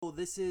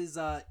this is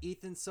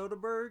Ethan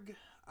Soderberg.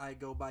 I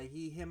go by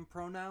he, him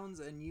pronouns,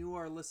 and you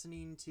are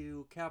listening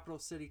to Capital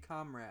City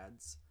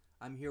Comrades.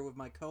 I'm here with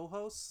my co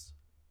hosts.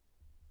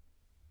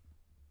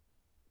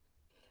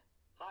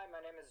 Hi,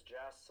 my name is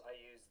Jess. I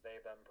use they,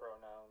 them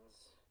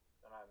pronouns,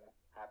 and I'm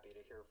happy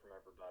to hear from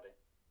everybody.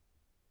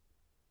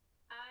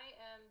 I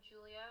am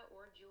Julia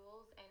or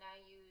Jules, and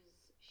I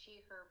use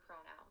she, her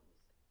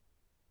pronouns.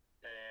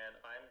 And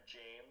I'm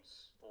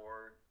James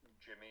or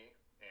Jimmy,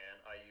 and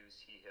I use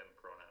he, him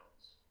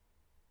pronouns.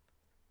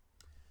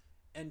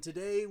 And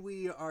today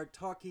we are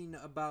talking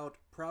about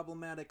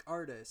problematic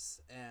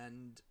artists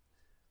and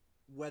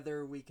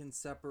whether we can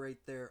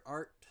separate their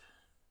art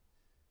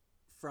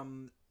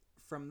from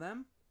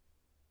them.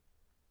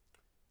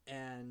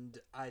 And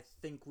I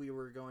think we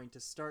were going to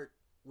start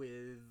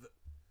with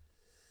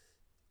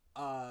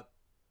a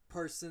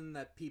person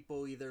that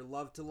people either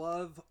love to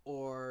love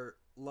or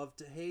love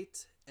to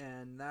hate,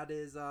 and that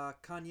is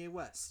Kanye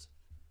West.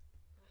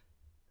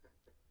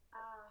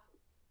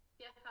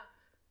 Yeah.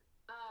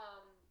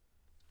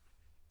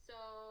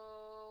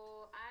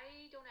 So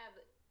I don't have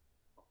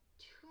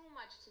too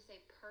much to say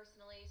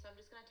personally, so I'm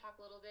just going to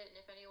talk a little bit, and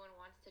if anyone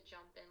wants to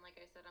jump in,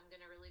 like I said, I'm going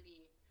to really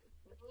be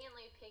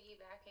mainly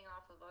piggybacking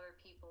off of other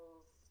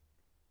people's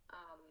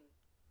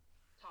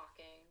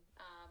talking.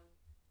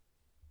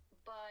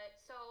 But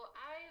so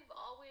I've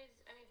always,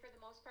 for the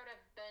most part,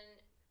 I've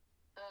been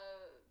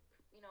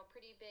a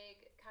pretty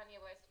big Kanye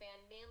West fan,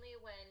 mainly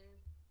when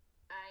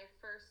I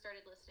first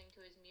started listening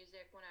to his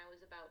music when I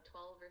was about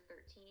 12 or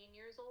 13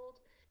 years old.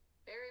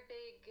 Very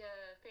big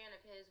fan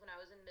of his when I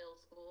was in middle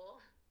school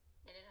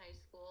and in high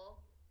school.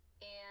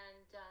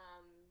 And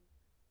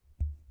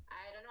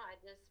I don't know, I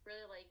just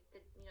really like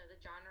the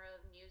genre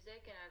of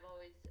music, and I've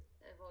always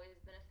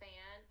been a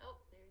fan. Oh,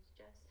 there's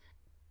Jess.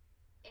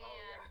 And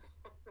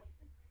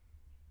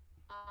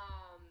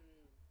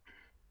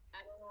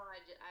I don't know,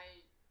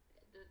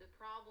 the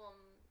problem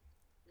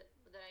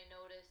that I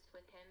noticed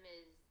with him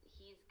is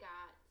he's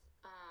got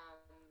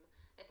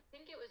I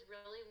think it was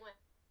really when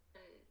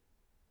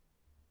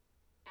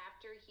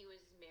after he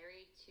was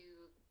married to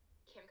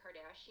Kim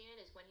Kardashian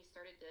is when he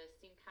started to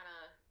seem kind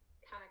of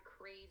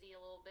crazy a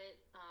little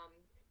bit,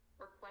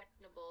 or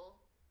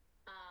questionable.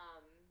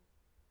 Um,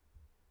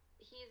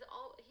 he's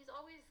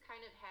always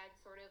kind of had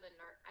sort of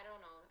I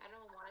don't know, I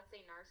don't want to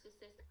say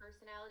narcissist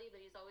personality,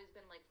 but he's always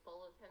been like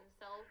full of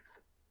himself.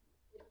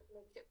 It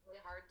makes it really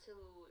hard to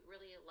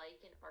really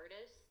like an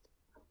artist,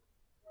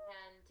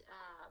 and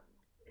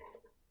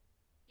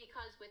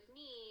because with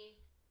me,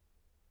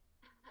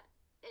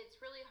 it's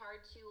really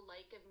hard to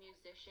like a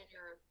musician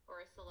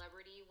or a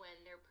celebrity when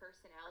their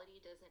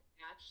personality doesn't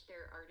match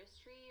their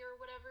artistry or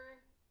whatever.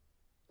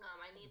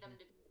 I need them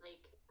to be like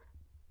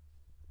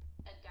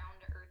a down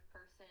to earth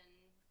person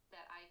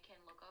that I can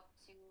look up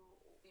to.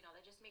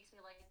 That just makes me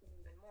like them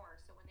even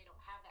more. So when they don't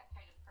have that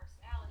kind of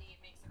personality,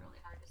 it makes it really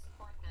hard to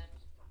support them.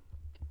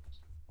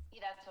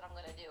 Yeah, that's what I'm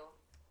gonna do.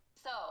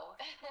 So,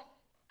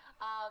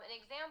 an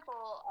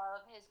example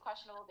of his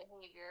questionable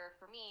behavior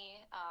for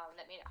me,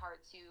 that made it hard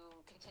to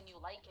continue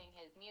liking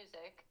his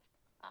music,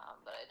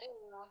 but I do,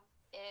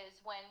 is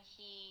when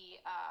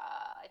he,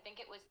 I think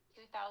it was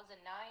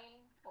 2009.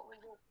 What was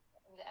it?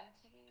 The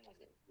MTV? Was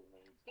it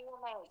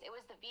VMAs? It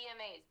was the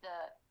VMAs,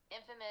 the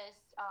infamous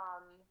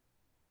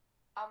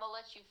 "I'm gonna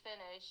let you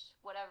finish"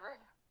 whatever.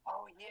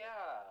 Oh,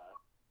 yeah.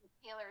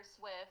 Taylor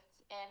Swift,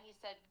 and he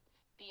said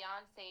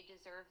Beyonce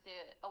deserved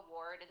the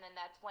award, and then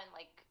that's when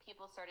like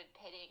people started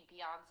pitting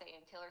Beyonce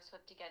and Taylor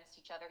Swift against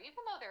each other,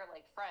 even though they're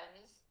like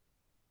friends.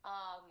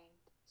 Um,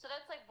 so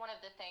that's like one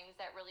of the things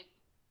that really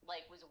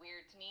like was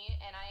weird to me,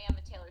 and I am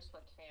a Taylor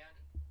Swift fan.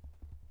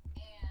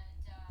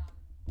 And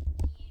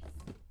he's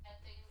had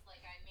things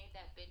like I made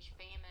that bitch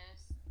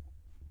famous,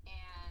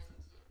 and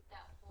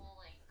that whole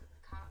like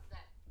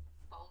that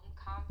phone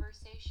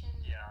conversation.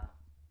 Yeah,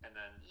 and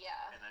then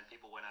Yeah. and then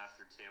people went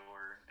after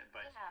Taylor,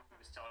 but Yeah. he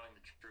was telling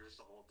the truth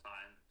the whole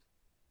time.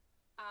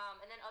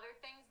 And then other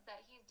things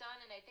that he's done,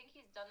 and I think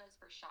he's done this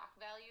for shock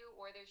value,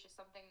 or there's just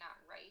something not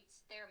right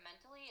there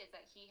mentally, is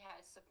that he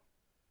has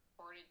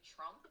supported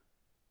Trump.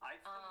 I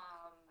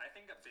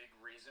think a big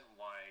reason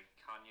why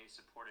Kanye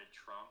supported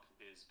Trump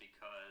is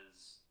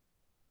because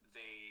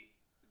they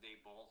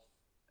both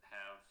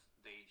have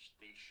they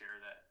share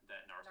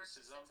that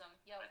narcissism.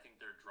 Yep. I think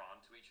they're drawn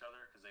to each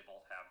other because they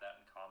both have that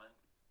in common.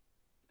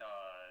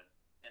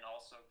 And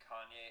also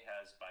Kanye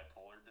has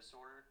bipolar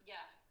disorder.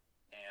 Yeah.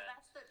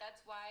 And so that's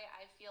why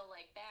I feel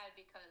like bad,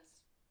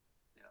 because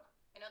yeah,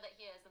 I know that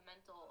he has a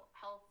mental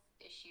health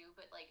issue,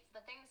 but like the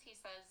things he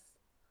says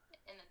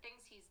and the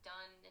things he's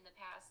done in the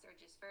past are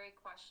just very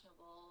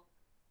questionable.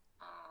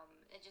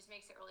 It just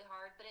makes it really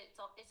hard, but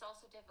it's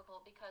also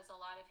difficult because a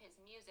lot of his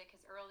music,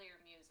 his earlier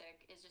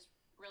music, is just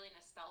really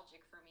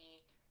nostalgic for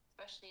me,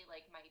 especially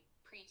like my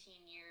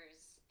preteen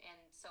years, and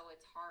so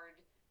it's hard,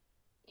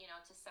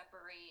 to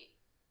separate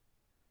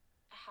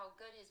how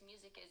good his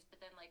music is, but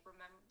then like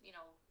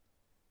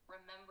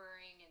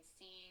remembering and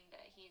seeing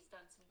that he's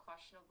done some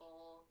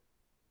questionable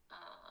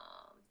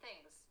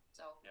things.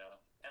 So yeah,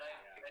 and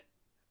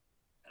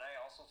I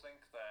also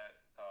think that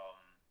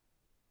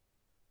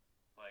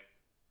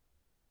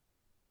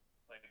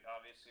like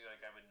obviously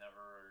like um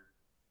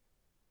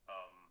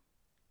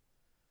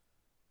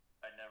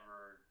I'd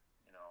never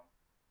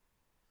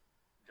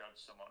judge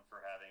someone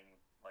for having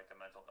like a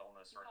mental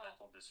illness or a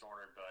mental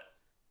disorder, but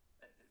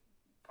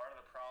part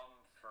of the problem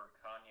for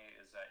Kanye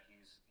is that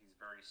he's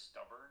very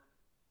stubborn,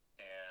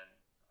 and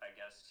I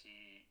guess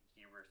he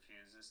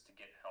refuses to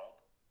get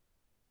help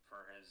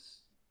for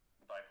his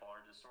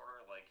bipolar disorder.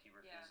 Like he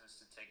refuses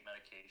to take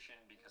medication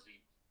because he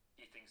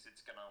thinks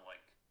it's gonna like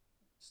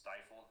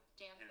stifle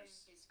dampen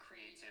his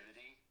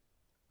creativity.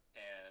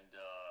 And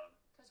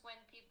because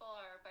when people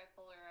are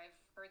bipolar, I've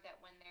heard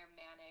that when they're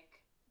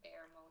manic,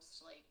 they're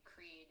most like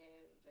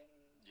creative and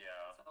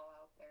yeah, it's all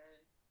out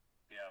there.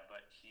 Yeah,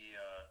 but he's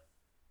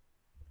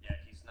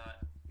not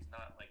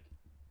like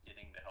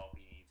getting the help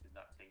he needs. He's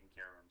not taking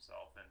care of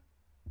himself, and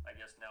I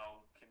guess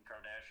now Kim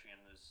Kardashian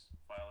is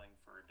filing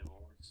for a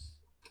divorce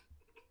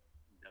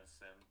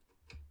against him.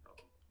 So,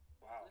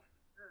 Wow.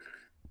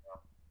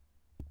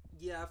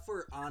 Yeah, if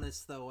we're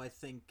honest though, I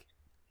think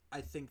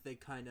they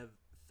kind of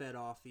fed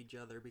off each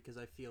other because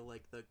I feel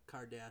like the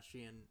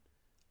Kardashian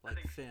I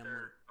think family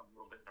they're a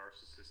little bit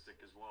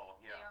narcissistic as well.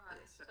 Yeah. They are.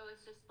 So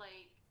it's just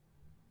like,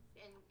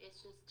 and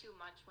it's just too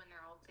much when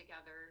they're all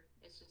together.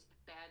 It's just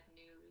bad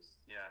news.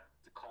 Yeah,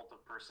 the cult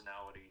of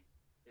personality.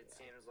 It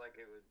seems like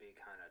it would be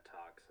kind of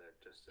toxic,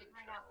 just in They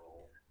bring out,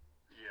 general.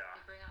 Yeah.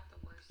 they bring out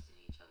the worst in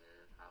each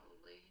other,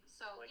 probably.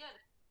 So Like- yeah,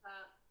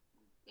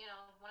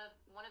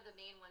 one of the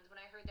main ones. When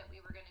I heard that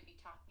we were going to be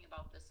talking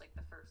about this, like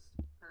the first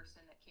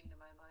person that came to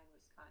my mind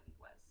was Kanye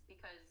West,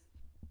 because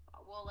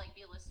we'll like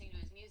be listening to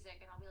his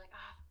music and I'll be like,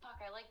 fuck,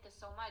 I like this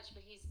so much,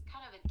 but he's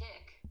kind of a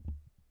dick.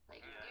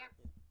 Like, Yeah.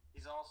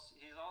 He's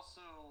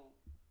also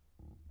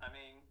I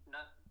mean,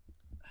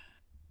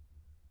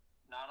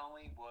 not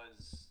only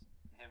was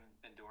him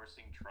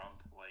endorsing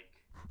Trump like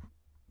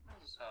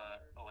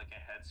a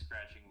head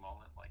scratching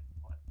moment, like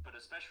what? But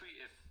especially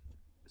if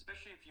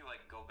you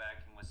like go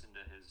back and listen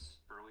to his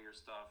earlier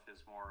stuff,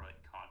 his more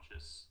like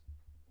conscious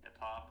hip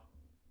hop,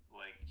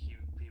 like he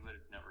would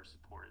have never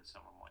supported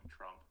someone like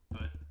Trump.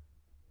 But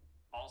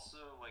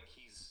also like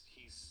he's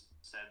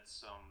said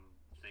some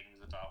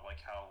things about like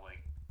how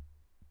like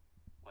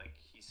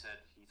he said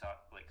he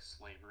thought like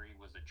slavery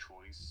was a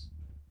choice.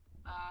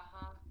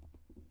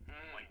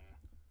 Like,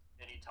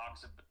 and he's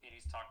talked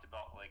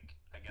about like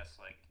I guess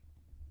like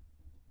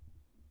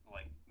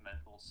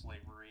mental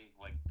slavery,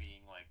 like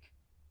being like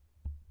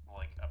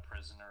a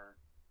prisoner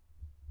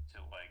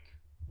to like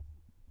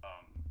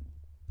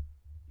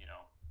you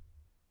know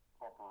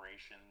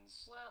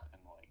corporations. Well,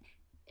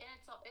 and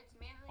it's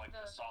mainly like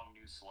the song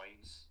New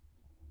Slaves.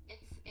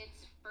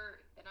 It's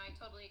for, and I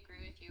totally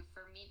agree with you.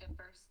 For me, the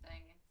first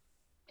thing,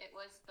 it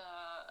was the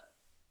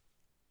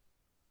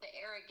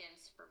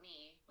arrogance for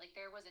me. Like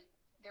there was a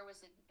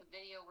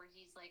video where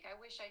he's like, I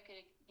wish I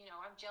could,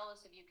 I'm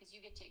jealous of you because you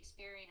get to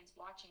experience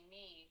watching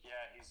me.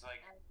 Yeah, he's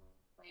like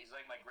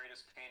my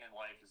greatest pain in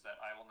life is that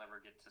I will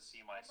never get to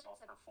see myself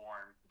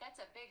perform.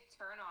 That's a big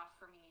turnoff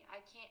for me. I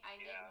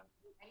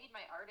need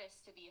my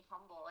artists to be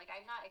humble. Like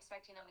I'm not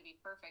expecting them to be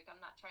perfect.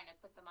 I'm not trying to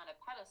put them on a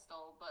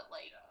pedestal, but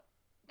like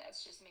that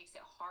just makes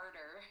it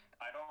harder.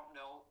 I don't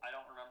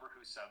remember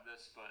who said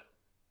this, but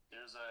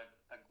there's a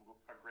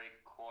great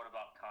quote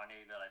about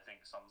Kanye that I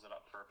think sums it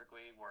up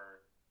perfectly,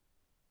 where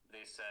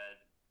they said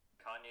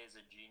Kanye's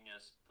a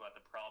genius, but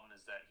the problem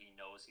is that he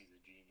knows he's a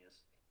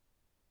genius.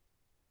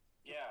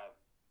 Yeah,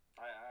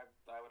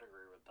 I would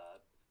agree with that.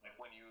 Like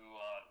when you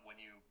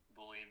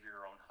believe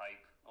your own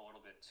hype a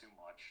little bit too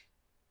much,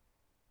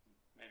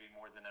 maybe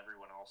more than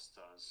everyone else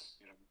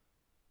does,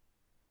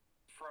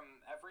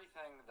 From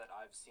everything that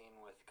I've seen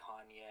with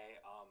Kanye,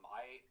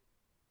 I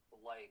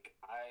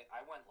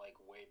went like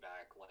way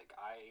back. Like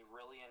I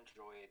really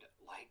enjoyed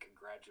like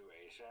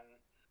Graduation.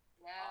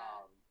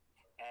 Yeah.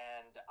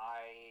 And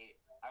I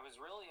was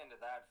really into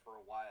that for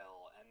a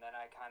while, and then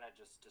I kind of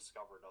just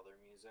discovered other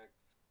music.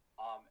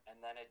 And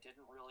then it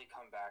didn't really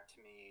come back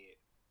to me,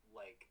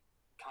 like,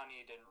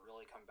 Kanye didn't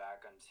really come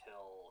back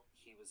until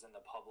he was in the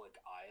public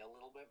eye a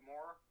little bit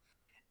more.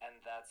 And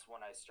that's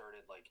when I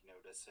started, like,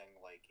 noticing,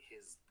 like,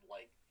 his,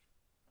 like,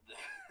 the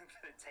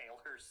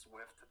Taylor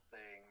Swift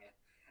thing,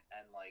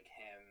 and, like,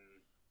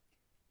 him,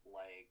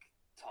 like,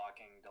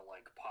 talking to,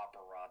 like,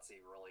 paparazzi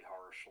really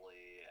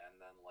harshly,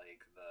 and then,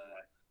 like,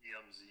 the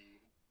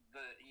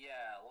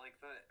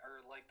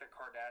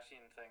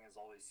Kardashian thing has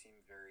always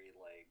seemed very,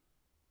 like,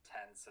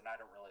 tense, and I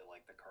don't really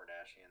like the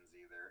Kardashians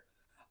either.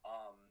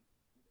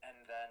 And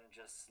then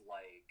just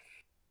like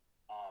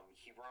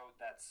he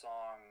wrote that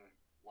song,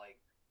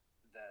 like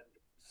that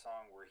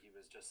song where he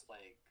was just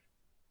like,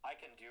 I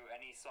can do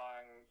any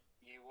song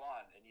you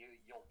want and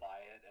you'll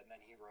buy it. And then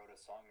he wrote a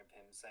song of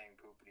him saying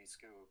poopity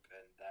scoop,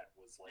 and that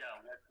was like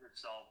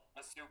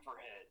a super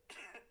hit.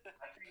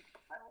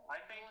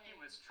 I think he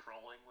was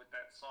trolling with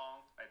that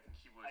song. I think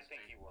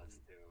he was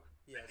too.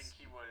 Yes.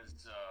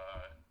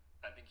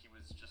 I think he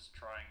was just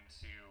trying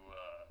to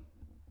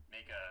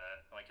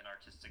make an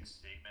artistic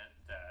statement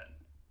that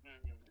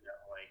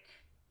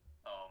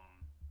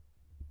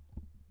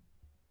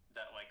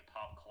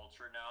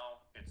culture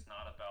now, it's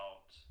not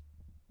about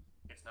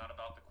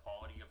the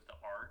quality of the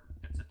art.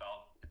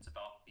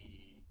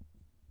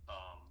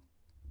 Um,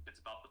 it's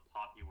about the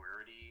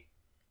popularity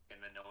and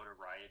the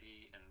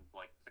notoriety and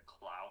like the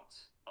clout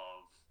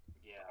of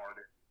the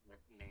artist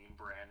name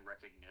brand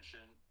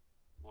recognition.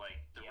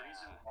 Like the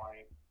reason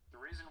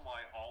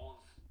why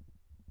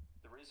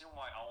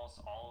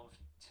almost all of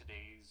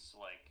today's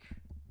like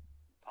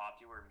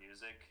popular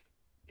music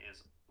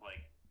is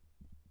like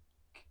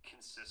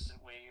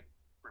consistently,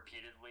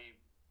 repeatedly,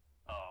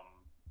 um,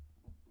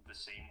 the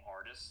same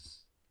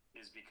artists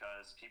is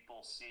because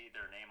people see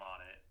their name on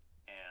it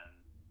and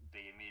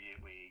they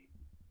immediately,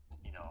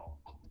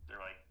 they're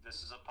like,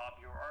 this is a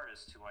popular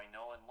artist who I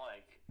know and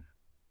like,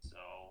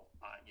 so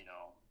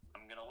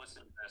I'm gonna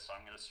listen to this,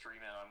 I'm gonna stream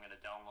it, I'm gonna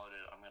download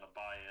it, I'm gonna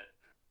buy it,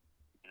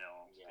 it's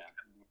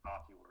gonna be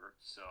popular.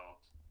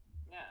 So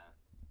yeah.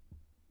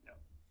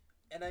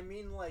 And I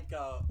mean, like,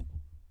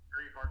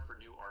 very hard for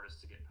new artists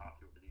to get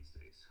popular these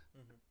days.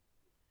 Mm-hmm.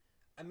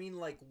 I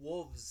mean, like,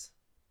 Wolves,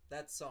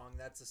 that song,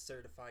 that's a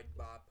certified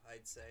bop,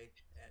 I'd say.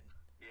 And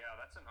yeah,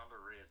 that's an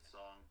underrated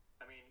song.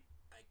 I mean,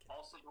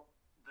 also,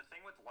 the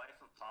thing with Life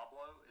of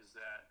Pablo is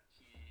that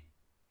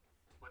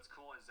what's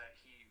cool is that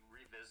he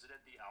revisited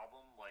the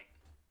album, like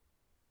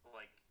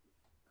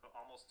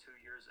almost 2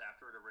 years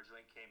after it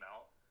originally came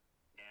out.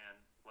 And,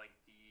 like,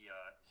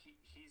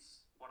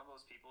 he's one of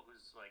those people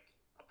who's, like,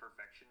 a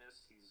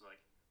perfectionist. He's,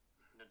 like,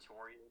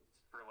 notorious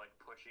for like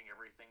pushing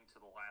everything to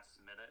the last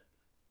minute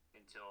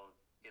until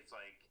it's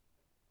like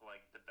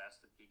the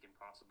best that he can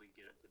possibly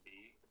get it to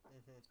be.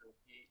 Mm-hmm. So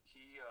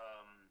he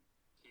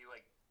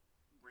like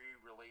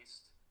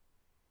re-released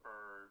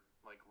or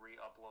like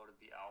re-uploaded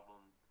the album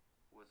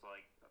with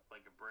like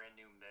a brand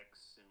new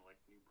mix and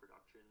like new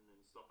production and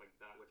stuff like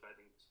that, which I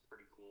think is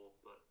pretty cool.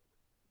 But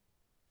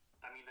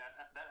I mean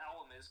that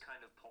album is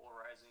kind of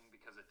polarizing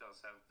because it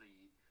does have the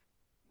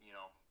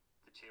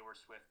the Taylor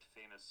Swift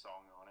famous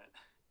song on it.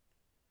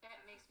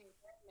 That makes me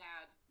very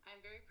mad. I'm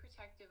very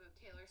protective of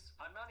Taylor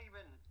Swift. I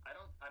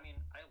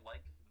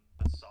like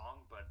the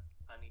song, but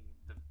I mean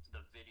the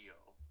video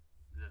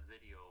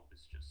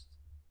was just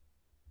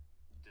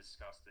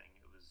disgusting.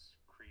 It was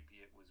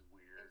creepy. It was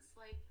weird. It's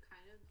like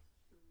kind of.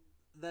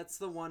 That's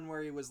the one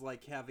where he was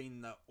like having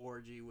the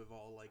orgy with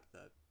all like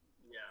the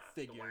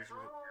figures.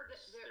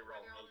 They were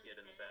all naked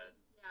in the bed.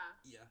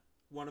 Yeah. Yeah.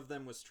 One of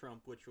them was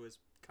Trump, which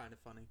was kind of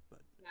funny,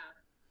 but. Yeah.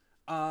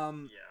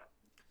 Yeah.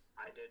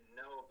 I didn't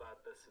know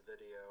about this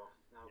video.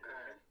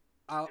 Okay.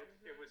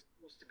 It was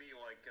supposed to be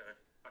like a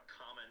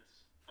comment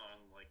on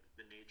like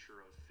the nature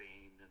of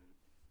fame and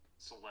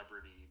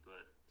celebrity,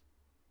 but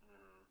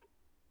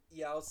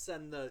yeah, I'll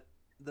send the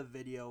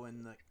video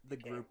in the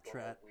group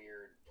chat.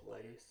 Weird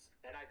place,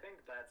 and I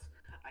think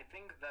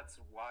that's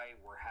why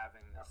we're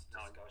having this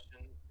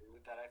discussion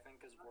too. That I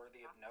think is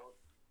worthy of note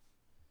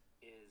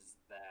is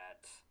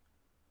that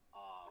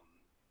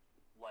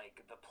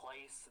like the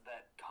place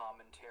that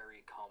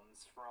commentary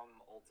comes from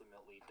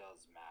ultimately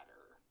does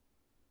matter.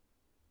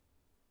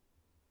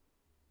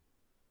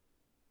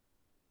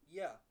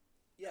 Yeah,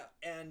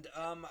 and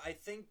I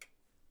think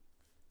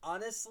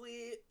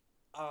honestly,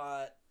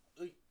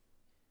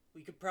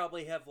 we could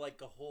probably have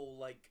like a whole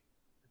like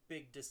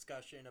big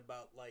discussion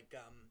about like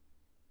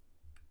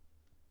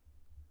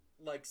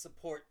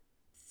support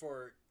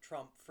for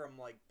Trump from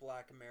like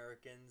Black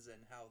Americans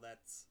and how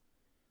that's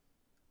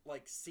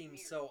like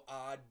seems so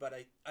odd, but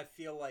I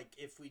feel like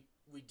if we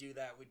do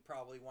that, we'd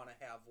probably want to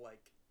have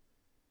like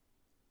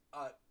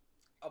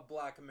a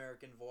Black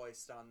American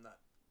voice on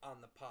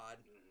the pod.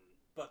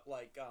 But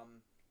like that's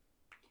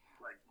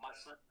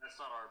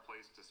not our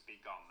place to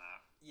speak on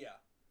that. Yeah.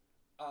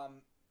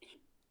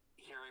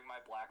 Hearing my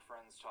black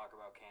friends talk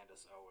about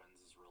Candace Owens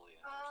is really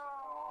interesting.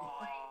 Oh,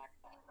 I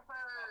hate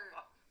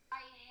her.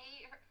 I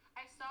hate her.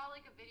 I saw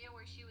like a video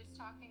where she was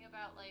talking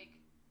about like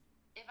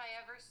if I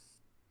ever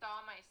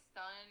saw my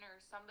son or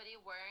somebody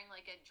wearing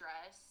like a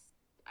dress,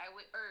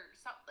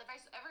 if I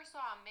ever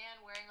saw a man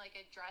wearing like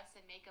a dress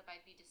and makeup,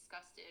 I'd be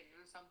disgusted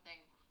or something.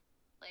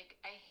 Like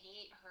I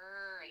hate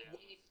her. I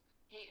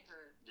hate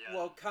her. Yeah.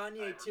 Well,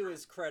 Kanye, to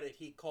his credit,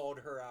 he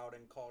called her out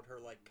and called her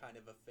like kind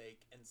of a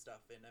fake and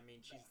stuff. And I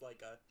mean, she's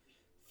like a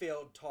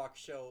failed talk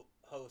show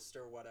host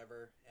or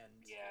whatever. And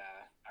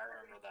yeah, I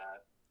remember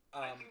that.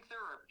 I think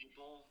there are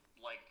people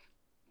like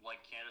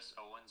Candace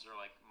Owens or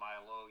like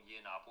Milo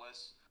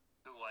Yiannopoulos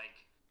who like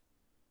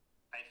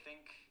I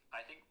think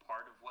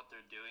part of what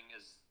they're doing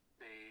is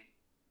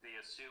they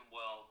assume,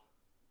 well,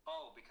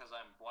 because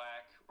I'm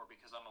black or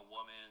because I'm a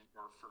woman,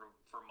 or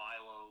for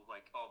Milo,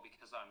 like,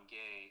 because I'm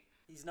gay.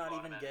 He's not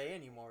even gay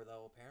anymore,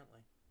 though, apparently.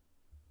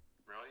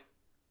 Really?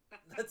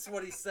 That's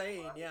what he's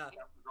saying, yeah.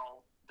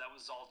 That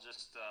was all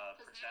just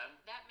pretend.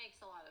 That makes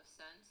a lot of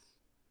sense.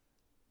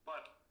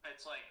 But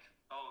it's like,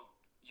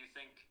 you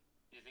think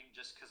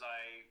just because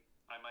I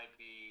might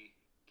be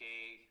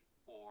gay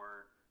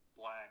or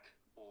black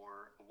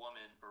or a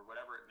woman or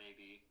whatever it may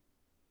be,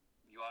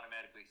 you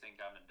automatically think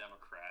I'm a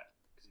Democrat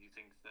because you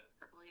think that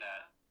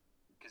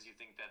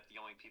the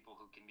only people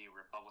who can be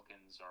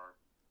Republicans are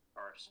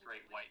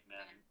straight white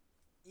men.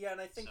 Yeah,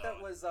 and I think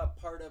that was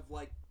part of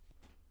like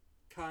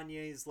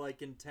Kanye's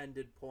like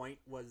intended point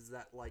was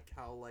that like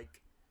how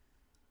like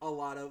a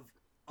lot of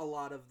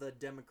the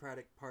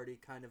Democratic Party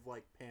kind of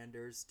like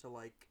panders to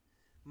like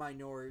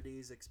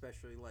minorities,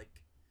 especially like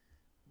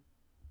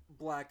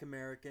Black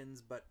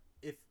Americans. But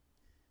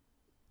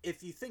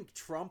if you think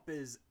Trump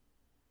is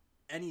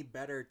any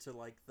better to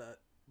like the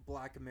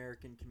Black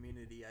American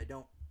community, I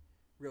don't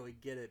really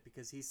get it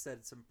because he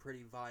said some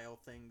pretty vile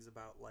things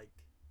about like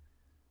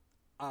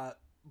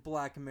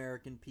Black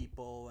American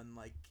people and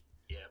like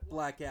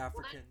Black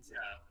Africans.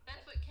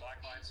 That's what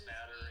Black Lives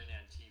Matter and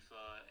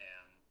Antifa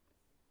and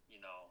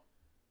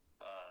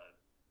uh,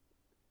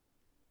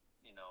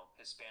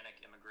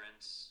 Hispanic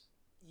immigrants.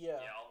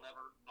 Yeah.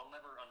 I'll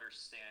never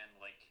understand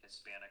like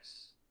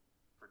Hispanics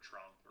for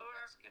Trump or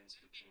Mexicans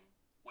for Trump.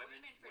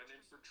 Women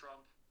for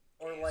Trump.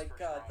 Or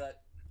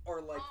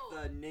like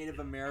the Native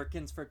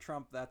Americans for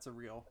Trump. That's a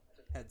real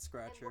head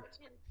scratcher. What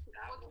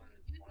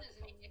confuses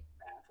me,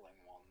 baffling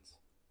ones.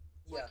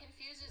 what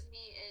confuses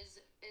me is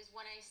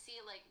when I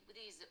see like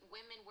these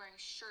women wearing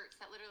shirts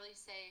that literally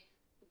say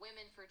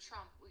 "Women for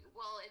Trump."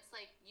 Well, it's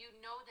like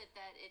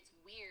that it's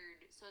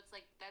weird, so it's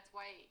like that's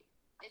why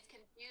it's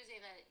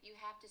confusing that you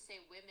have to say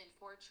 "women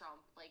for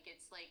Trump." Like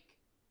it's like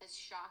this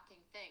shocking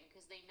thing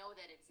because they know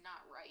that it's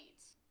not right.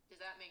 Does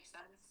that make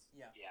sense?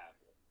 Yeah.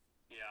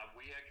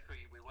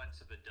 We went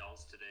to the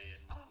Dells today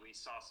and we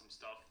saw some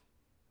stuff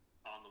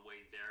on the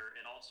way there,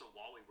 and also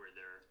while we were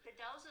there. The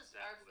Dells is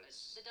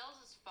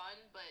fun,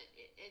 but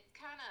it's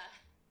kind of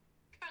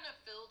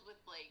filled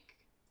with like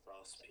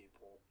gross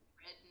people,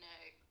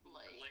 redneck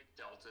Lake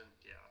Delton.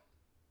 Yeah,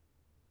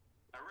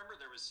 I remember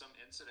there was some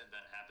incident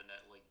that happened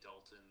at Lake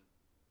Delton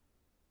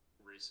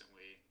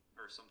recently,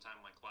 or sometime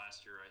like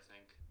last year, I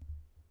think.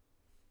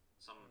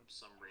 Some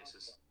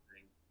racist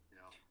thing,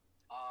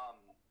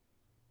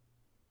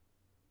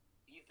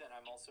 Ethan,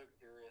 I'm also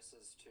curious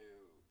as to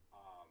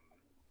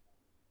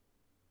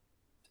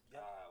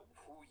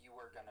who you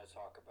were going to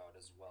talk about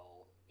as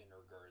well in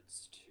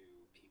regards to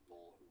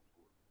people who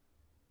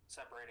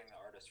separating the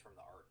artist from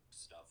the art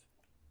stuff.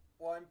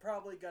 Well, I'm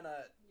probably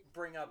gonna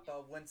bring up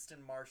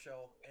Winston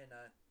Marshall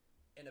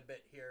in a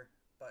bit here,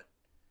 but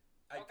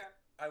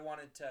I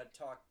wanted to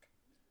talk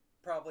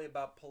probably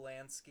about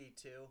Polanski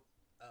too.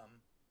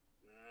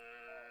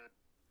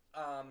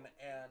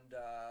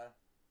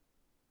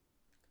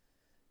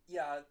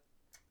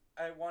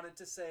 I wanted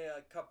to say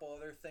a couple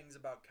other things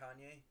about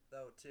Kanye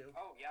though too.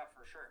 Oh yeah,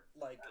 for sure.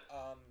 Like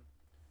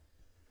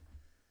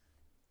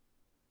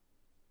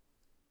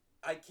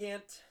I'd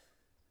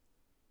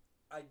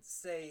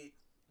say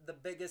the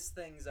biggest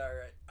things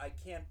are I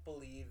can't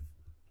believe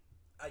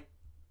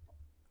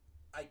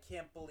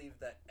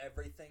that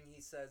everything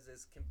he says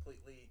is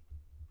completely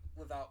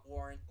without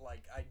warrant.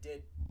 Like I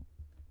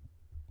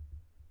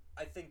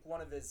think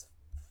one of his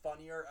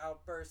funnier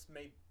outbursts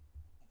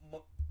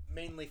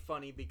mainly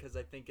funny because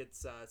I think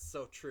it's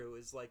so true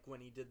is like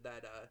when he did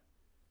that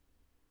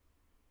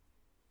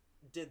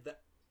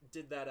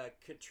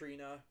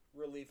Katrina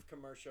relief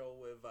commercial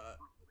with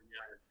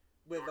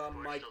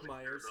Mike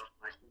Myers.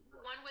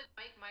 One with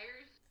Mike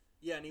Myers.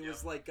 Yeah, and he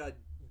was like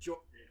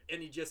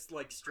and he just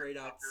like straight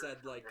out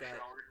said like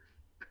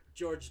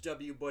George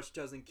W. Bush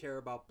doesn't care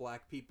about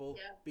black people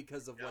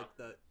because of like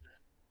the.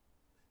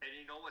 And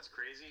you know what's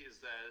crazy is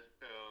that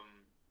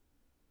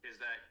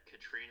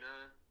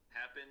Katrina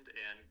happened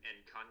and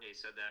Kanye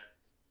said that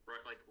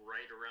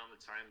right around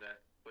the time that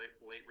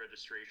late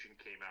registration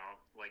came out,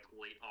 like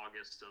late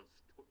August of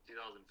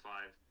 2005,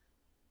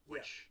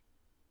 which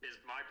is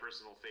my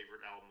personal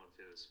favorite album of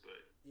his.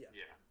 But yeah.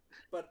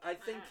 But I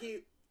think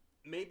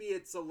maybe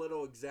it's a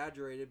little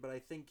exaggerated, but I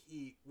think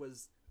he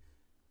was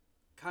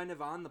kind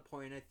of on the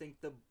point. I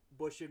think the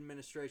Bush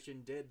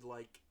administration did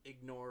like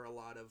ignore a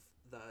lot of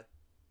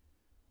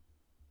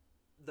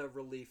the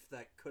relief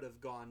that could have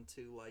gone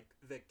to like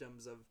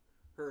victims of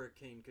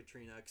Hurricane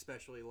Katrina,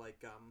 especially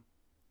like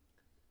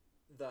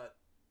the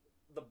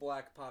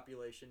black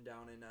population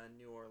down in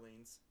New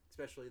Orleans,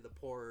 especially the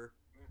poorer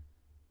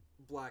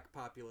black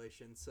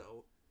population.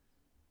 So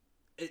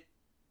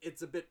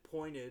it's a bit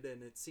pointed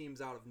and it seems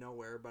out of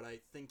nowhere, but I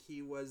think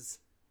he was.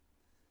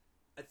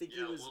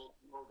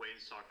 Lil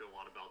Wayne's talked a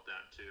lot about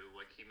that too.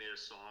 Like he made a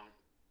song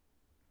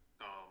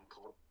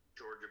called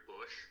Georgia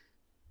Bush,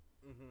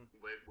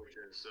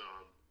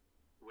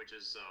 which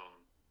is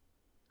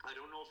I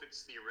don't know if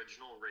it's the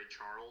original Ray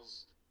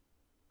Charles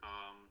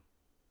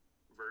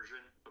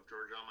version of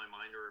Georgia on My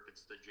Mind or if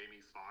it's the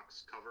Jamie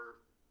Foxx cover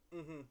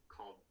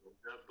called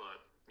Georgia,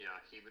 but yeah,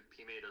 he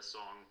made a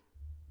song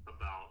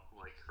about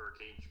like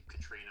Hurricane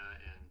Katrina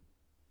and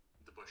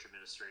the Bush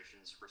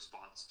administration's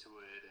response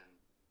to it, and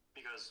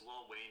because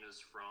Lil Wayne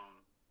is from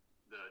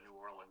the New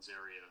Orleans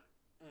area.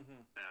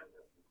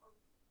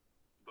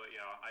 But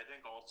yeah, I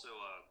think also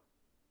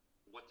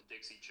what the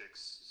Dixie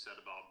Chicks said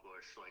about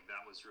Bush, like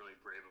that was really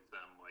brave of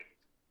them. Like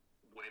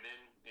women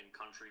in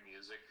country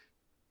music,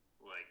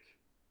 like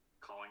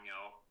calling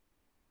out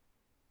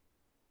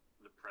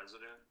the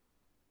president,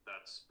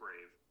 that's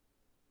brave.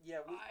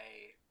 Yeah,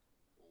 I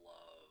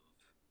love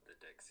the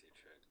Dixie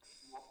Chicks.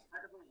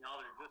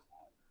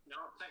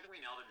 No, technically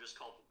now they're just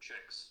called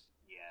chicks.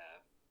 Yeah.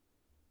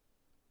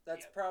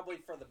 That's Yep. probably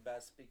for the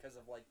best because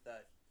of like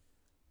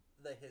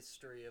the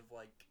history of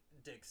like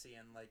Dixie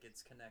and like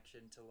its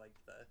connection to like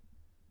the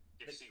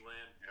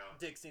Dixieland, yeah.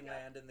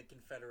 Dixieland and the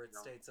Confederate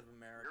States of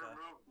America. Your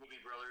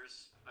movie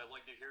brothers. I'd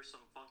like to hear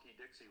some funky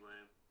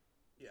Dixieland.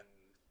 Yeah.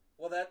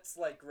 Well, that's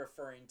like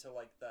referring to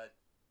like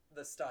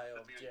the style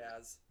of music.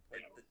 jazz,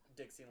 like the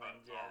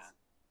Dixieland jazz.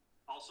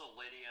 Also,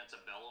 Lady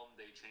Antebellum,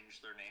 they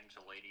changed their name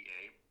to Lady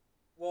A.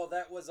 Well,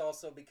 that was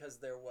also because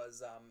there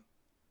was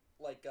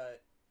like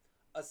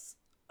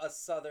a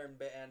southern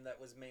band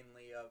that was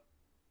mainly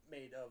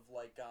made of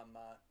like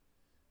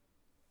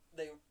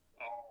they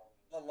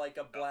like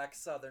a black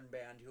southern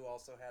band who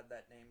also had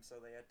that name, so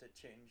they had to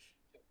change.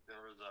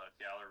 There was a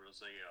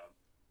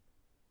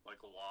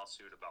like a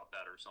lawsuit about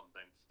that or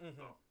something.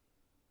 Mm-hmm. So.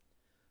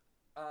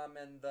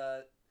 And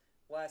the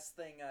last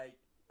thing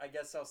I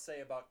guess I'll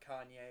say about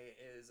Kanye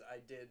is I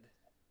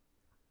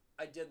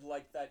did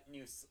like that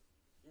new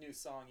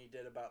song he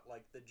did about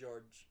like the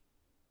George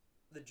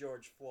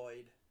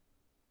Floyd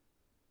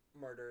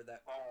murder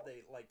that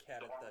they like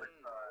had at the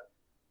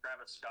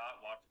Travis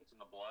Scott, What's in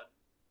the Blood.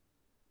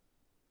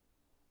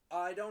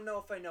 I don't know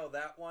if I know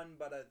that one,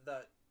 but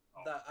the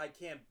I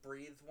Can't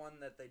Breathe one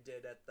that they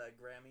did at the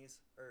Grammys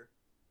or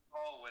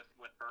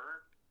with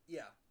her.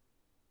 Yeah.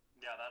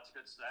 Yeah, that's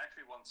good. It's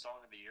actually won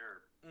Song of the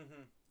Year.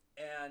 Mm-hmm.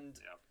 And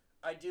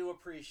I do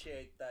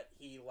appreciate that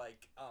he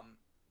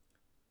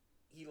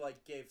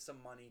gave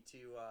some money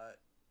to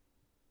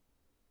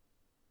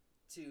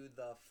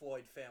the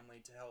Floyd family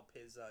to help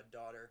his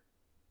daughter.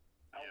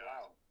 Oh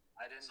wow,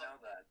 I didn't know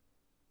that.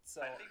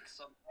 So I think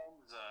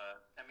sometimes,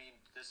 I mean,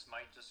 this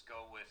might just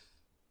go with,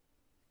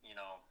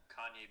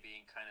 Kanye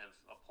being kind of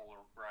a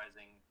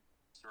polarizing,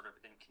 sort of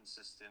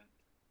inconsistent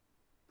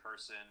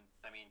person.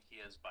 I mean,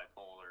 he is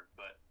bipolar,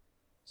 but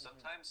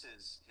sometimes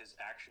his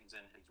actions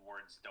and his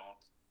words don't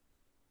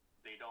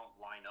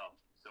line up,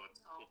 so it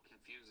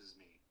confuses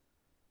me.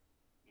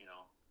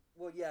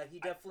 Well, yeah, he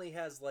definitely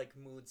has like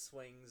mood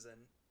swings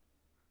and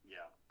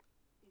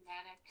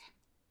manic.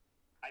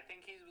 I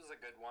think he was a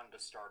good one to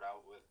start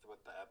out with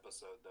the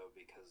episode though,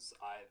 because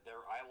I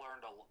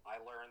learned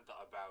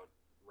about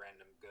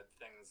random good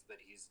things that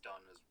he's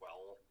done as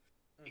well.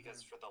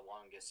 Because for the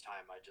longest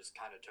time, I just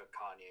kind of took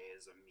Kanye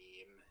as a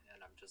meme,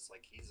 and I'm just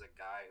like, he's a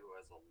guy who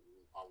has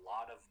a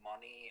lot of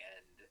money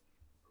and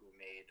who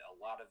made a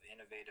lot of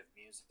innovative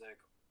music,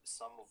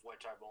 some of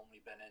which I've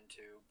only been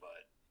into,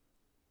 but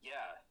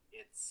yeah,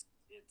 it's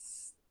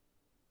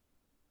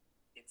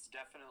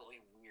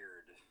definitely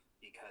weird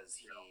because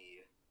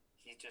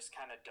he just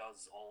kind of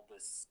does all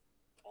this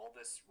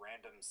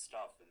random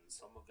stuff, and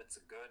some of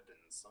it's good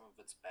and some of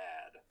it's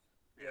bad.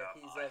 Yeah,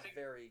 he's a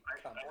very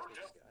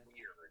complicated guy.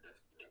 Weird,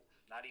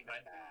 not even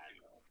bad.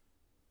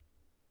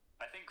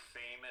 I think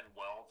fame and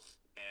wealth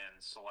and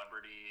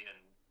celebrity and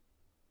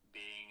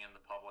being in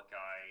the public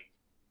eye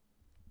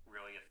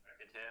really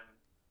affected him.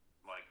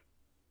 Like,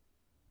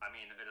 I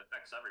mean, it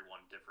affects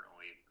everyone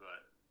differently,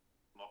 but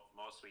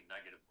mostly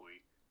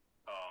negatively.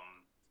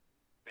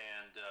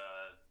 And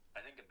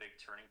I think a big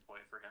turning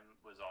point for him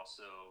was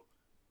also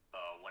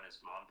when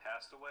his mom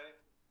passed away.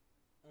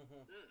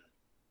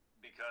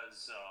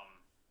 Because,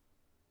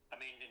 I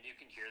mean, and you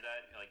can hear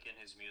that like in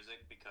his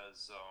music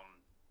because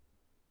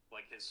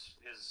like his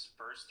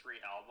first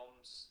 3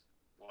 albums,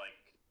 like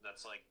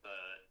that's like the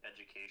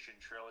education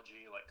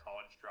trilogy, like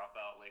College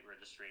Dropout, Late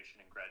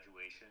Registration, and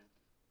Graduation.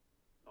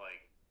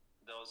 Like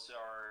those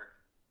are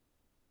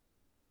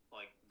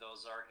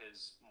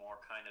his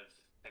more kind of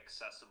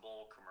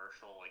accessible,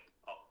 commercial, like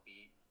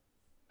upbeat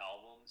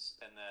albums,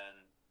 and then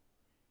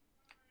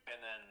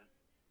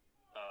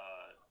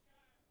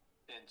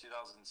in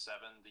 2007,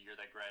 the year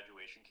that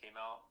Graduation came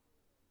out,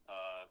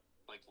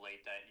 like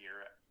late that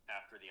year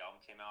after the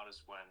album came out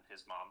is when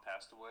his mom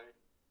passed away,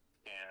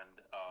 and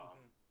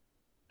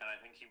and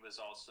I think he was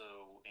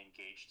also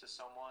engaged to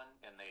someone,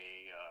 and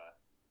they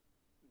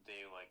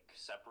like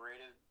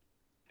separated,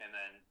 and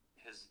then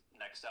his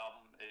next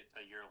album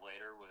a year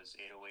later was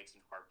 808s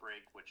and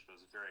Heartbreak, which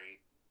was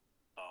very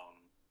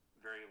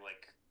very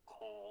like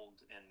cold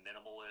and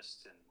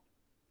minimalist and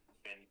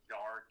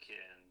dark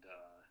and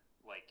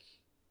like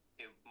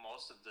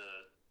most of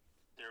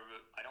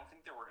I don't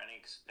think there were any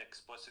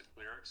explicit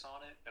lyrics on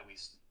it. At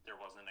least there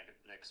wasn't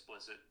an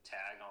explicit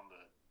tag on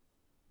the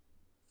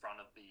front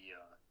of the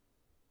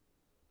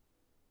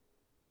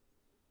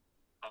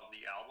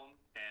album,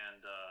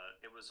 and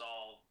it was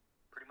all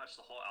pretty much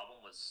the whole album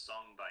was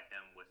sung by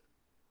him with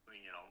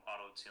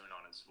auto tune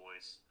on his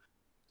voice.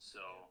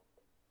 So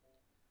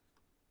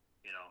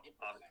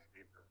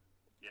obviously,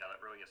 that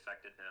really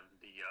affected him.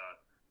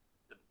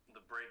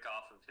 The break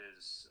off of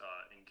his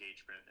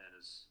engagement and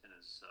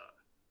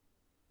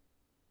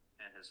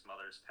his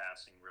mother's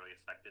passing really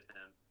affected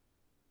him.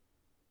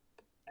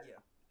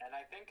 Yeah. And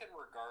I think in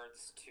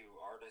regards to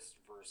artist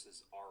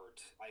versus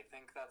art, I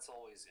think that's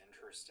always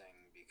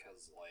interesting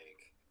because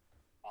like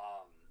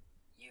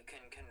you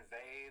can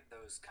convey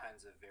those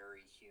kinds of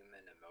very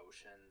human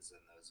emotions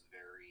and those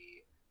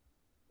very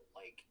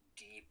like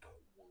deep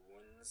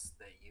wounds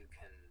that you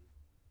can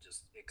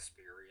just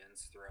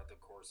experience throughout the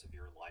course of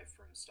your life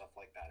from stuff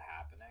like that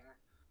happening.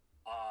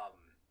 Um,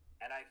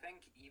 and I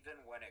think even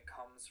when it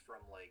comes from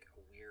like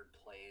a weird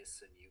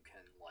place and you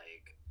can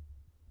like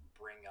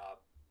bring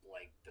up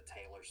like the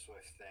Taylor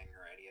Swift thing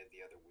or any of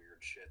the other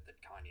weird shit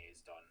that Kanye's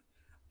done,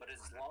 but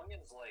as long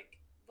as like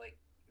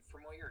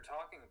from what you're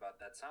talking about,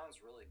 that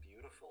sounds really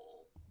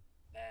beautiful,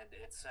 and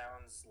it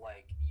sounds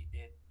like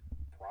it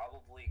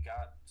probably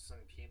got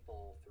some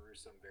people through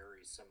some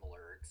very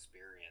similar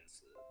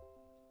experiences.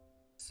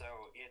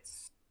 So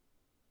it's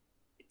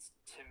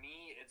to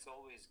me it's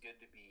always good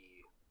to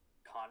be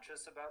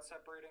conscious about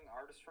separating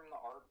artist from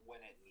the art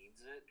when it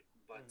needs it,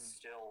 but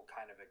still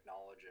kind of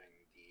acknowledging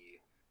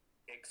the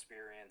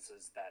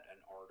experiences that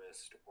an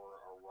artist or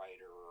a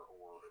writer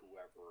or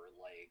whoever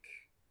like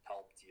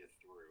helped you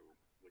through,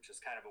 which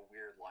is kind of a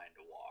weird line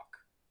to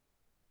walk.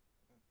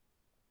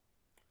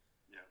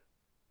 Yeah.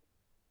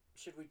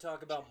 Should we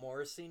talk about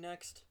Morrissey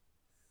next?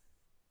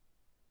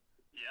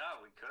 Yeah,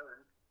 we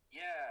could.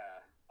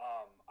 Yeah.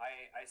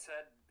 I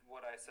said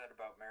what I said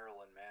about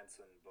Marilyn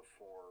Manson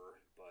before,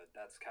 but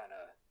that's kind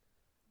of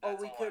Oh, that's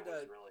we all could.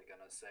 I was really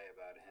gonna say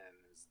about him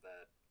is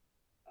that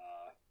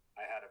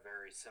I had a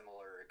very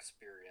similar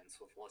experience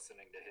with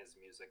listening to his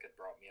music. It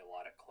brought me a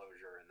lot of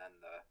closure, and then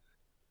the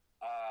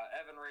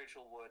Evan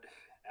Rachel Wood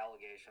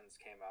allegations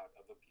came out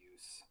of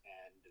abuse,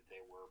 and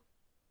they were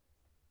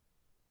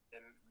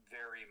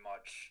very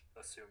much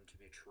assumed to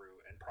be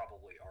true, and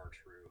probably are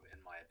true in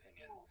my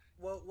opinion.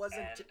 Well, it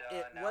wasn't And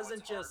it now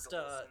wasn't it's hard just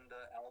to listen to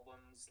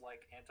albums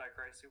like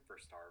Antichrist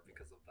Superstar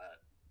because of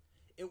that.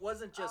 it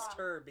wasn't just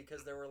her,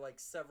 because there were like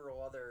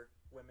several other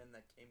women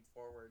that came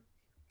forward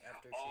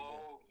after she did.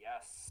 Oh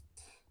yes,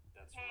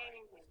 that's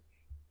right.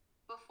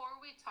 Before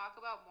we talk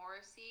about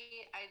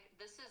Morrissey,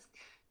 this is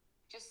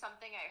just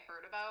something I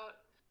heard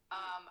about.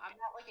 I'm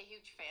not like a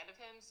huge fan of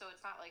him, so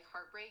it's not like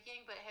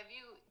heartbreaking. But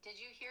did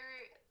you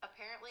hear?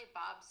 Apparently,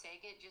 Bob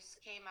Saget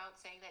just came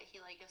out saying that he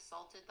like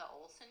assaulted the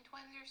Olsen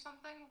twins or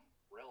something.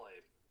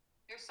 Really?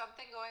 There's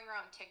something going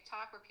around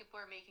TikTok where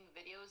people are making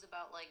videos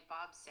about like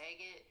Bob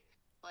Saget,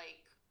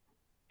 like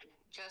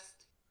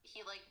just he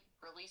like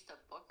released a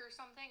book or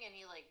something, and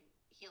he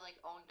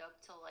owned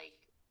up to like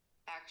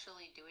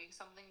actually doing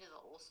something to the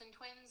Olsen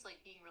twins,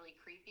 like being really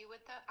creepy with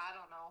that. I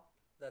don't know.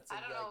 That's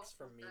a yikes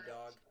from me,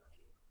 dog.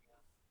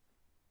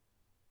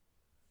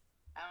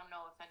 I don't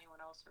know if anyone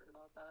else heard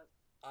about that.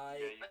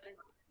 But it's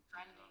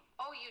trending.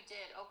 Oh, you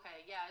did?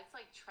 Okay, yeah, it's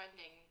like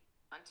trending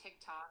on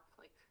TikTok.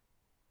 Like,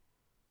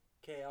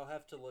 okay, I'll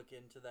have to look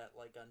into that,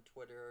 like on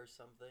Twitter or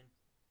something.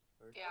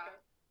 Yeah,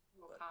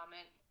 we'll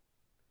comment.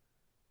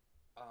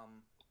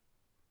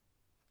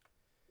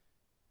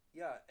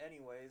 Yeah.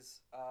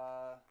 Anyways,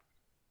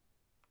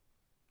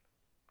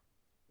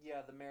 yeah,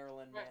 the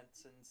Marilyn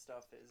Manson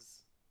stuff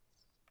is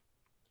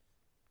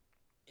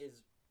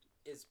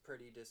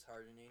pretty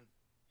disheartening.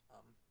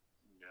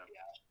 Yeah.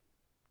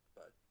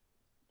 But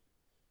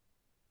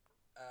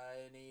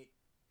any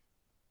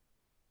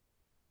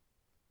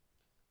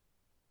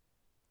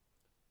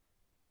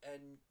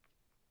and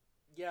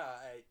yeah,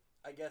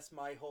 I guess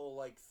my whole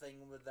like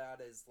thing with that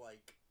is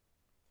like,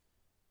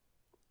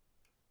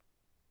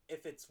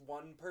 if it's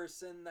one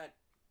person that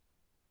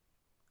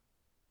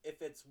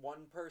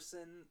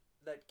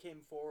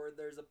came forward,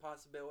 there's a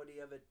possibility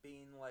of it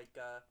being like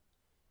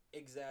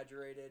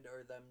exaggerated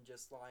or them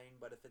just lying.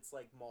 But if it's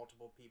like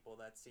multiple people,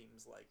 that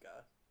seems like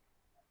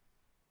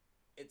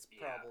it's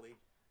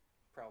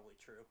probably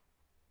true.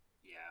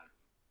 Yeah.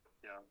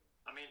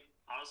 I mean,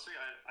 honestly,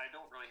 I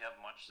don't really have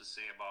much to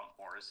say about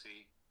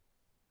Morrissey.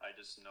 I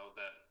just know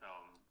that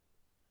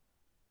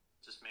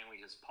just mainly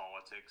his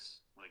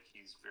politics. Like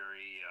he's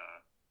very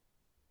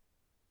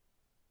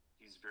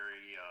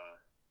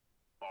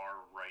far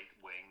right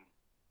wing,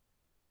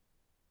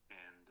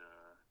 and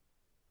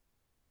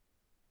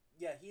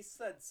yeah, he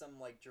said some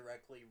like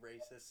directly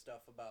racist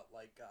stuff about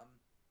like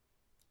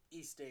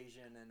East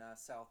Asian and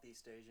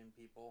Southeast Asian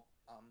people.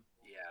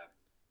 Yeah.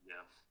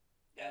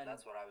 And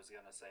That's what I was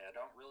gonna say. I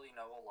don't really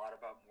know a lot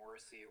about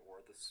Morrissey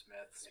or the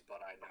Smiths,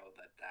 but I know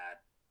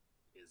that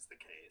is the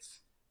case.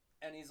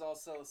 And he's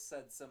also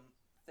said some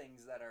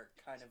things that are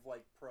kind of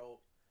like pro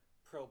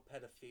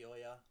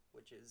pedophilia,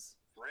 which is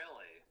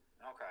really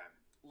okay.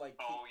 Like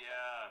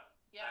yeah.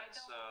 I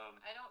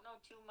don't know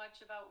too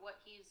much about what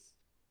he's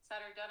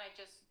said or done. I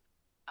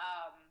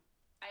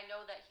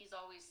know that he's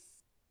always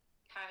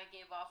kind of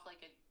gave off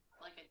like a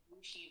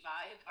douchey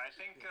vibe. I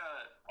think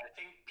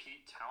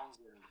Pete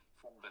Townsend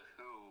from The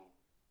Who,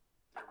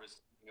 there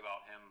was something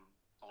about him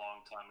a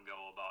long time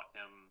ago about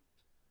him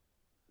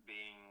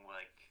being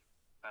like,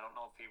 I don't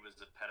know if he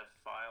was a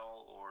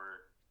pedophile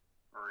or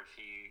if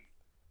he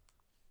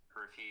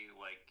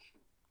like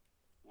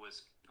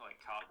was like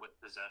caught with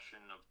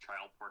possession of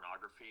child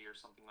pornography or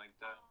something like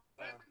that.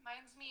 It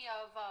reminds me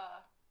of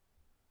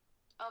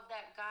of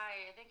that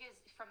guy. I think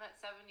is from that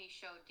 '70s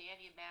show,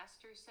 Danny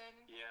Masterson.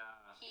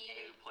 Yeah, He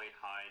played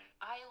Hyde.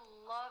 I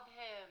love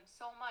him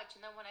so much,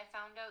 and then when I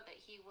found out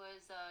that he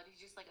was, did he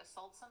just like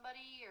assault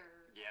somebody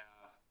or? Yeah,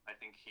 I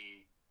think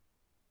he.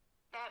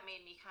 That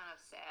made me kind of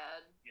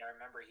sad. Yeah, I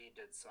remember he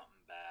did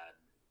something bad.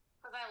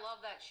 Because I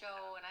love that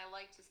show, and I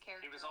liked his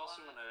character. He was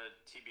also in a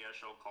TBS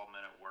show called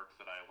Men at Work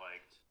that I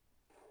liked.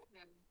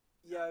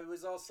 Yeah, he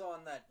was also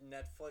on that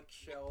Netflix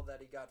show that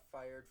he got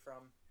fired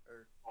from.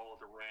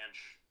 The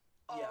Ranch.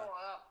 Yeah.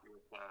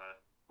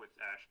 With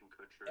Ashton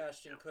Kutcher.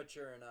 Ashton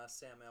Kutcher and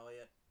Sam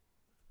Elliott.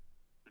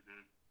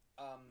 Mm-hmm.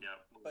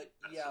 But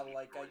yeah,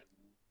 like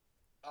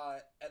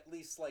at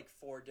least like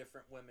 4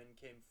 different women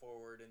came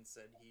forward and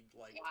said he'd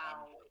like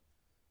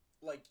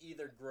like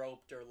either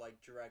groped or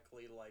like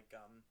directly like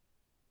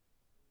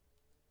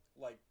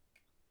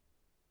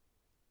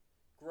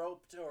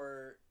groped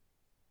or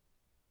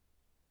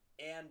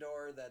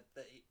that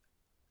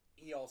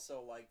he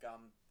also like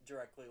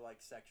directly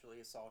like sexually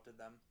assaulted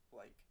them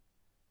like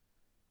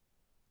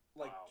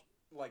wow.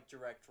 like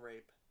direct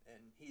rape,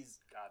 and he's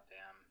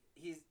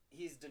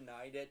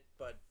denied it,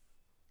 but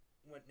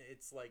when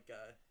it's like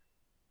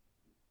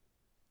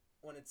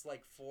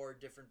 4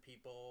 different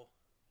people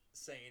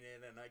saying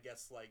it, and I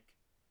guess like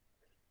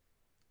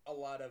a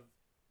lot of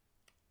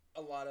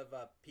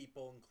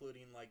people,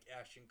 including like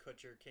Ashton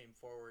Kutcher, came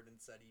forward and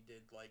said he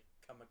did like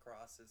come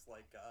across as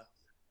like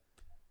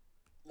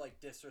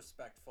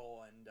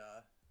disrespectful and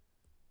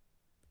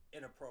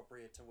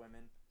inappropriate to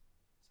women.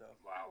 So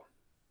wow.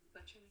 I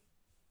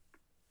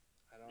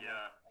don't know.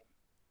 Yeah.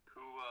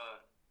 Who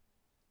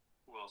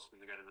else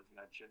was I going to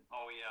mention?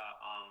 Oh yeah,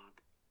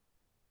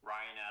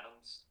 Ryan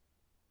Adams.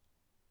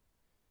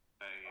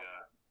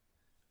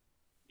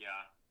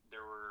 Yeah,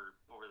 there were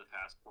over the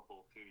past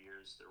few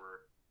years there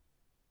were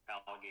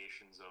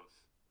allegations of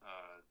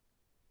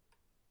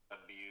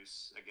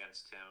abuse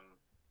against him.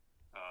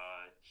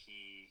 I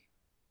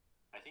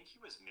think he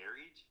was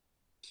married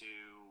to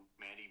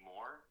Mandy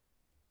Moore,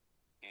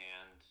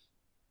 and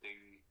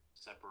they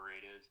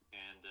separated,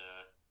 and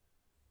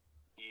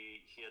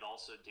he had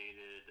also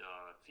dated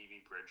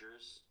Phoebe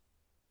Bridgers,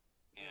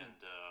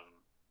 and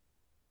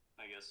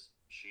I guess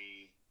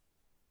she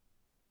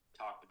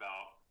talked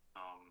about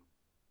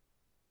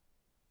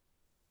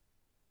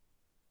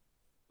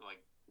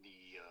like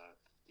the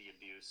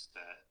abuse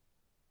that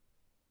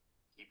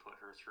he put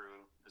her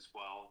through as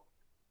well,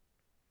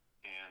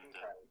 and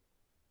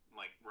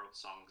like wrote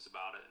songs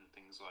about it and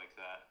things like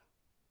that.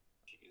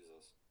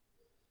 Jesus.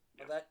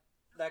 Well,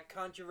 that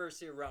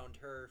controversy around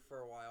her for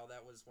a while,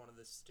 that was one of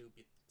the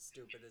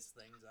stupidest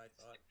things, I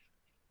thought.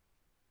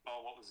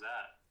 Oh, what was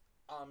that?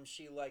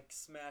 She like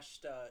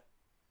smashed a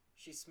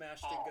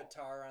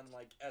guitar on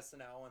like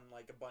SNL, and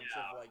like a bunch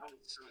of like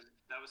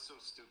that was so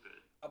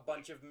stupid. A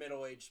bunch of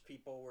middle-aged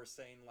people were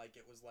saying like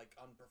it was like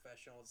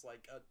unprofessional. It's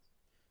like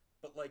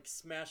but like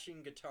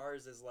smashing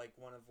guitars is like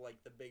one of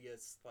like the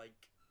biggest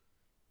like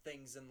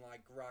things in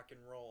like rock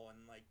and roll,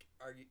 and like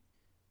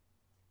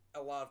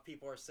a lot of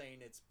people are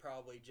saying it's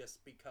probably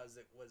just because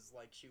it was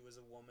like she was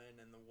a woman,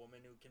 and the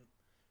woman who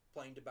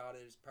complained about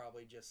it is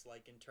probably just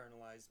like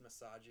internalized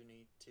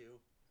misogyny too,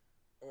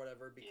 or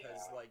whatever,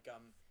 because like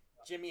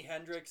Jimi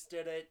Hendrix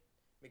did it,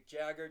 Mick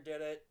Jagger did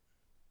it.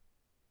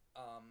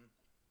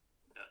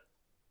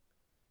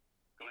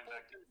 Going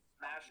back to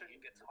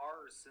smashing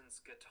guitars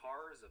since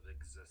guitars have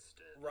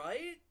existed.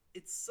 Right?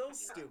 It's so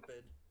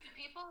stupid.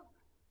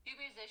 Do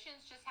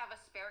musicians just have a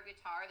spare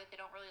guitar that they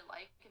don't really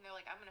like, and they're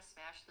like, I'm gonna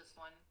smash this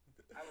one?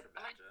 I would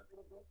imagine.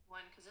 This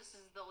one, because this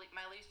is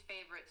my least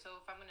favorite, so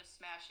if I'm gonna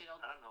smash it, I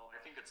don't know. I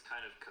think it's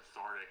kind of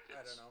cathartic.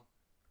 I don't know.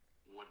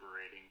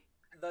 Liberating.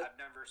 I've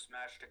never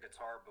smashed a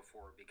guitar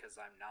before because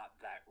I'm not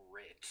that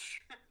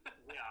rich.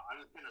 Yeah, I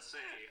was gonna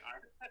say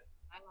I'm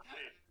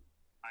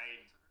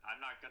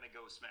not gonna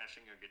go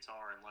smashing a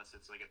guitar unless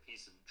it's like a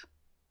piece of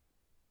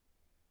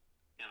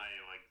and I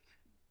like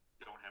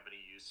don't have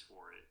any use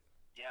for it.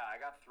 Yeah,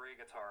 I got 3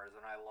 guitars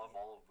and I love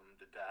all of them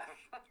to death.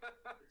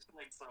 It's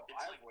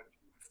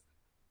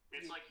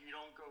like you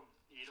don't go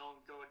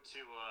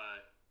to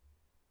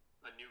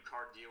a new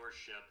car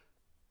dealership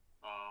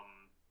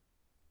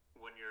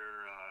when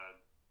you're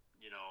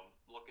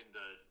looking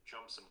to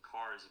jump some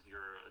cars. If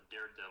you're a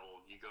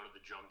daredevil, you go to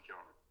the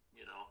junkyard,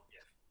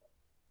 Yeah.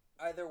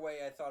 Either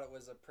way, I thought it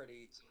was a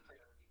pretty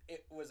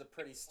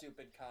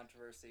stupid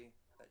controversy.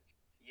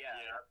 Yeah,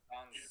 that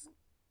sounds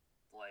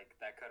like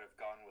that could have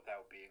gone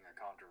without being a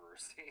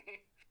controversy.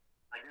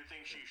 I do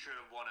think she should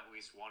have won at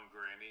least 1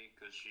 Grammy,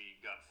 because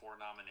she got 4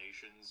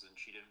 nominations and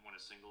she didn't win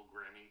a single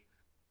Grammy.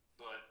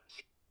 But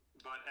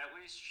at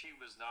least she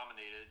was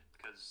nominated,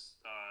 because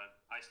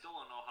I still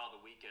don't know how The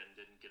Weeknd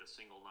didn't get a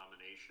single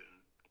nomination.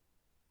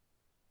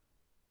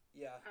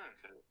 Yeah.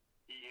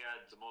 He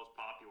had the most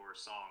popular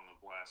song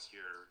of last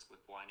year with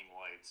Blinding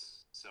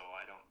Lights, so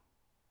I don't.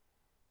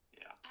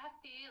 Yeah. I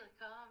feel it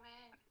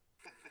coming.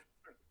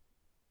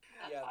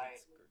 Yeah,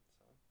 that's a good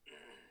song.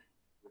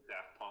 With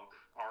Daft Punk.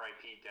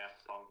 R.I.P.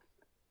 Daft Punk.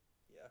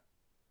 Yeah.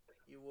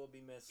 You will be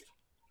missed.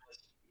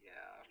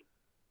 Yeah.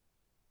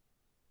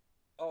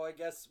 Oh, I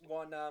guess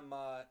one of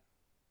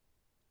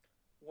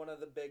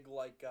the big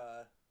like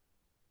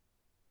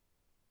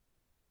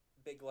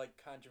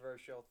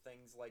controversial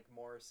things like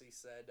Morrissey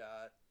said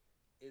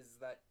is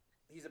that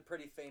he's a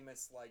pretty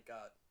famous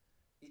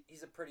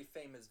he's a pretty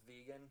famous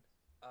vegan.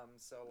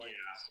 So like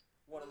Yeah.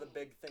 one of the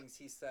big things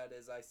he said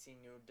is I see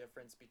no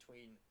difference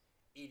between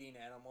eating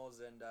animals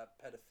and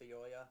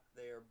pedophilia.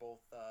 They are both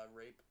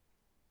rape.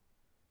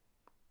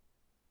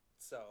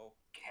 So,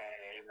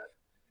 Okay.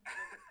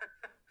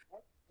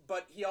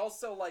 but he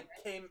also like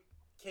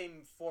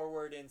came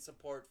forward in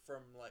support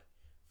from like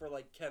for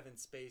like Kevin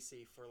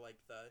Spacey for like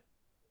the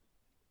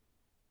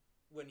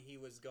when he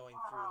was going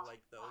through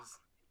like those.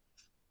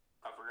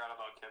 I forgot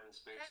about Kevin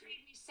That Spacey.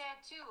 made me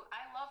sad too.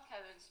 I love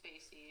Kevin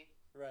Spacey.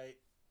 Right.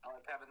 I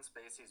like Kevin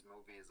Spacey's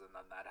movies, and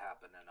then that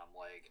happened, and I'm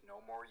like,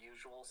 no more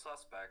Usual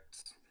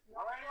Suspects.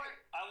 Right?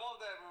 I love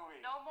that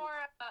movie. No more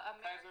Kaiser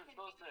American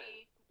Soze.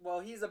 Beauty.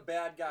 Well, he's a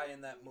bad guy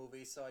in that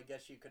movie, so I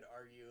guess you could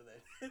argue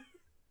that.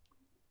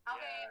 Okay,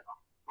 Yeah.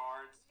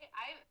 Cards.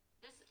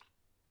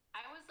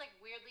 I was like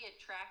weirdly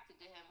attracted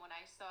to him when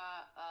I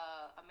saw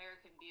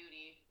American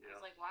Beauty. I Yeah.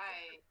 was like,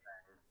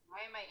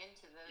 why am I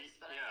into this?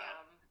 But Yeah. I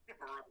am.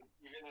 Or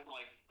even in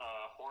like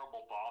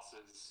Horrible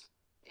Bosses.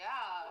 Yeah,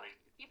 Like,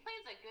 he plays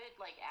a good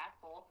like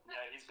asshole. yeah,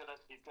 he's good at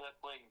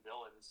playing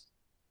villains.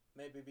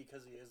 Maybe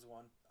because he is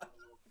one.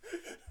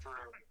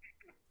 True.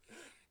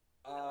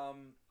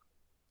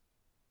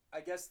 I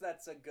guess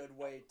that's a good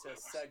way to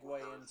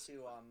segue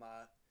into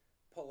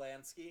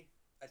Polanski.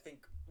 I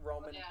think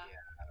Roman. Yeah.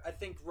 I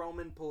think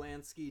Roman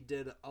Polanski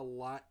did a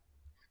lot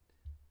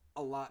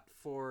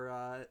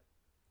for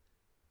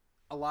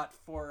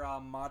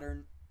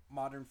modern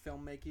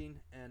filmmaking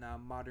and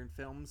modern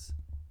films,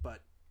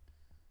 but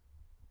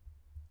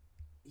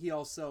he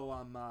also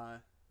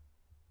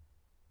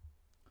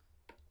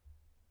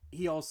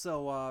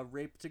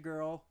raped a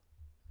girl,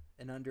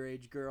 an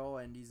underage girl,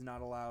 and he's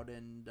not allowed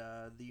in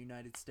the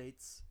United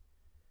States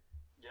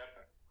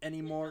Yep.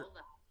 anymore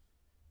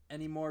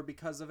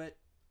because of it.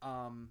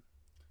 And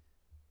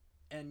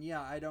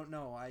yeah, I don't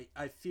know.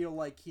 I feel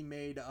like he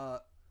made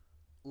a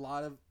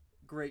lot of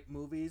great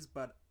movies,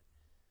 but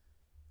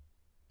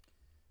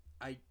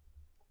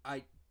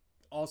I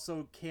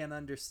also can't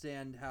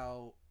understand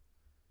how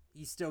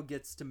he still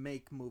gets to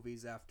make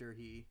movies after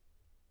he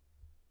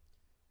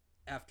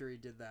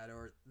did that,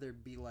 or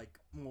there'd be like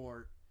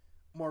more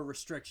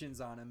restrictions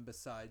on him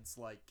besides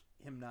like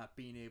him not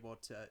being able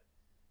to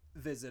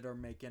visit or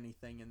make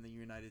anything in the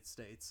United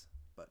States.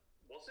 But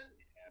wasn't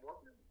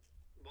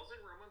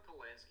Roman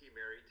Polanski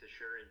married to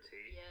Sharon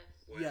Tate?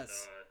 Yes.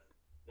 Yes.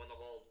 When the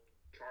whole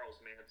Charles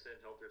Manson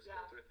Helter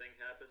Skelter thing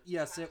happened.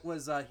 Yes, it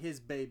was his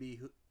baby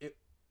who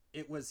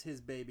it was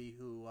his baby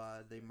who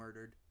they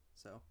murdered.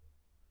 So.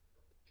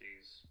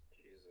 Jesus.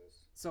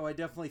 So I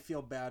definitely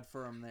feel bad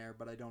for him there,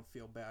 but I don't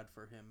feel bad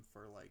for him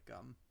for like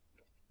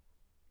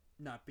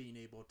not being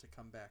able to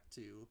come back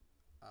to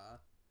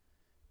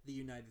the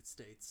United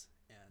States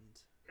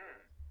and.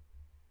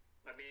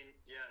 I mean,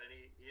 yeah, and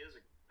he is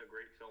a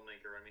great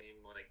filmmaker. I mean,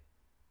 like,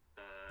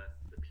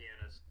 The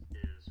Pianist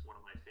is one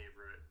of my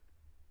favorite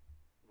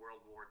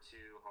World War II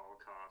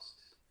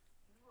Holocaust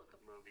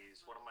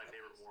movies. One of my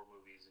favorite war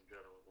movies in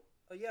general.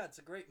 Oh yeah, it's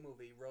a great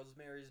movie.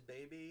 Rosemary's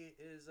Baby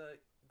is a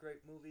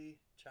great movie.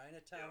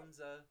 Chinatown's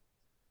a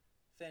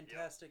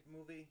fantastic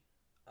movie.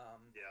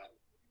 Yeah.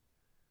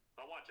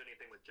 I'll watch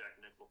anything with Jack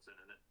Nicholson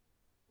in it.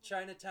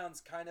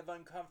 Chinatown's kind of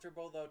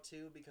uncomfortable though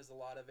too, because a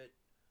lot of it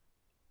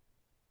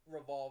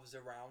revolves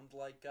around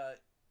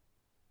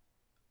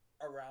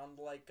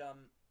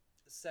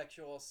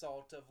sexual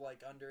assault of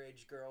like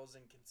underage girls,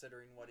 and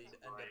considering what he'd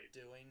end up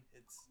doing,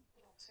 it's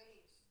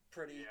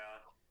pretty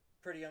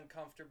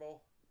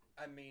uncomfortable.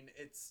 I mean,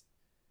 it's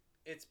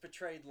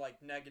portrayed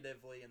like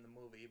negatively in the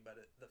movie, but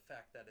the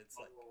fact that it's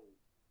like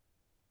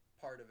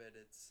part of it,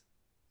 it's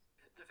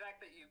the fact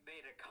that you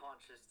made a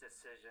conscious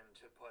decision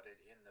to put it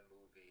in the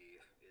movie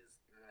is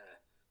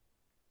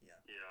yeah.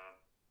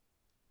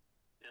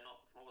 And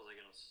what was I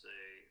gonna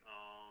say?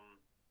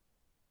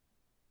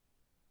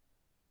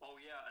 Oh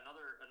yeah,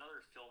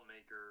 another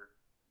filmmaker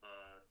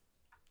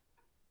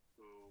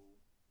who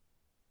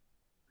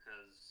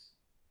has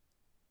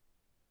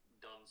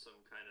done some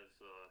kind of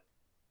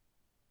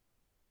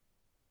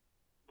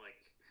like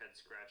head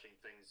scratching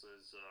things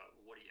is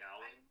Woody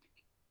Allen.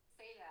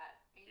 Say that.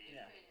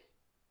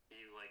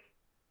 He like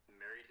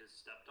married his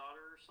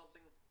stepdaughter or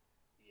something.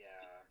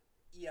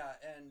 Yeah,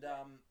 and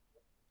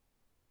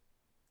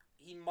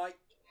he might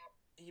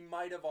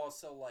have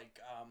also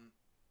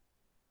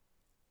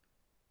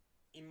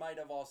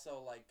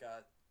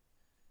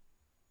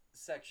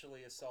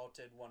sexually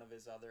assaulted one of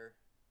his other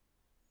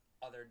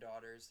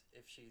daughters,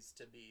 if she's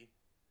to be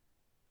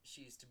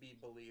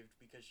believed,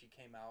 because she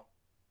came out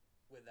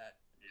with that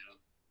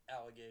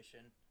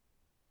allegation.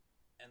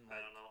 And like,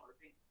 I don't know.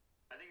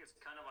 I think it's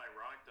kind of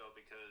ironic though,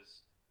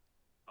 because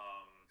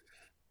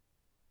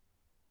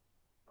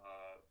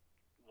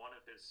one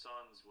of his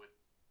sons with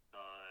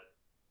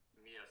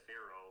Mia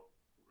Farrow,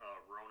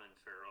 Ronan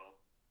Farrow,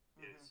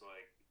 is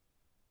like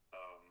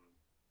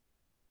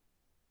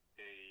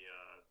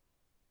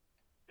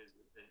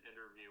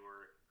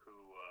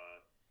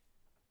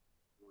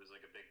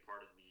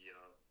part of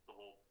the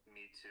whole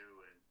Me Too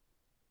and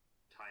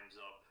Time's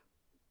Up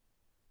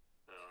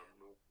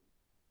movement.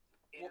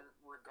 In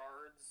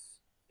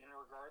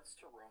regards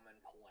to Roman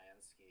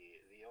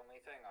Polanski, the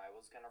only thing I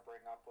was gonna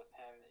bring up with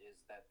him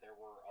is that there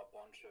were a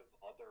bunch of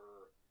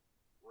other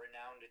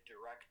renowned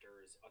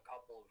directors, a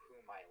couple of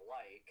whom I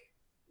like,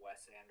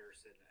 Wes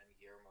Anderson and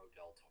Guillermo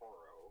del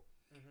Toro.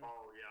 Mm-hmm.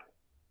 Oh yeah,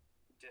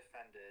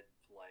 defended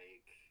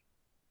like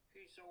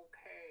he's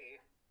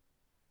okay.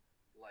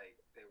 Like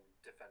they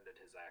defended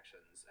his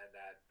actions, and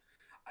that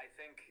I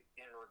think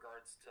in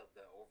regards to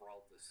the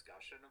overall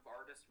discussion of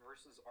artist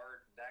versus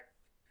art, that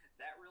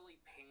really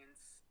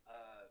paints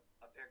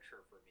a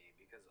picture for me,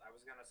 because I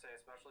was gonna say,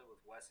 especially with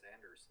Wes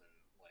Anderson,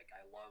 like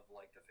I love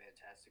like the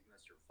Fantastic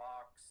Mr.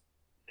 Fox,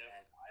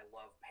 and I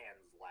love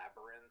Pan's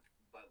Labyrinth,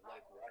 but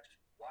like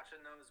watching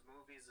those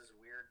movies is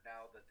weird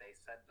now that they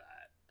said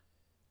that.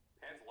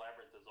 Pan's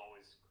Labyrinth has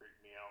always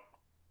creeped me out.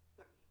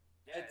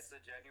 Yeah, it's a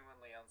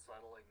genuinely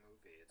unsettling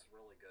movie. It's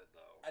really good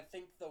though. I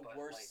think the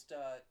worst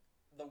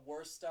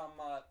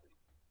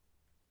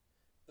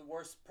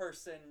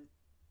person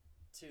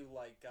to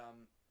like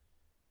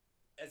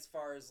as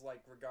far as like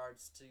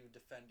regards to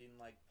defending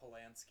like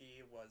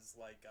Polanski was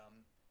like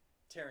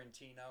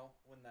Tarantino,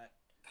 when that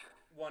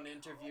one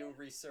interview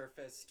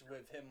resurfaced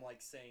with him like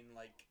saying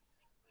like,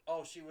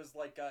 oh, she was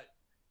like a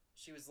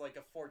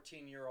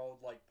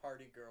 14-year-old like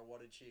party girl, what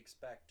did she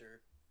expect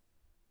her?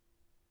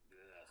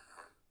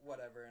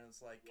 Whatever, and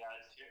it's like, yeah,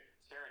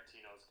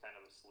 Tarantino's kind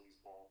of a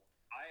sleazeball.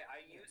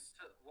 I used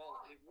to, well,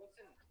 it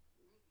wasn't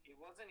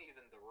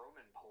even the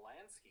Roman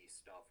Polanski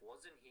stuff.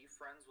 Wasn't he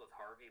friends with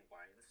Harvey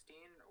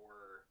Weinstein,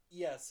 or?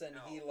 Yes, and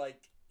no.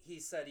 he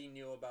said he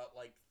knew about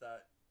like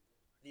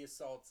the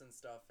assaults and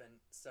stuff,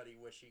 and said he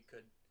wish he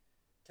could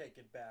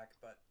take it back,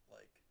 but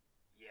like,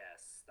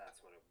 yes, that's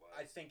what it was.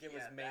 I think it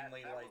was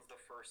mainly that like was the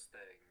first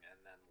thing,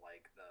 and then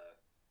like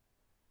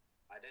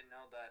I didn't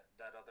know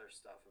that other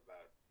stuff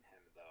about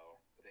him though,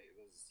 but it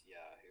was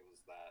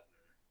that.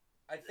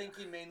 I think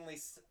he mainly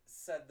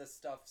said the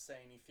stuff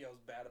saying he feels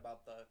bad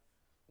about the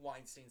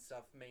Weinstein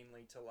stuff,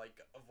 mainly to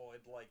like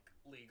avoid like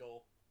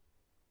legal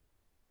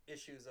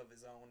issues of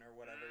his own or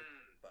whatever.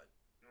 But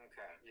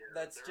okay, yeah,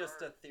 that's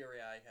just a theory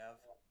I have.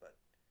 But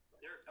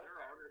there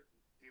are a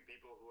few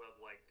people who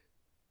have like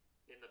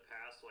in the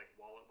past, like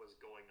while it was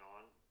going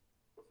on,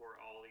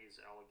 before all these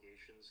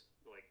allegations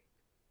like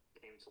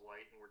came to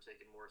light and were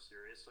taken more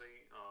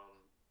seriously.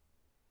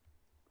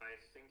 I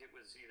think it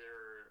was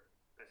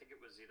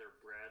either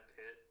Brad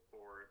Pitt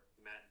or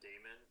Matt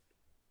Damon.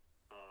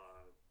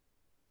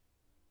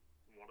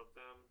 One of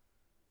them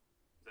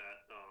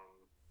that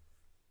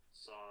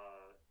saw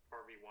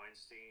Harvey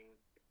Weinstein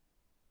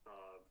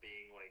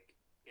being like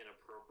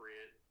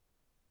inappropriate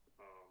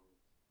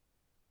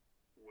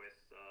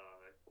with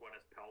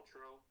Gwyneth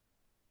Paltrow,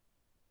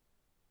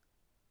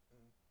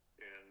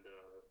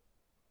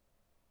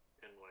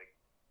 and like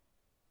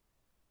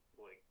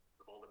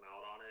called him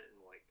out on it and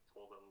like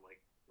told him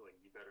like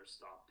you better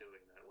stop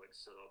doing that, like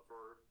stood up for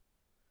her.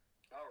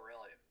 Oh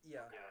really?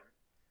 Yeah. Okay.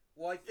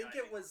 Well, I think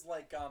it was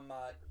like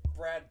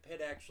Brad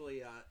Pitt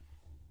actually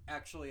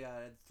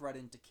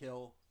threatened to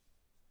kill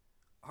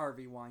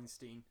Harvey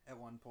Weinstein at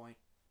one point.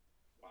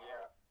 Wow.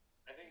 Yeah,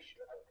 I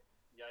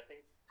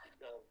think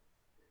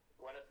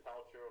Gwyneth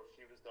Paltrow,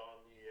 she was on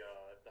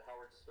the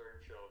Howard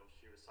Stern show and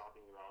she was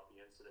talking about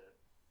the incident.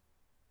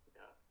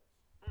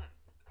 Yeah.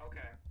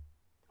 Okay.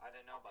 I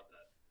didn't know about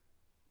that.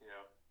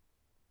 Yeah.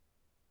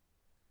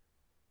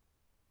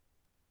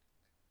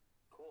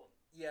 Cool.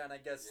 Yeah, and I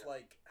guess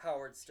like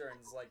Howard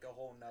Stern's like a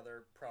whole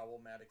nother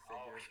problematic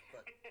figure,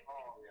 but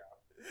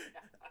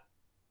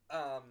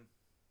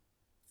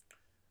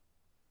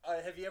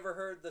have you ever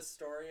heard the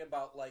story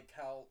about like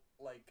how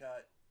like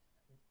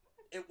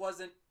it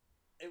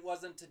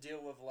wasn't to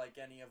deal with like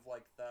any of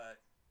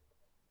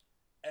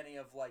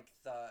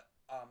the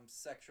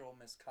sexual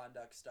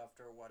misconduct stuff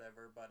or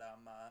whatever, but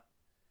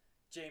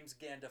James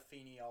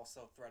Gandolfini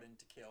also threatened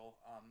to kill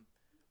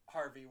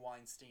Harvey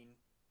Weinstein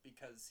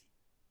because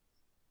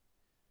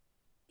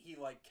he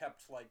like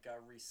kept like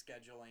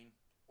rescheduling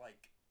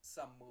like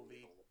some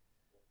movie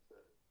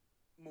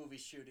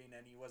shooting,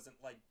 and he wasn't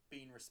like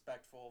being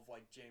respectful of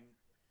like James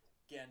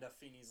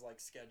Gandolfini's like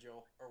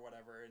schedule or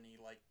whatever, and he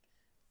like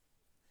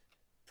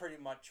pretty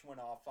much went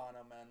off on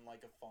him on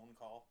like a phone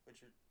call,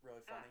 which is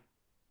really funny.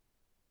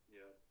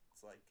 Yeah.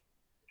 It's like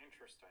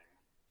interesting.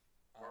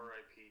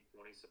 R.I.P.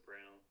 Tony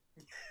Soprano.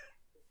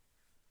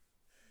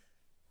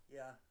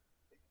 Yeah.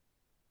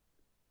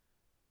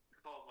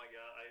 Oh my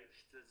god!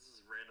 This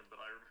is random,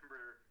 but I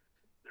remember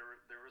there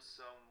was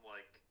some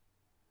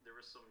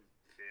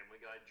Family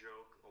Guy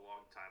joke a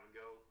long time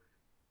ago,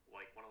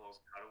 like one of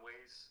those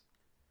cutaways,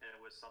 and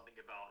it was something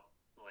about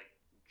like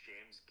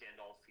James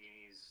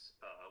Gandolfini's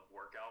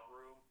workout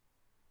room,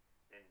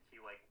 and he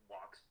like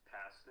walks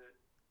past it,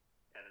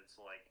 and it's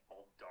like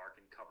all dark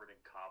and covered in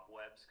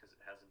cobwebs because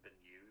it hasn't been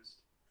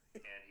used,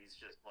 and he's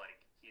just like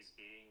he's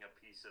eating a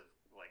piece of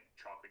like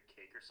chocolate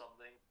cake or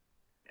something,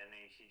 and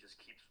then he just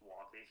keeps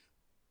walking.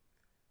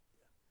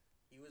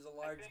 He was a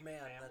large I think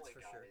man, Family that's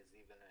for Guy sure. is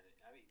even.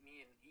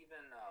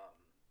 Even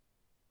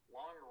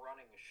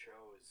long-running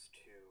shows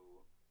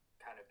to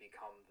kind of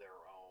become their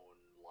own,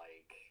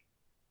 like,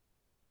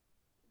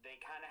 they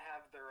kind of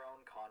have their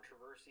own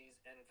controversies.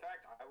 In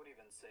fact, I would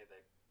even say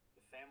that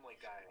the Family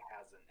Guy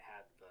hasn't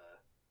had the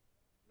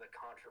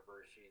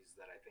controversies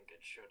that I think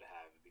it should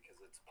have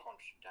because it's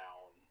punched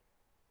down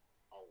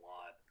a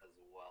lot as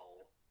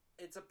well.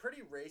 It's a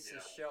pretty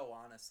racist show,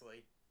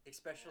 honestly,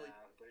 especially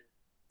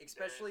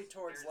Especially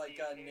towards like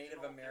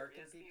Native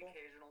American people. There is the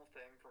occasional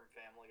thing from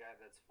Family Guy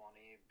that's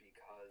funny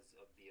because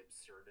of the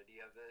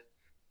absurdity of it,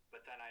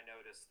 but then I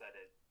noticed that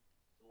it,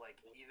 like,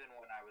 even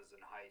when I was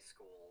in high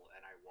school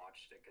and I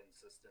watched it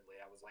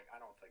consistently, I was like, I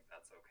don't think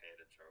that's okay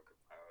to joke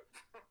about.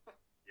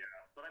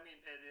 Yeah, but I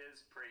mean, it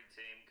is pretty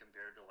tame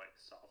compared to like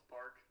South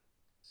Park.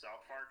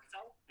 South Park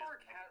has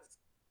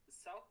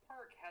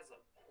a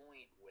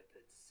point with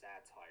its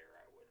satire,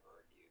 I would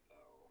argue,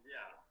 though.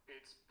 Yeah,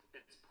 it's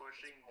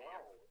pushing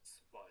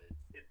but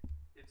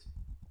it's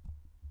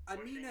I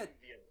mean,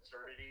 the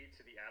absurdity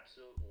to the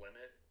absolute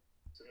limit,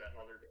 so that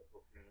other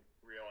people can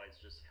realize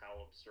just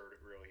how absurd it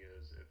really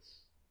is.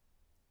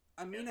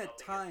 I mean, at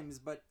times,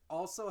 but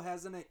also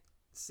hasn't it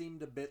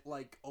seemed a bit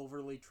like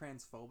overly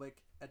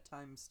transphobic at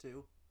times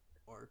too,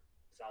 or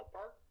South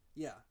Park?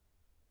 Yeah.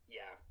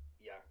 Yeah,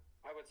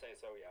 I would say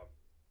so. Yeah.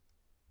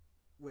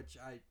 Which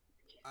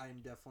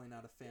I'm definitely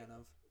not a fan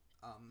of.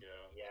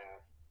 Yeah.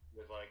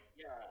 With like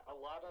a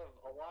lot of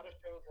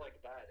shows like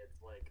that, it's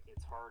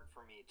hard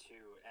for me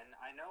too. And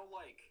I know,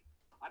 like,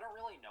 I don't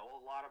really know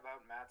a lot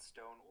about Matt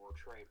Stone or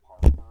Trey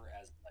Parker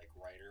as like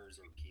writers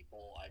or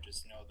people. I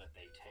just know that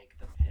they take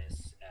the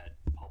piss at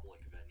public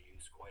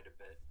venues quite a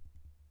bit.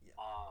 Yeah.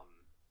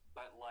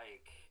 But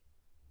like,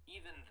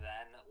 even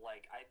then,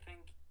 like, I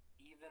think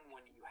even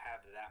when you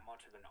have that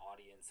much of an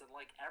audience, and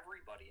like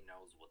everybody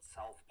knows what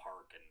South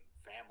Park and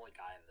Family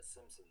Guy and The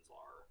Simpsons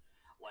are,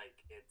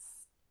 like,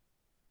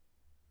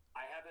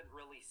 I haven't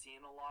really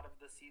seen a lot of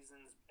the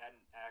seasons, and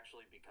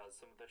actually because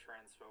some of the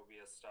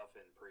transphobia stuff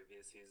in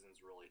previous seasons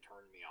really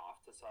turned me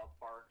off to South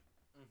Park.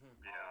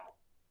 Mm-hmm. Yeah.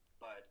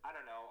 But I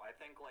don't know, I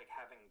think like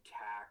having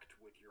tact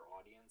with your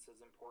audience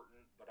is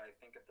important, but I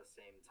think at the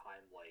same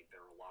time, like,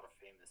 there are a lot of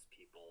famous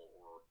people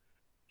or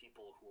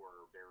people who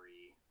are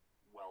very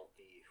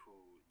wealthy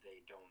who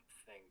they don't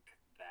think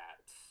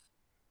that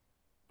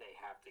they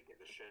have to give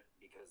a shit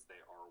because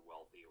they are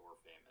wealthy or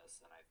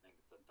famous, and I think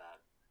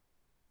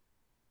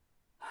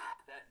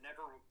that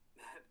never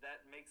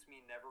that makes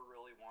me never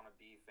really want to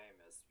be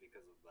famous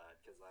because of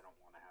that, because I don't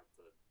want to have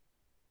to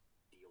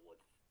deal with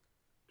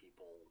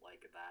people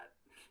like that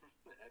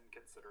and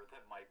consider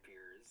them my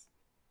peers.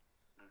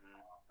 Mm-hmm.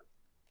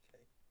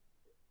 Okay.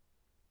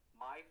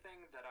 My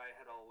thing that I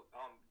had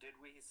did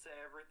we say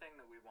everything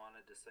that we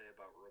wanted to say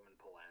about Roman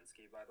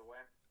Polanski, by the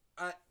way?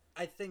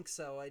 I think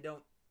so. I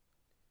don't.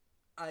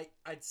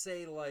 I'd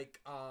say like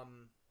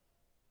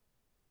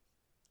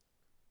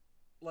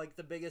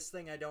the biggest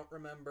thing, I don't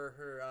remember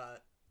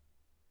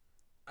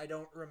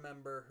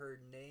her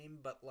name,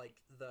 but like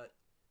the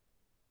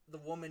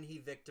woman he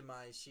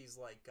victimized, she's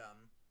like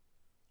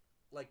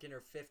in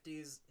her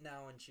 50s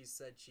now, and she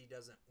said she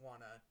doesn't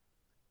want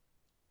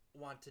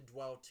to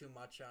dwell too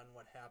much on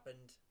what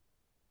happened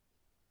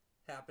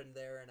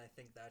there, and I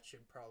think that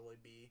should probably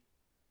be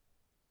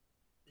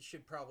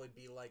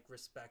like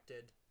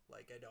respected.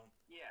 Like,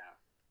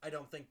 I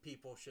don't think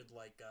people should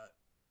like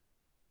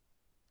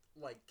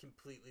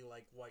completely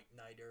like white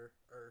knight her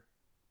or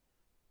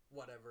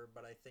whatever,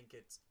 but I think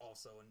it's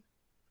also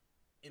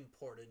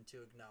important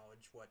to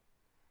acknowledge what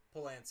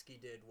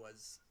Polanski did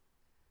was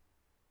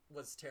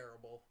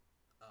terrible.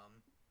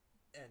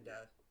 And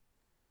the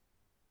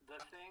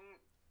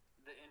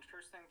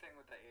interesting thing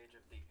with the age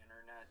of the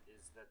internet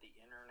is that the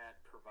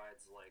internet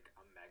provides like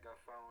a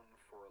megaphone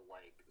for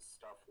like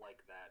stuff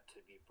like that to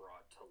be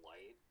brought to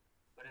light.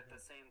 But at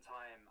the same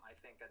time, I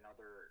think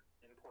another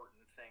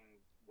important thing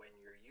when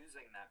you're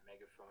using that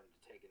megaphone to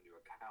take into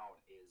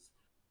account is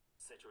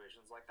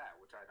situations like that,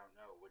 which I don't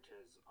know, which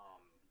is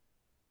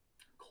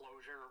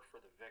closure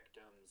for the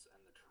victims and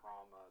the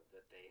trauma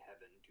that they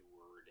have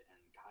endured, and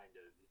kind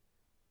of,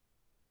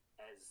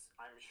 as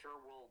I'm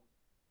sure we'll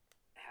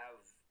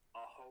have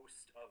a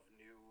host of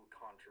new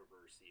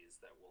controversies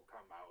that will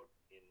come out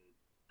in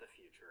the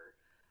future,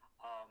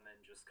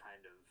 and just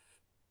kind of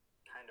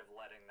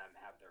letting them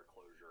have their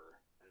closure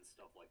and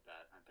stuff like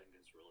that, I think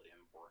is really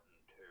important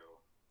too.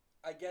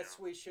 I guess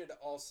we should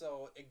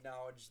also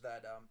acknowledge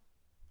that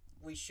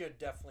we should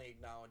definitely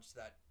acknowledge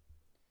that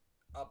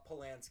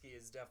Polanski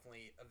is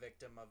definitely a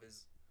victim of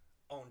his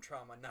own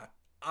trauma. Not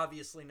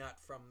obviously not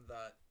from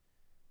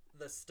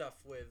the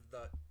stuff with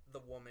the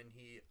woman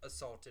he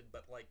assaulted,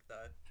 but like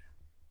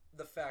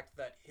the fact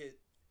that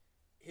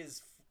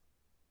his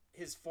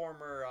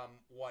former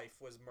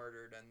wife was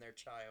murdered, and their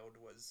child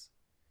was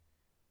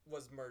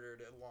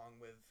murdered along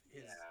with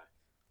his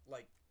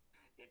like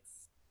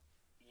close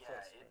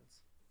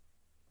friends.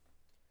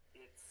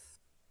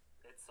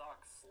 It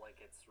sucks. Like,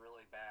 it's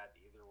really bad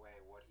either way.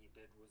 What he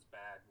did was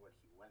bad. What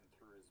he went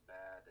through is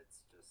bad.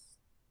 It's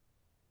just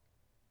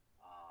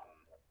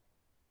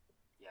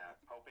yeah,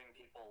 hoping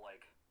people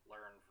like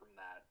learn from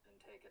that and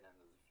take it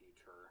into the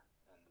future,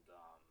 and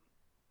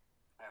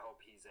I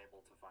hope he's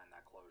able to find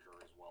that closure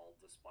as well,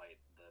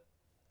 despite the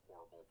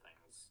horrible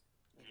things.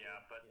 Yeah,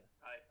 but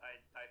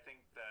I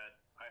think that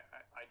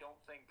I don't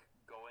think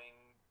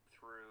going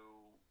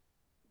through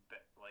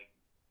like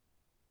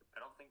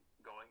I don't think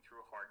going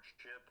through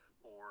hardship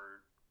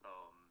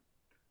um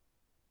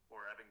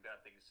or having bad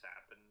things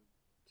happen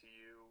to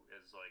you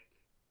is like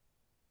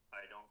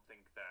I don't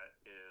think that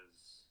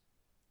is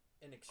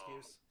an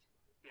excuse.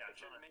 Yeah, it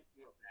shouldn't make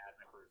you a bad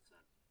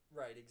person.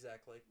 Right,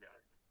 exactly. Yeah.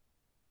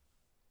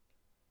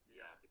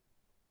 Yeah.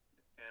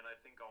 And I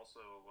think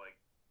also like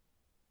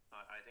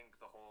I think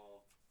the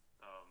whole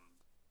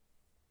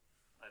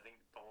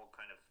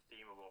kind of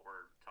theme of what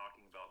we're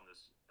talking about in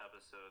this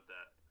episode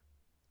that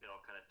it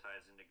all kind of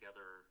ties in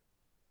together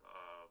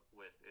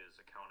with is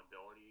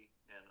accountability.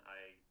 And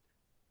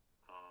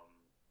um,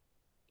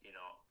 you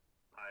know,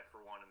 I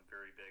for one am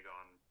very big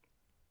on,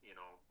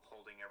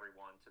 holding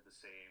everyone to the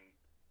same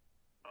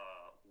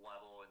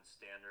level and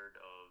standard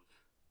of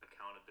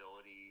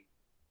accountability,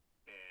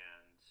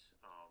 and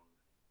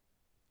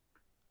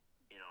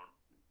you know,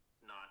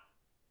 not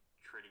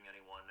treating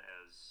anyone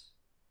as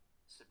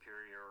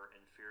superior,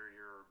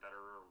 inferior,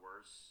 better or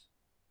worse.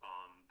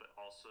 But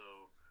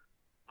also,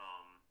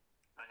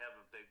 I have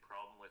a big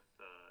problem with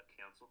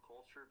cancel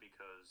culture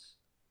because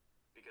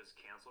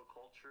cancel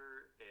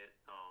culture it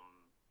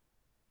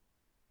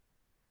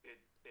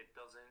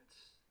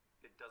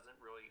doesn't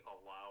really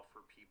allow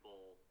for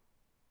people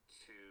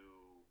to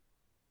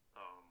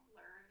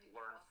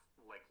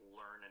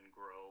learn and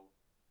grow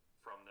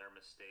from their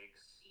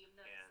mistakes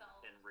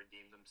and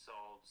redeem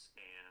themselves.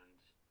 And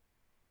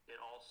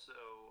it also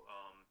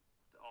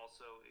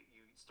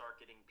you start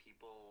getting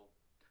people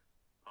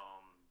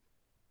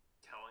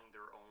telling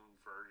their own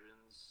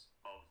versions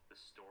of the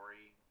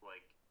story,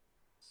 like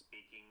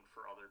speaking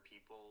for other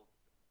people.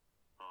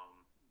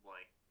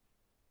 Like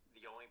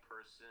the only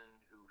person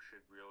who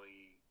should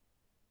really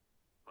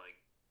like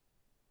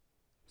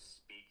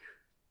speak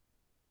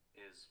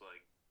is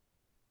like,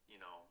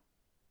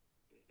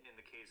 in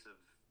the case of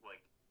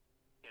like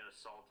an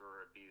assault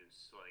or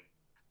abuse, like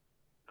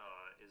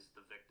is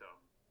the victim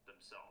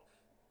themselves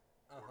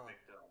or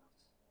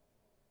victims.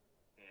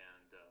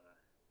 And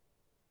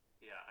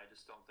yeah, I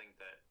just don't think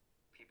that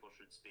people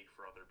should speak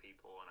for other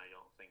people, and I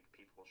don't think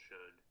people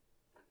should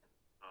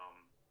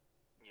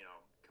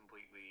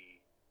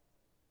completely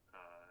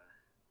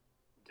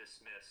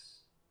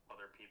dismiss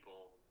other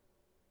people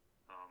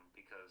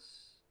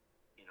because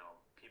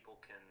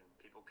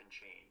people can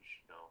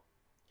change.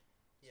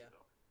 Yeah.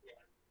 So,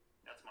 yeah,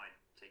 that's my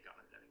take on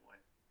it anyway.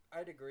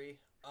 I'd agree.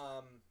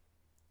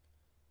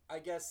 I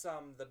guess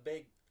the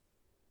big.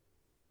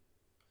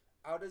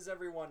 How does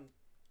everyone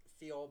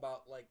feel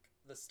about like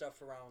the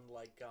stuff around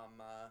like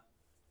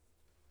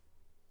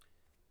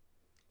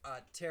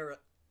Tara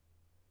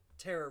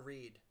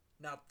Reid,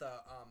 not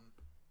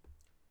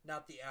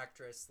the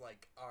actress,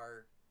 like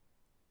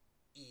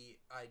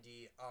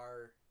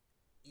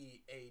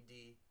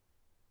REIDREADE,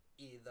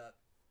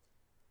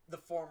 the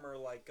former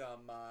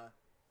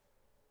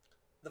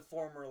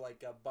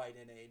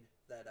Biden aide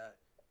that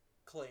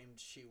claimed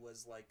she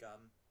was like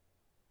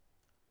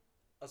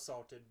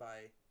assaulted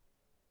by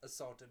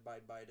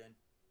Biden.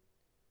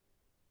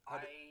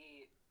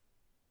 I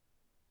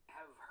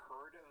have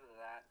heard of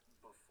that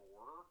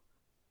before.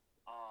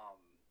 Um,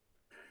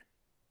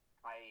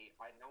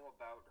 I know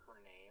about her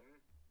name,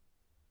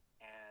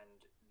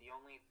 and the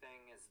only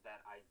thing is that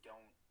I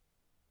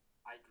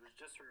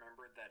just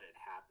remembered that it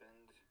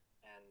happened,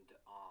 and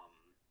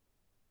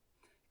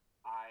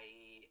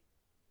I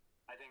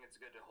think it's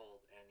good to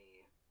hold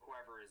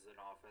whoever is in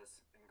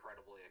office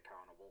incredibly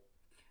accountable.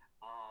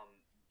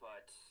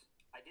 But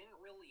I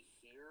didn't really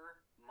hear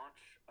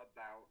much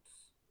about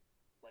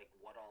like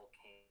what all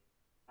came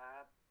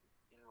at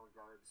in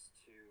regards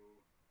to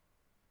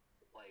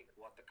like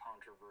what the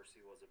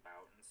controversy was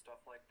about and stuff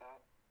like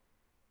that.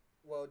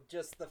 Well,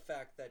 just the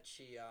fact that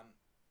she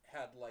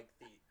had like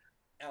the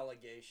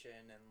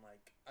allegation, and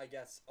like I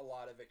guess a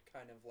lot of it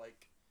kind of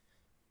like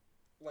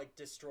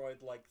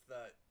destroyed like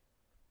the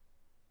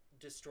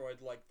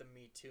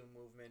Me Too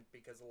movement,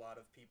 because a lot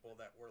of people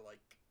that were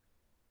like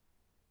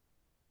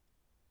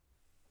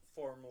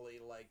formerly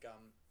like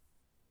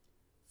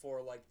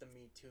for like the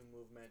Me Too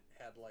movement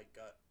had like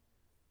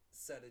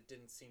said it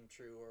didn't seem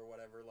true or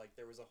whatever. Like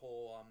there was a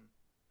whole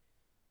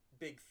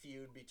big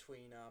feud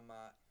between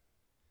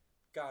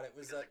God, it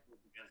was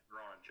against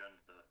their own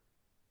agenda.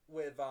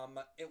 With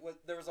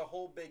there was a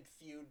whole big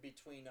feud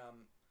between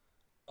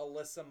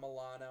Alyssa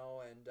Milano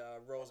and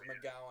Rose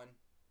McGowan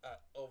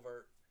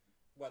over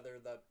whether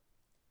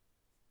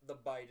the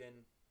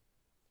Biden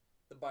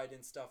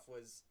stuff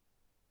was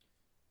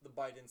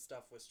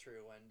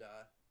true. And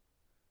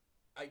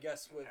I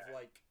guess with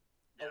like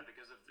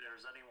because if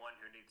there's anyone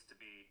who needs to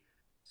be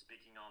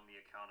speaking on the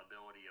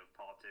accountability of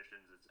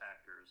politicians, it's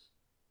actors.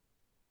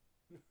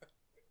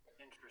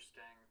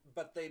 Interesting.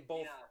 But they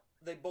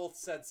both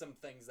said some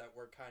things that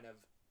were kind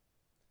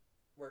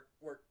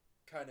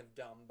kind of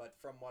dumb, but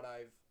from what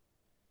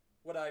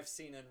I've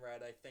seen and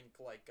read, I think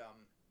like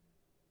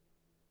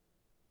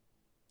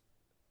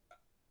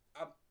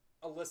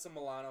Alyssa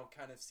Milano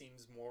kind of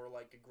seems more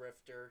like a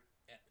grifter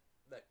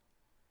that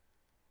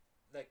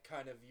that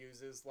kind of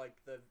uses like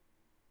the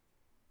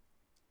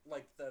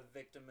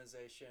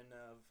victimization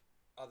of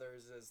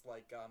others as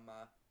like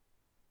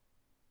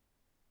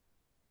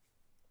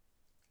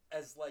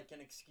an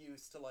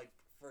excuse to like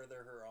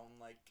further her own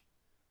like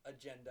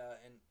agenda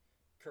and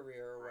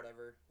career or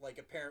whatever. Like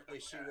apparently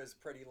she was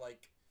pretty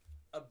like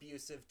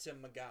abusive to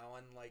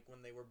McGowan like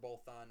when they were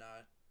both on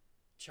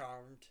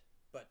Charmed,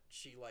 but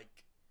she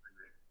like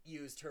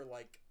used her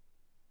like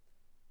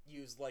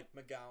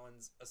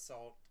McGowan's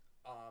assault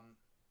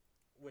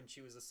when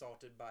she was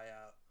assaulted by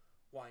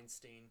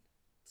Weinstein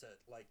to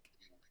like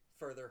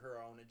further her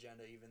own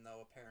agenda, even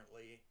though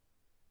apparently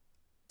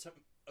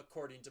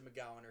according to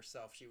McGowan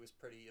herself she was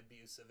pretty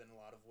abusive in a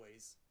lot of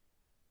ways.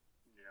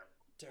 Yeah.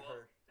 To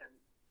her. And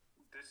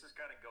this is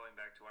kind of going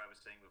back to what I was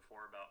saying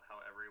before about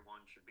how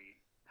everyone should be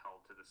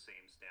held to the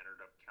same standard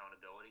of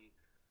accountability,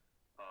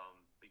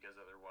 because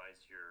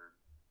otherwise you're,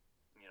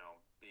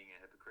 being a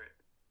hypocrite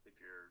if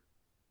you're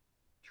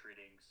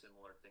treating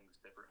similar things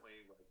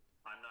differently. Like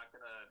I'm not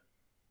gonna,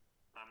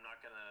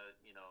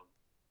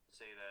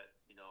 say that,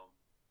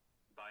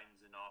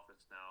 Biden's in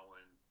office now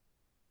and,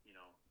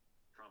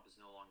 Trump is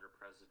no longer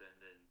president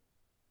and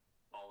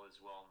all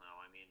is well now.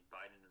 I mean,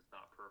 Biden is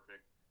not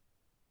perfect.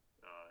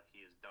 He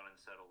has done and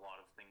said a lot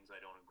of things I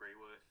don't agree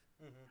with.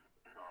 Mm-hmm.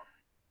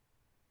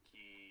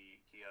 He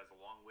has a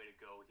long way to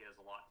go. He has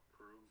a lot to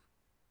prove,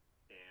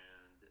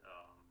 and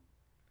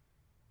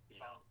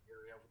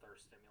area with our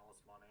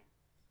stimulus money.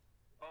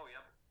 Oh,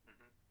 yep.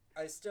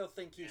 Mm-hmm. I still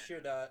think he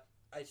should. I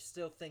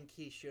still think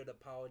he should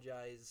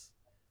apologize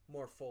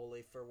more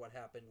fully for what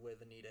happened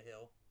with Anita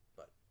Hill,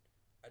 but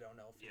I don't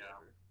know if he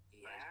ever.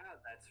 Yeah,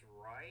 that's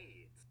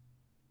right.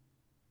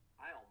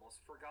 I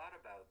almost forgot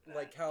about that.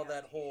 Like how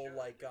that whole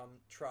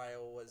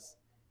trial was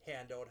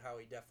handled. How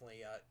he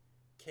definitely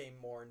came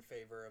more in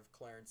favor of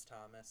Clarence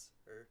Thomas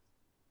or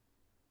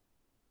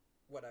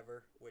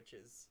whatever, which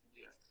is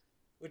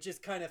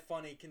kind of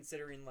funny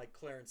considering like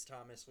Clarence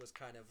Thomas was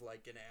kind of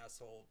like an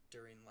asshole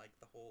during like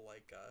the whole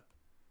like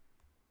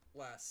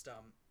last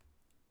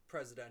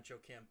presidential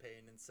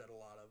campaign and said a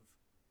lot of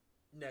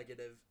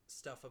negative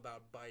stuff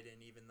about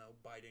Biden, even though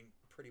Biden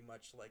pretty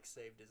much like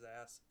saved his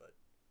ass. But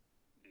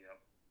yeah,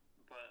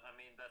 but I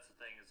mean that's the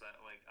thing is that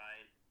like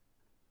I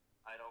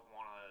don't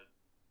want to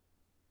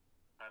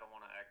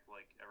act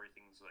like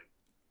everything's like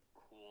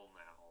cool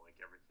now, like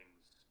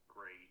everything's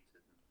great.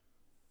 And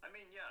I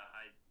mean, yeah,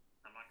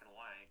 I'm not gonna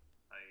lie,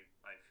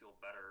 I feel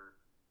better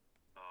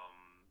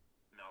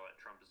now that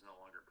Trump is no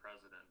longer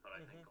president. But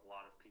I think a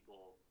lot of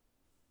people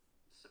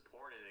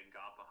supported and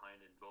got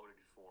behind and voted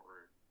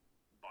for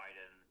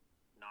Biden,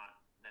 not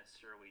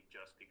necessarily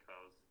just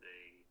because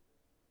they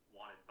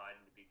wanted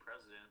Biden to be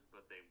president,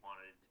 but they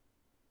wanted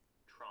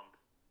Trump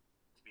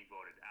to be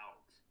voted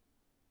out.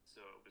 So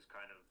it was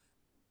kind of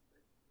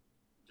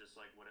just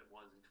like what it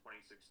was in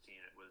 2016.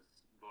 It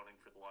was voting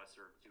for the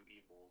lesser of two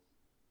evils.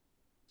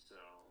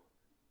 So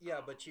yeah,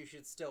 but you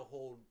should still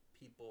hold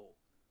people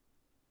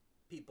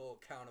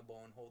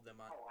accountable and hold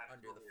them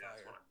under the fire.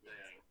 That's what I'm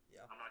saying.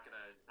 Yeah. I'm not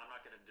gonna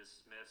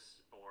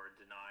dismiss or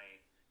deny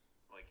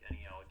like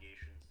any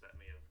allegations that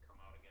may have come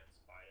out against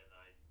Biden.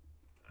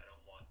 I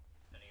don't want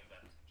any of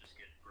that to just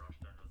get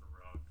brushed under the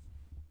rug.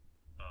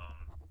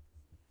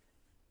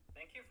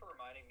 Thank you for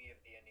reminding me of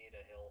the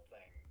Anita Hill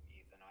thing,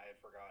 Ethan. I had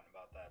forgotten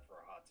about that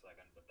for a hot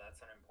second, but that's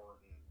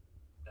important.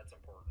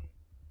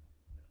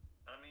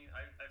 I mean,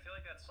 I feel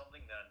like that's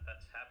something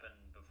that's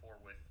happened before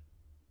with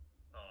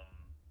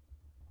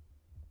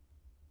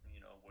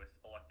with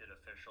elected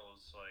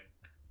officials. Like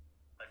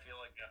I feel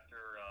like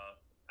after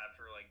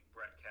like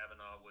Brett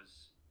Kavanaugh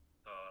was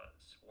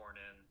sworn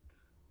in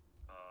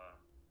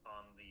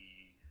on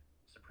the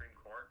Supreme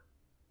Court,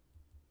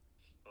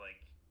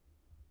 like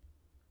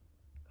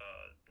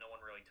no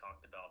one really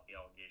talked about the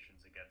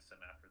allegations against him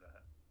after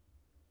that.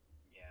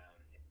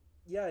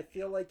 Yeah, I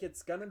feel like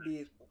it's gonna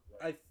be.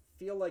 I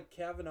feel like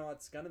Kavanaugh,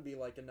 it's gonna be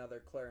like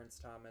another Clarence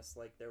Thomas.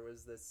 Like there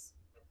was this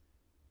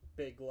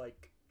big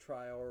like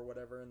trial or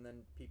whatever, and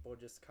then people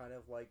just kind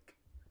of like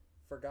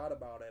forgot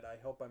about it. I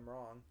hope I'm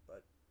wrong,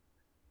 but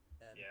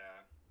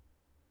yeah,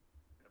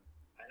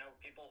 I know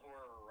people who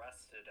were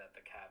arrested at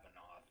the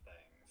Kavanaugh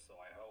thing, so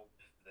I hope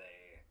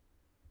they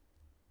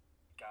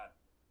got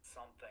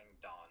something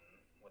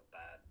done with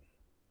that,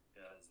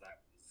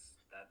 because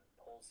that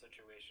whole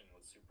situation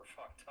was super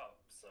fucked up.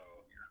 So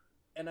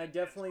and I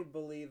definitely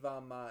believe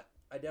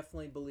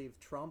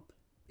Trump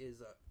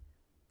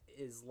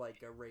is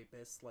like a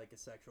rapist, like a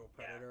sexual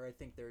predator. I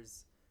think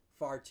there's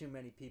far too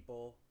many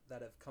people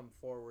that have come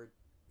forward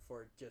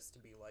for it just to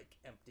be like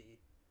empty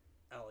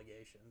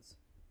allegations.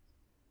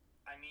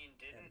 I mean,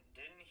 didn't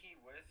he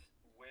wish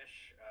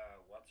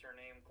what's her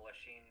name,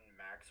 Ghislaine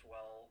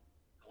Maxwell?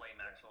 Ghislaine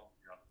Maxwell.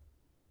 Yeah.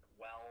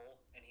 Well,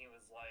 and he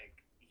was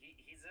like,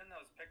 he he's in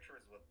those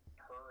pictures with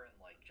her and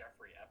like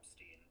Jeffrey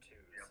Epstein too.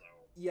 Yep. So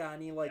Yeah,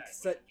 and he he was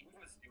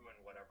doing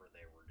whatever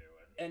they were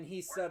doing. and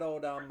he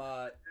settled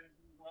involved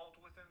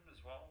with him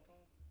as well,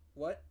 though?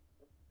 What?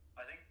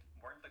 I think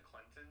weren't the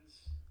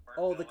Clintons?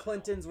 Oh, the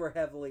Clintons were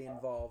heavily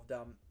involved.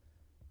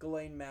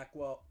 Ghislaine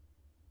Maxwell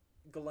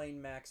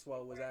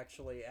was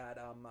actually at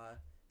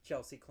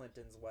Chelsea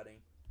Clinton's wedding.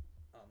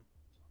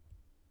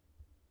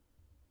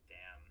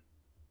 Damn.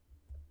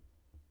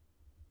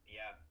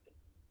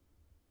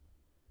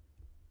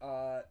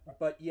 Yeah.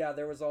 But yeah,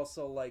 there was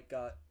also like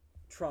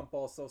Trump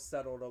also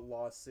settled a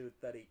lawsuit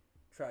that he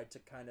tried to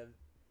kind of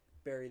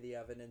bury the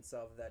evidence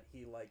of, that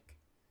he like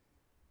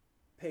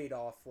paid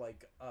off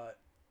like a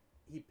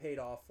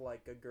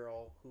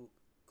girl who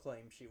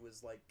claimed she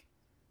was like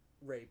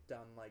raped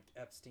on like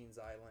Epstein's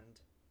Island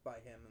by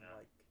him, and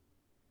like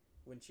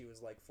when she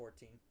was like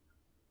 14.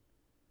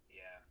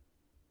 Yeah.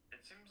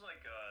 It seems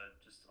like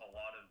just a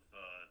lot of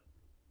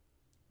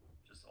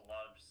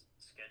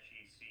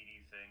sketchy,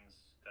 seedy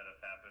things that have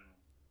happened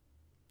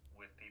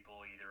with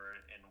people either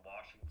in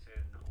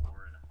Washington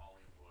or in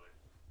Hollywood.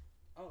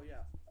 Oh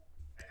yeah.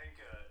 I think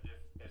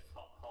if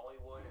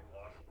Hollywood and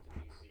Washington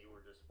D.C. were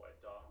just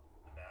wiped off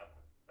the map,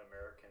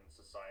 American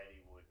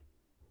society would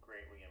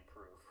greatly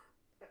improve.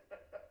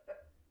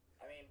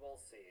 I mean, we'll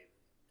see.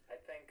 I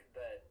think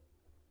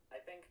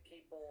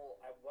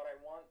what I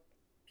want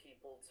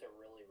people to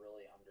really,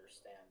 really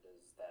understand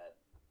is that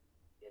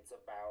it's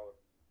about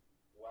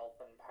wealth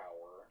and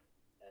power,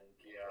 and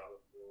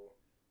people who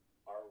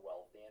are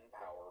wealthy and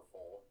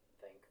powerful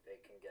think they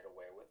can get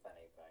away with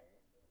anything.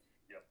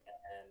 Yep.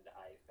 And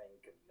I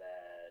think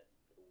that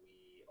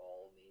we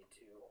all need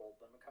to hold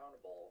them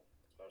accountable,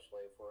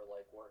 especially if we're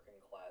like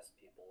working class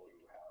people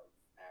who have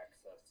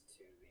access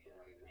to the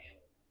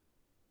internet.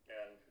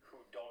 And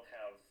who don't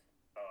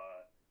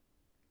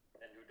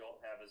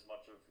have as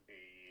much of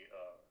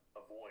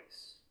a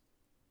voice.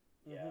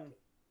 Yeah.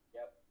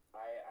 Yep.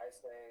 I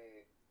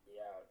say,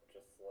 yeah,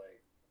 just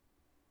like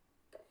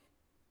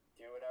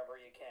do whatever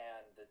you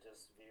can to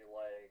just be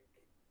like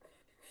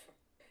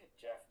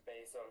Jeff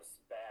Bezos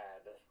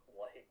bad.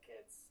 Like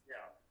it's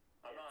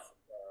I'm not.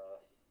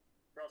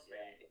 Trust me,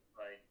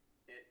 like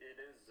it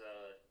is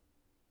a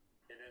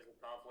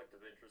conflict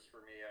of interest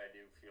for me. I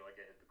do feel like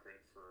a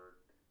hypocrite for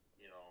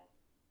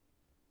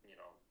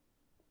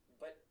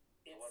but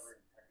delivering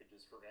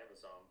packages from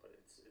Amazon, but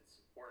it's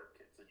work.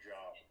 It's a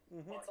job.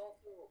 It's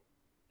also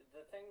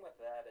the thing with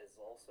that is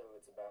also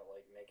it's about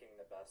like making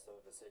the best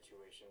of a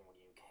situation when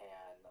you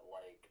can.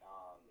 Like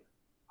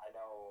I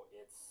know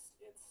it's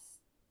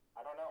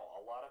I don't know,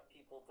 a lot of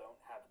people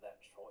don't have that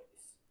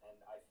choice, and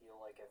I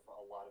feel like if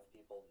a lot of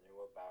people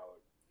knew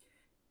about,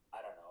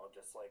 I don't know,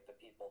 just like the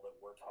people that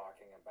we're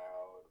talking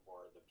about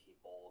or the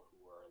people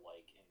who are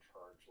like in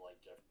charge like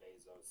Jeff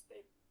Bezos,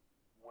 they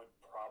would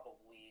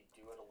probably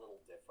do it a little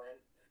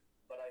different.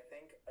 But I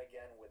think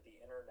again with the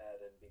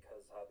internet, and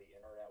because how the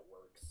internet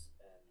works,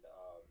 and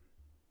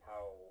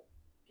how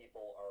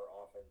people are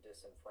often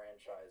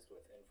disenfranchised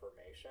with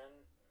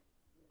information,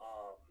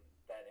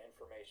 that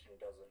information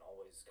doesn't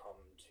always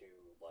come to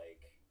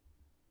like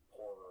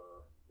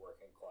poorer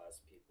working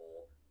class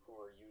people who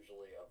are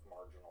usually of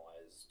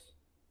marginalized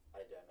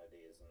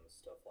identities and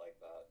stuff like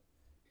that.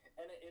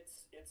 And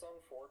it's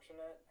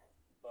unfortunate,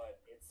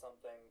 but it's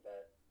something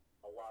that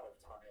a lot of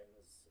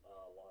times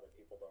a lot of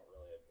people don't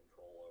really have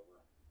control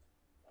over,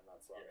 and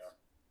that sucks. Yeah.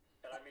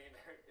 And I mean,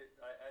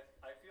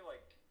 I feel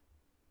like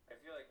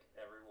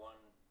everyone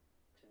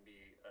can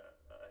be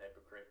a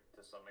hypocrite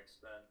to some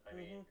extent. I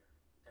mean,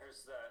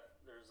 there's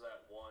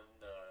that one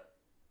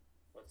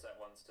what's that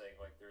one saying,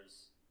 like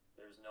there's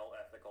no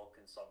ethical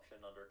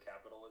consumption under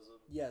capitalism.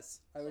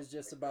 Yes, I was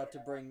just about to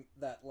bring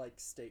that like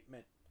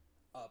statement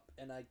up,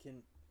 and I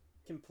can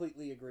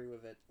completely agree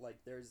with it.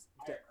 Like I agree with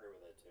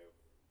it too.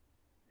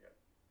 Yeah.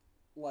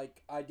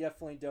 Like I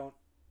definitely don't,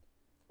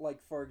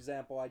 like for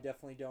example, I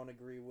definitely don't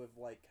agree with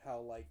like how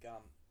like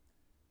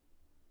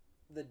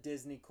the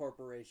Disney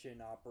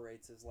Corporation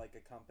operates as like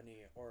a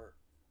company or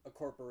a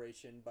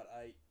corporation, but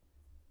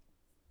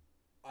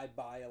I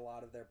buy a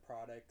lot of their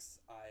products.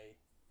 I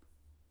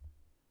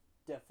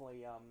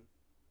definitely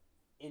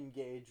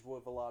engage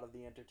with a lot of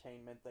the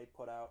entertainment they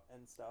put out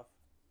and stuff.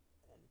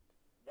 And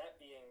that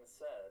being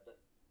said,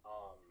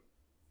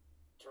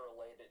 to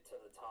relate it to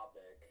the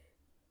topic,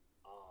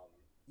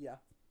 yeah,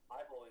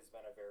 I've always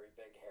been a very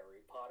big Harry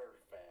Potter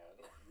fan.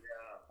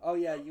 Yeah. Oh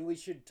yeah, we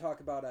should talk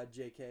about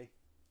J.K.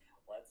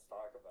 Let's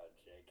talk about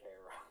J.K.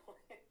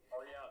 Rowling.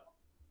 Oh yeah.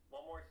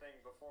 One more thing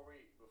before we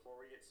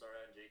get started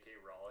on J.K.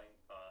 Rowling,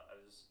 I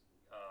was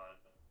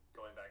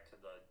going back to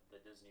the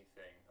Disney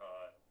thing.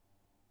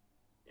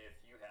 If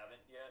you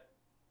haven't yet,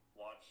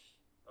 watch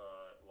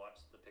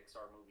the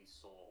Pixar movie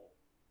Soul.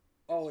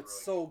 Oh, it's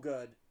really so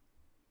good.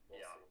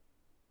 Yeah,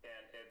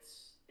 and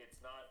it's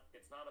not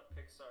a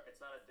Pixar.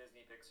 It's not a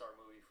Disney Pixar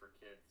movie for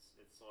kids.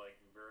 It's like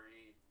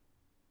very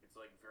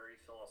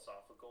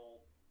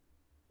philosophical,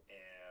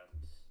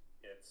 and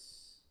it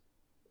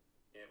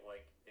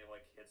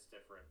hits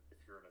different if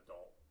you're an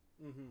adult.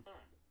 Mm-hmm.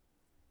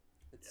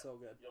 It's so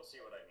good. You'll see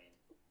what I mean.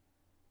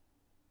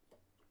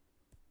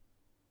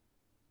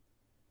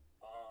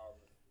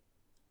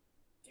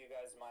 Do you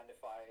guys mind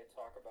if I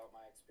talk about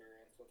my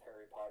experience with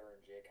Harry Potter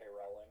and J.K.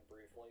 Rowling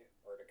briefly,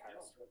 or to kind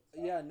of switch?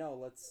 Yeah, no,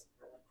 let's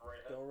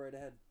Right go right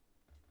ahead.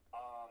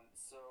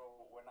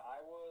 So when I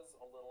was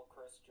a little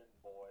Christian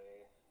boy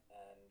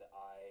and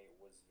I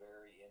was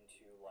very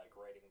into like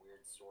writing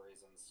weird stories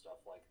and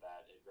stuff like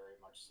that, it very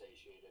much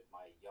satiated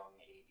my young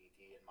ADD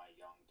and my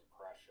young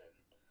depression.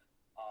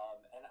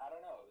 And I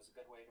don't know, it was a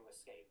good way to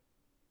escape.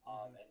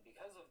 And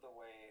because of the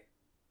way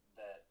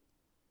that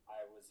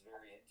I was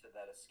very into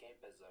that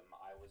escapism,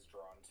 I was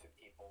drawn to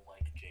people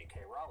like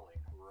J.K. Rowling,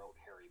 who wrote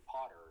Harry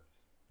Potter.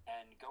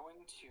 And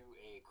going to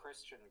a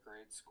Christian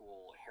grade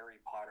school,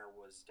 Harry Potter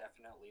was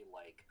definitely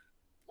like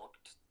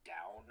looked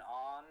down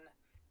on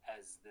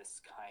as this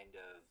kind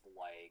of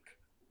like,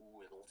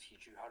 ooh, it'll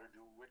teach you how to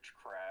do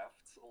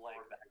witchcraft, like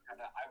that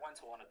kind of. I went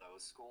to one of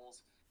those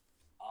schools,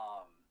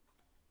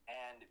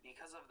 and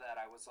because of that,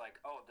 I was like,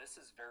 oh, this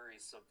is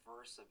very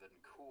subversive and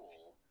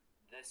cool.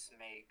 This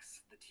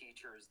makes the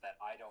teachers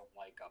that I don't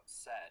like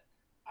upset.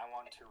 I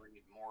want to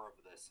read more of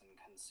this and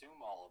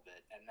consume all of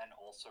it, and then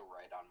also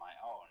write on my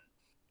own.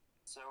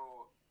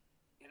 So,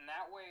 in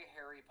that way,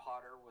 Harry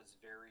Potter was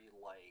very,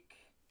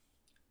 like,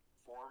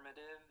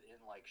 formative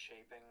in, like,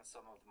 shaping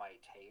some of my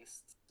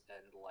tastes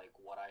and, like,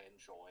 what I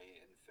enjoy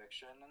in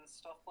fiction and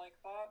stuff like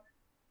that.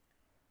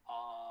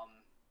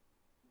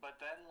 But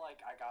then,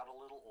 like, I got a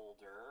little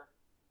older.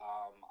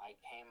 I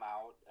came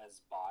out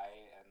as bi,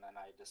 and then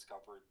I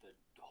discovered the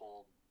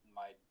whole,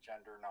 my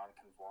gender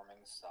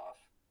non-conforming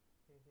stuff.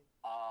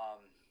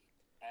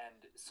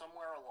 And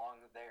somewhere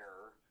along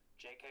there,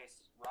 J.K.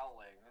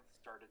 Rowling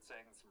started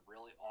saying some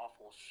really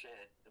awful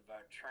shit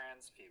about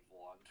trans people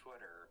on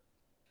Twitter.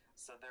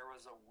 So there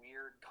was a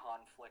weird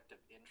conflict of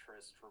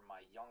interest from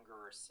my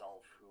younger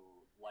self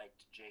who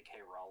liked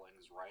J.K.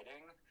 Rowling's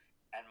writing,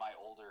 and my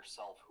older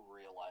self who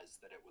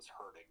realized that it was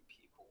hurting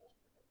people.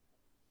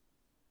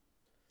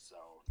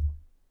 So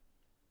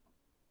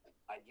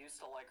I used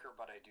to like her,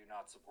 but I do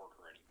not support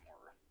her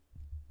anymore.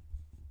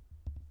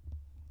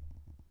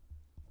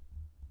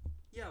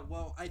 Yeah,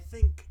 well, I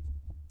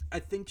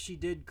think she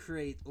did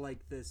create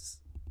like this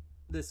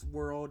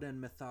world and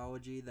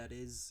mythology that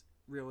is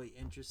really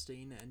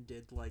interesting and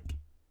did like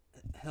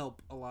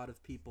help a lot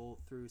of people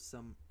through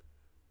some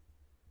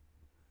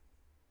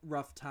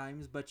rough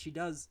times, but she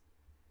does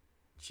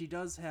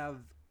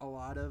have a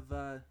lot of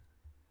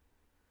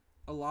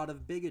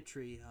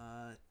bigotry,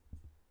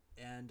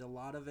 and a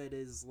lot of it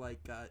is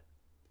like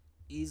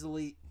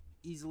easily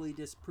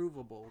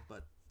disprovable,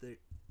 but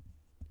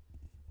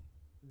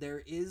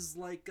there is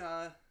like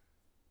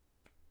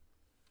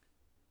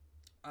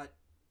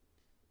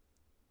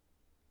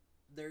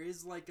there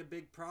is like a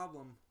big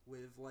problem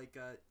with like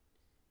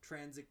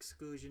trans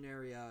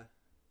exclusionary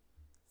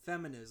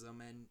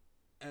feminism, and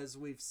as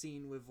we've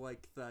seen with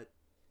like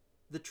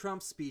the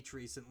Trump speech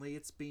recently,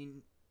 it's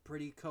been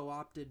pretty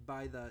co-opted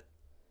by the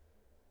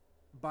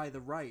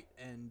right,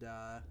 and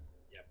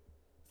Yep.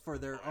 for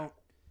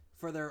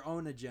their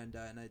own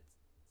agenda, and it's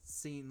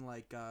seen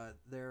like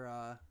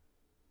they're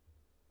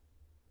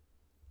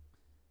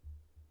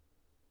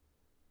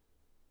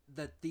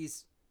that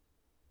these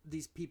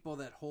people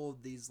that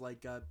hold these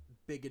like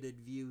bigoted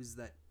views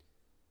that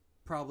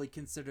probably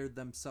consider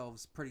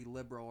themselves pretty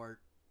liberal are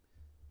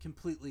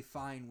completely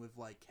fine with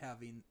like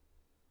having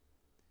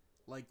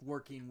like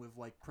working with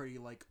like pretty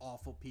like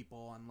awful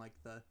people on like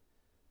the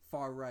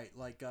far right,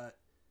 like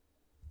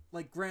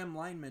Graham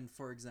Lineman,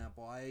 for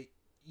example. I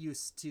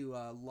used to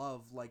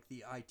love like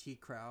the IT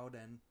crowd,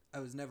 and I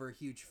was never a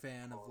huge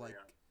fan of like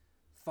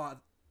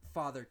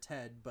Father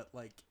Ted, but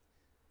like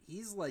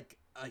he's like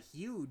a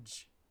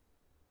huge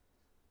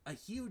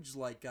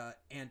like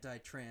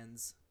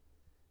anti-trans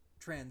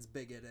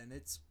bigot, and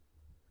it's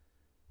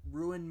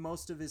ruined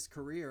most of his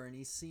career, and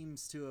he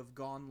seems to have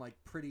gone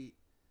like pretty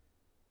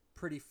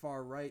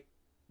far right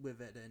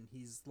with it, and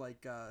he's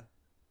like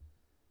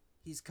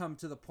he's come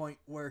to the point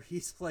where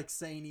he's like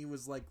saying he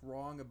was like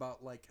wrong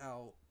about like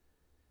how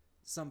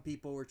some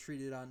people were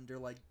treated under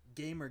like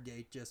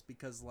Gamergate just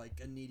because like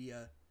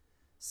Anidia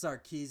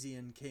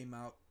Sarkeesian came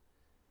out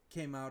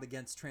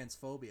against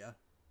transphobia.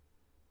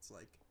 It's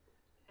like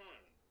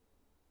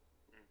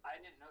I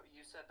didn't know.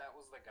 You said that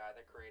was the guy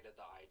that created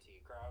the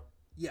IT crowd?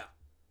 Yeah.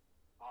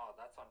 Oh,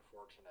 that's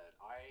unfortunate.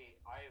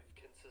 I've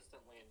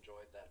consistently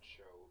enjoyed that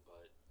show,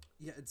 but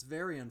yeah, it's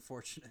very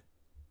unfortunate.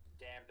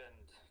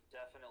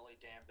 Definitely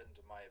dampened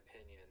my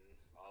opinion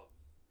of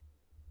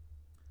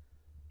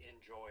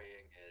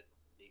enjoying it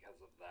because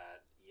of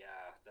that.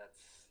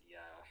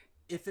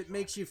 If it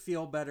makes you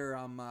feel better,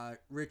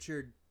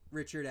 Richard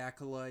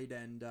Ackroyd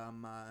and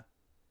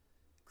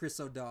Chris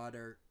O'Dowd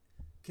are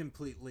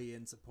completely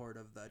in support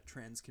of the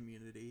trans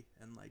community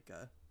and like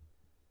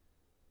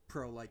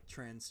pro like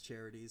trans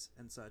charities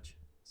and such.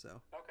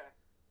 So okay,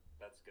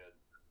 that's good.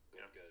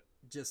 Good.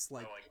 Just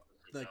like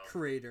the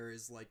creator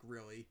is like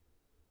really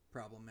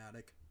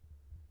problematic.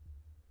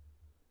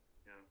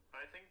 Yeah,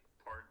 I think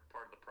part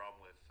of the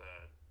problem with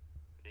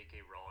J.K.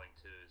 J.K. Rowling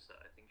too is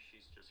that I think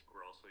she's just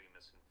grossly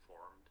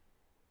misinformed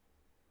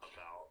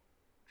about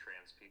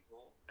trans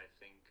people. I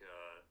think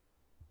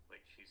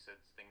like she said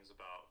things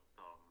about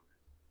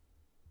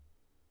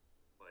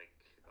like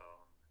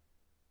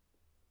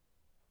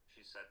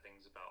she said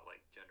things about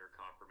like gender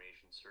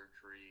confirmation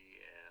surgery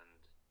and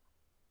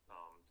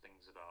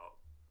things about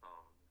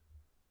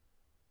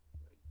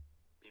like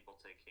people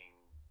taking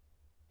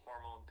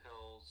hormone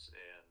pills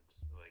and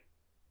like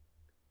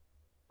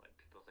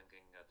people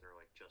thinking that they're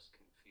like just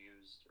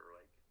confused or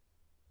like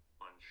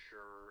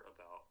unsure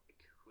about like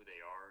who they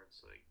are.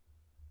 It's like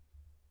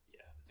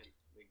yeah, it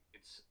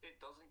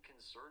doesn't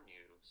concern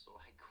you. So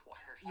like why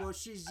are you? Well,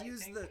 she's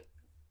used the.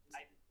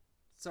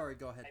 Sorry,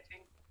 go ahead.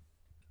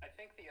 I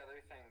think the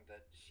other thing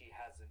that she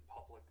hasn't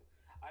publicly,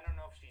 I don't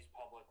know if she's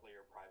publicly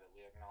or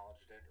privately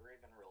acknowledged it, or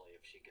even really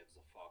if she gives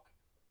a fuck,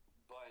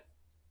 but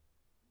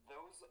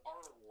those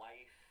are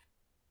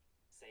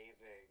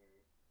life-saving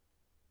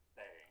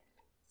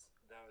things.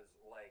 Those,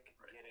 like,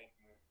 getting,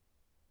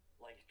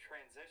 like,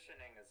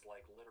 transitioning is,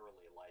 like,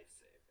 literally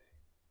life-saving.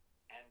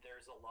 And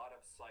there's a lot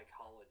of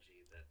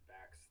psychology that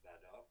backs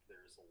that up.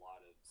 There's a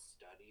lot of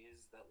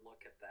studies that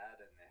look at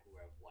that and who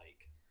have,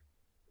 like,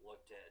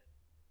 looked at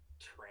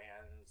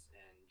trans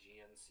and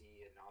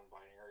GNC and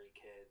non-binary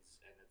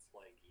kids, and it's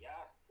like,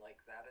 yeah, like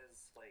that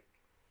is like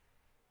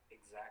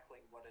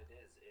exactly what it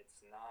is. It's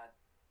not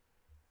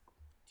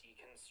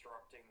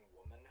deconstructing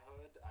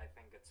womanhood. I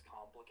think it's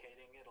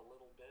complicating it a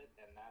little bit,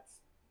 and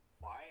that's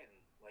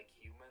fine. Like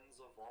humans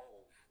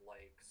evolve,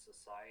 like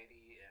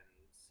society and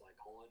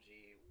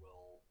psychology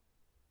will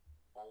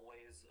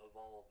always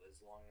evolve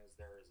as long as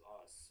there is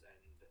us,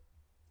 and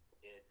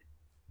it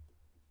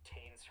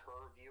taints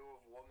her view of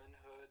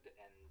womanhood,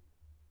 and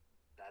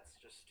that's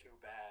just too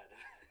bad.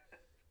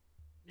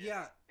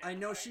 Yeah, I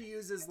know she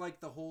uses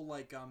like the whole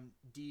like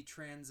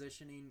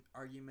detransitioning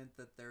argument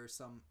that there are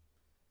some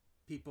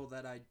people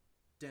that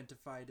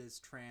identified as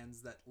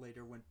trans that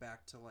later went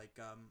back to like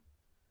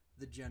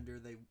the gender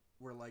they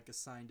were like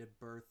assigned at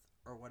birth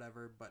or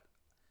whatever, but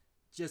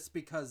just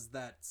because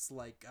that's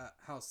like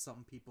how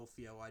some people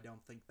feel, I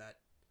don't think that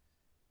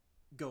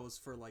goes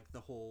for like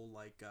the whole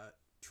like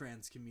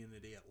trans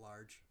community at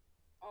large.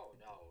 Oh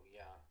no,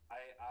 yeah.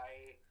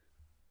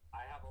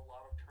 I have a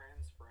lot of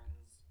trans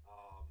friends.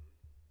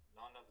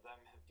 None of them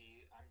have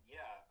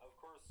yeah, of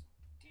course,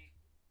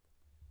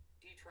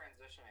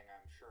 detransitioning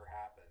I'm sure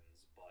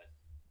happens, but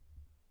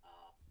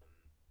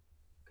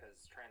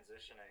because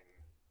transitioning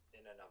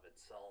in and of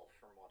itself,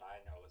 from what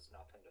I know, is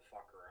nothing to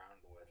fuck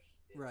around with.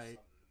 It's right.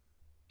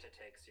 Something to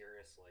take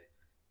seriously.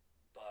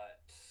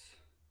 But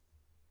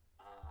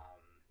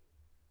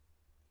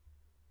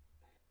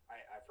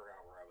I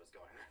forgot where I was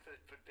going with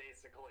it, but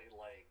basically,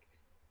 like,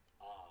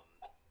 um,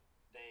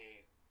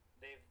 they've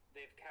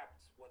kept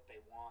what they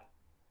want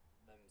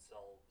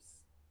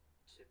themselves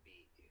to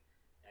be,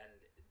 and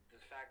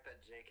the fact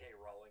that J.K.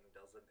 Rowling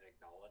doesn't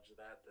acknowledge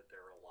that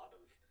there are a lot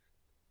of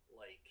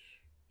like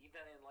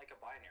even in like a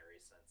binary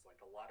sense, like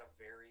a lot of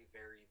very,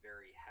 very,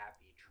 very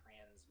happy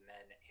trans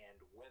men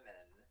and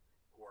women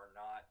who are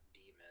not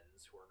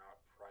demons, who are not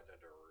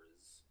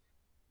predators,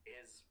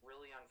 is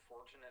really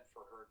unfortunate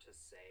for her to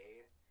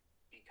say,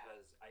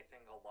 because I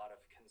think a lot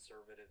of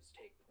conservatives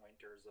take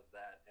pointers of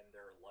that and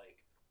they're like,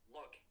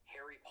 look,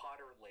 Harry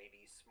Potter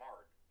lady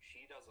smart.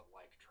 She doesn't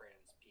like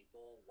trans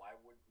people. Why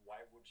would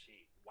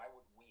she? Why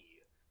would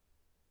we?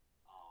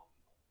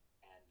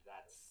 And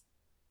that's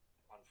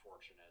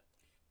unfortunate,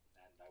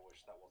 and I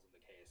wish that wasn't the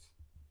case.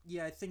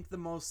 Yeah, I think the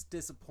most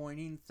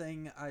disappointing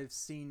thing I've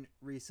seen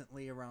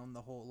recently around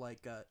the whole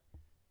like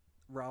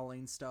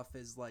Rowling stuff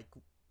is like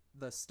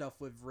the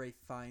stuff with Ralph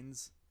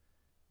Fiennes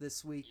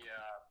this week.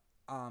 Yeah.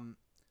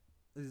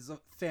 Is a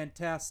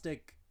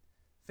fantastic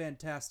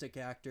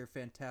actor,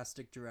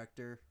 fantastic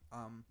director.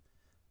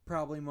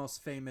 Probably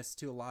most famous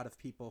to a lot of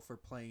people for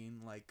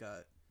playing like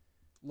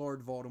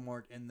Lord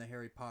Voldemort in the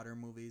Harry Potter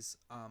movies.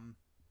 Well,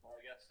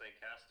 I guess they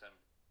cast him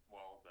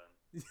well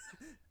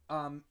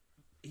then.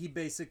 He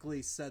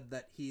basically said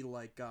that he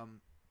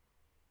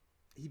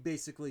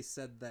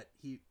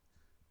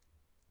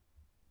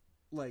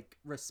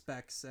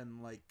respects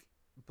and like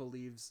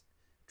believes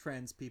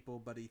trans people,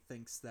 but he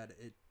thinks that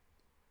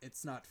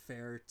it's not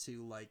fair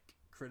to like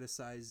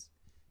criticize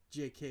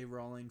J.K.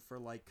 Rowling for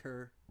like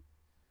her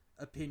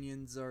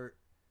opinions or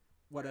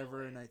whatever,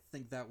 really? And I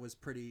think that was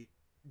pretty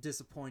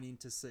disappointing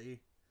to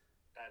see.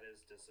 That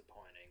is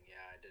disappointing.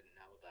 Yeah, I didn't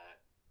know that.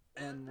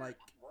 And like,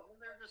 wasn't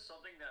there just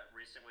something that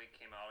recently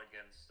came out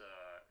against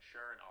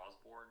Sharon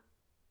Osbourne?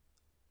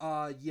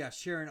 Yeah,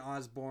 Sharon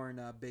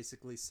Osbourne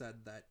basically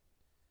said that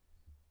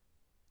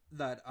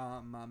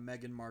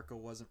Meghan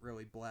Markle wasn't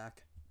really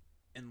black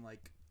in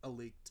like a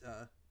leaked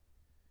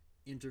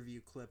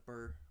interview clip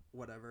or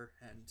whatever,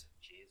 and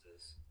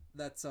Jesus,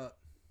 that's a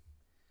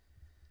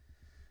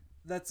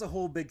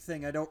whole big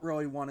thing. I don't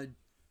really want to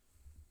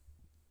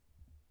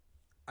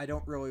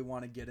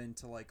get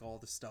into like all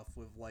the stuff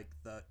with like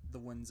the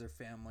Windsor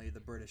family,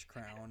 the British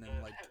Crown,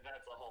 and like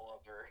that's a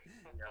whole other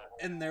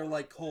and their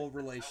like whole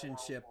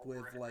relationship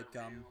with like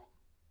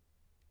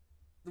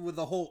with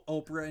the whole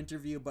Oprah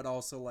interview, but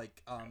also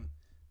like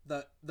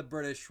the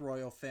British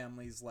royal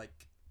family's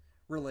like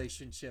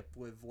relationship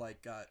with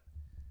like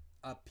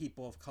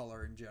people of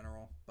color in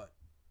general. But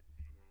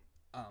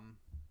um,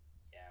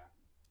 Yeah.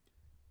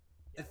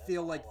 I Yeah, that's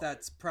feel a like whole other.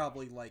 that's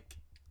probably like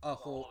a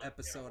It's a whole whole other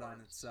can of episode on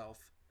worms. itself.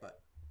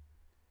 But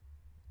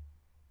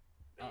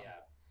But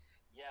yeah,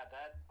 yeah,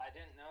 that I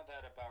didn't know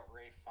that about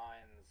Ray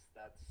Fiennes.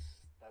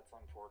 That's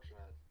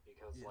unfortunate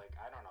because yeah, like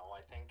I don't know.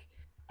 I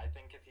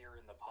think if you're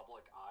in the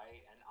public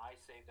eye, and I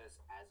say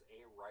this as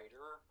a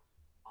writer,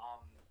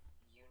 um,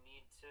 you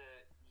need to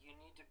you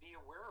need to be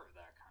aware of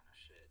that kind of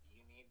shit.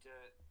 You need to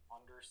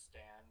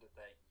understand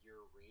that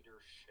your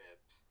readership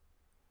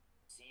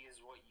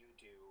sees what you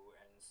do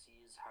and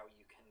sees how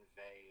you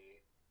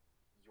convey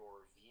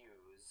your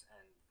views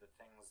and the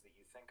things that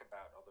you think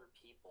about other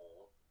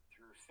people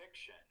through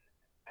fiction,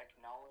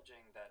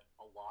 acknowledging that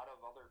a lot of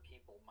other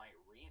people might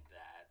read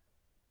that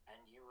and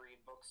you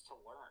read books to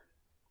learn.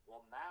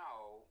 Well,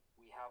 now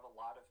we have a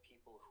lot of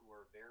people who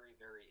are very,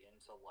 very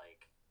into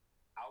like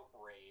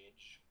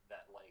outrage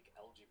that like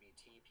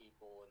LGBT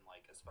people and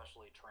like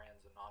especially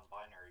trans and non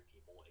binary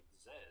people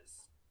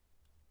exist.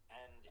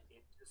 And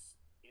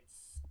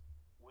it's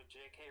with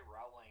J.K.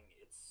 Rowling,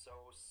 it's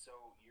so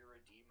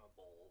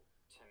irredeemable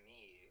to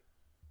me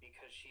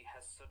because she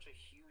has such a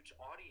huge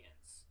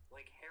audience.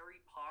 Like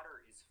Harry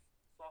Potter is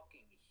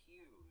fucking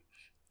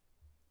huge,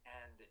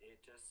 and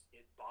it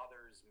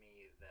bothers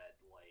me that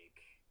like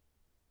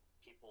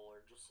people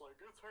are just like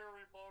it's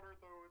Harry Potter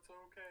though, it's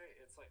okay.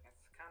 It's like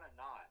it's kind of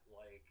not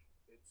like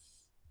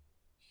it's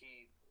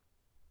she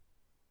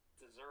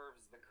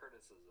deserves the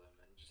criticism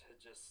and to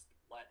just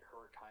let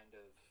her kind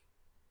of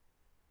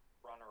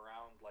run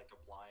around like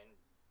a blind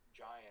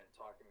giant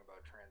talking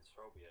about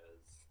transphobia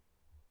is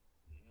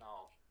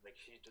no, like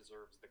she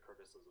deserves the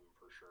criticism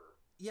for sure.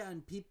 yeah,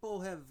 and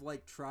people have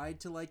like tried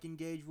to like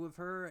engage with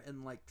her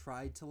and like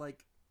tried to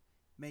like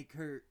make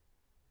her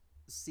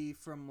see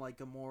from like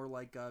a more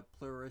like a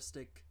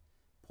pluralistic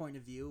point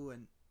of view,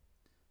 and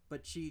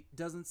but she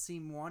doesn't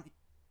seem like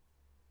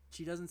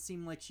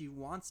she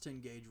wants to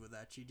engage with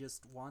that. She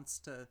just wants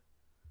to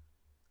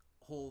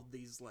hold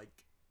these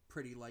like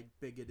pretty like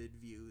bigoted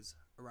views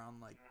around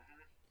like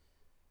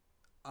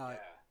uh Yeah,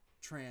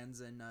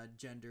 trans and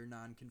gender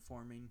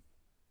non-conforming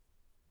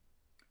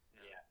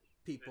yeah,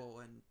 people,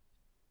 and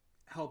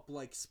help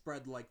like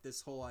spread like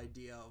this whole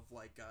idea of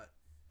like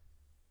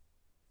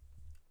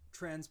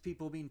trans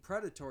people being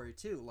predatory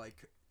too,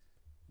 like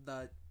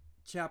the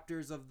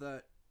chapters of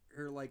the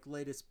her like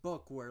latest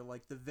book where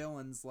like the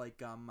villain's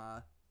like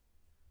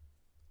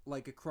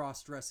a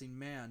cross-dressing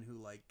man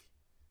who like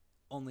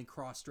only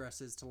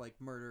cross-dresses to like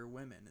murder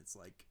women. It's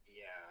like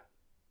yeah.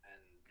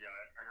 And Yeah,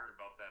 I heard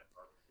about that.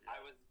 But, yeah.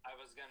 I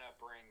was gonna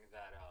bring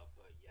that up,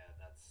 but yeah,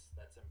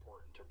 that's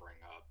important to bring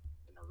up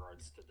in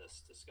regards to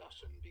this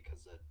discussion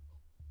because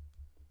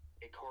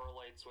it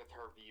correlates with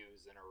her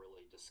views in a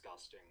really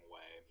disgusting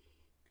way.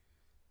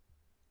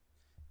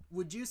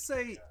 would you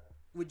say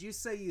would you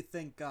say you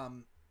think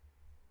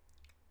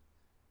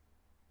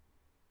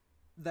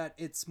that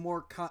it's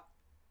more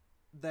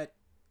that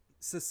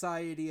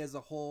society as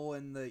a whole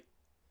in the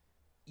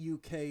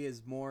UK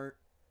is more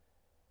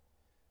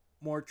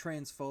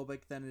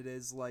transphobic than it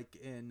is like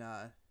in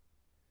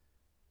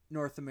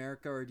North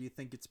America, or do you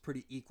think it's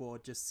pretty equal?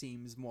 It just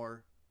seems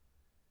more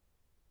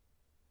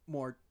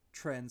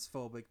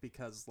transphobic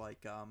because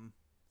like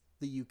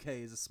the UK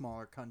is a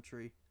smaller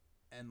country,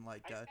 and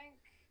like I think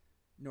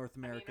North I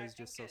mean, America is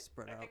just so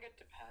spread I out. think it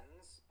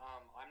depends.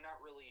 I'm not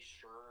really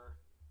sure.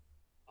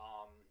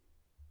 Um,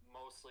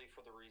 Mostly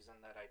for the reason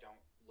that I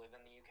don't live in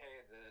the UK.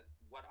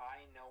 What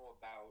I know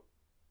about,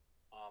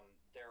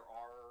 there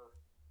are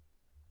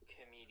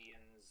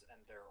comedians and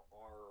there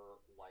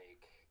are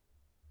like,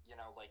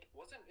 like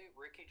wasn't it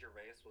Ricky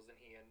Gervais? Wasn't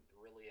he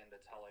really into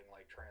telling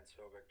like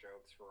transphobic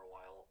jokes for a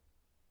while?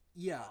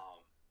 Yeah,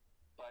 Um,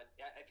 but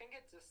I think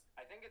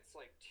it's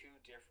like two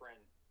different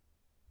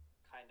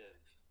kind of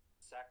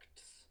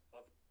sects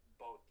of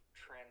both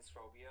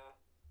transphobia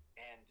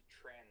and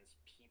trans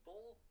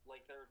people.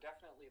 Like there are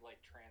definitely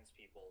like trans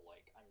people.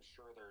 Like I'm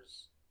sure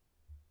there's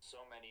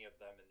so many of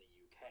them in the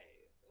UK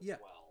as yeah.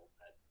 well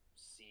that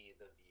see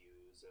the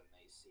views and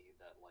they see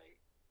that like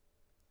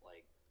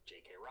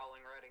J.K.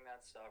 Rowling writing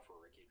that stuff or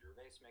Ricky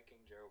Gervais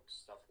making jokes,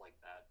 stuff like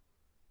that.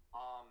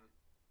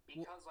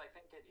 Well, Because I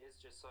think it is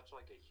just such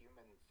like a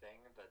human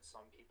thing that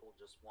some people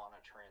just want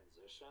to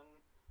transition.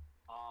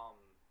 Um,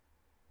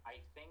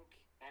 I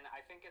think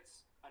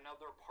it's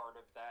another part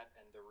of that,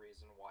 and the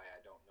reason why I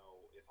don't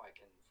know if I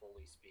can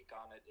fully speak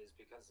on it is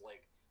because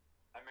like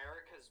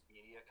America's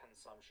media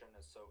consumption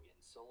is so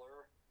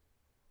insular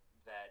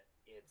that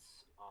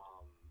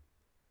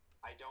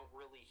I don't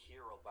really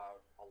hear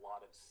about a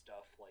lot of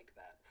stuff like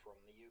that from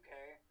the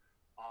UK.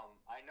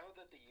 I know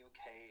that the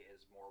UK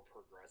is more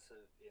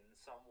progressive in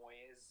some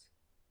ways,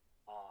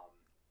 um,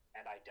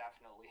 and I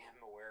definitely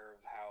am aware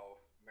of how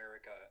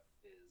America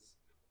is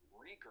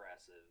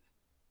regressive,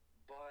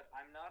 but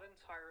I'm not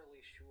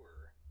entirely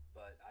sure.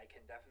 but I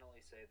can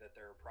definitely say that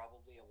there are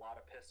probably a lot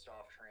of pissed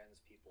off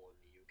trans people in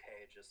the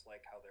UK, just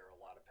like how there are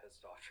a lot of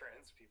pissed off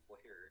trans people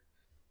here.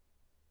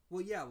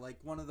 Well, yeah, like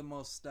one of the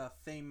most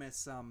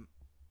famous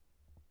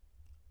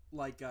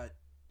like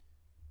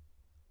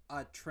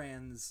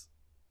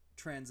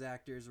trans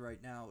actors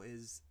right now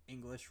is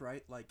English,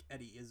 right? Like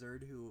Eddie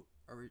Izzard, who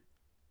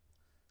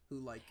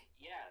like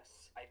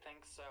Yes, I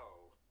think so.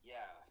 Yeah.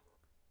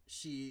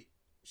 she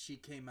she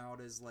came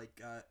out as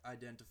like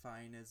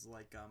identifying as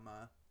like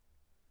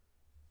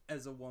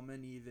as a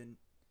woman,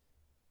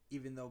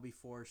 even though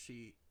before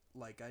she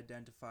like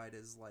identified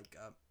as like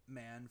a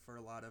man for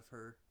a lot of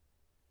her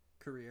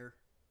career.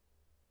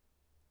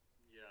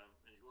 Yeah,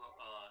 and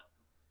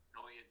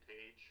Elliot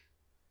Page.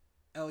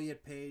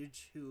 Elliot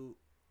Page, who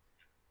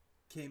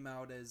came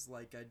out as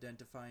like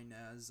identifying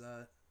as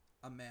a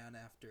man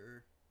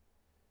after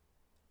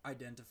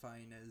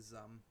identifying as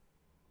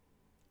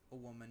a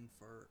woman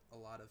for a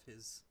lot of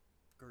his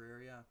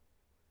career. Yeah.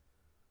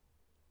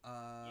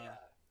 Yeah,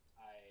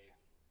 I.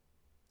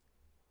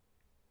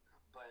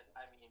 But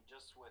I mean,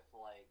 just with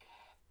like,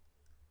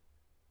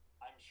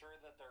 I'm sure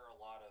that there are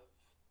a lot of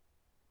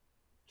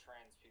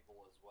trans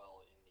people as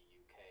well in the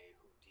UK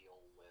who deal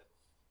with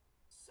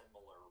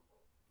similar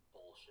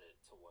bullshit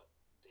to what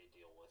they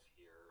deal with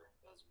here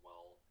as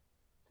well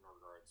in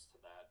regards to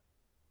that.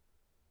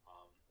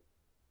 Um,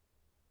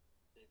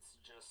 it's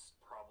just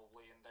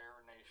probably in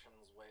their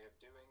nation's way of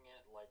doing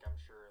it. Like, I'm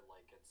sure,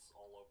 like, it's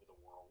all over the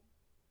world.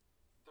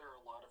 There are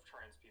a lot of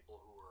trans people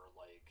who are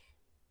like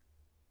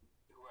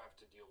who have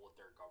to deal with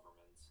their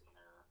governments and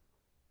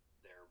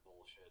their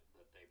bullshit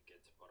that they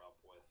get to put up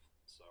with.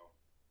 So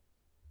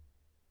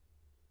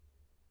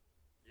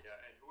Yeah,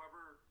 and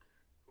whoever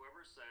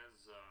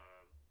says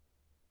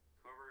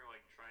whoever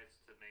like tries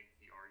to make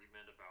the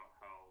argument about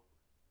how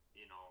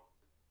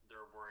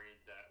they're worried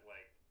that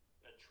like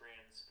a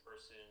trans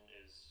person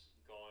is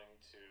going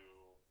to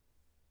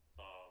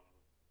um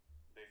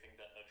they think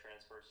that a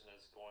trans person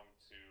is going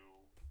to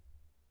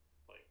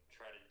like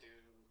try to do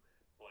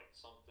like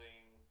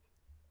something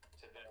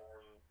to them,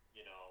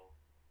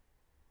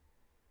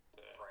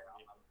 that right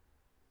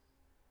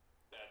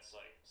that's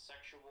like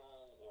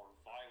sexual or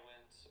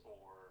violent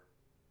or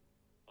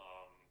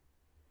um,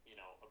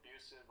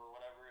 abusive or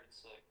whatever.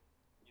 It's like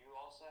you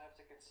also have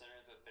to consider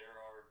that there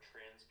are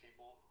trans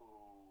people who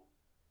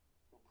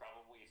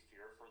probably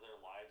fear for their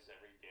lives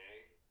every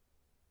day.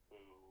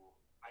 Who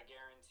I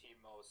guarantee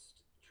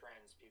most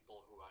trans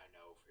people who I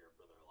know fear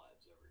for their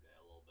lives every day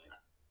a little bit.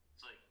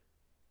 It's like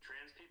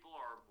trans people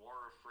are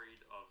more afraid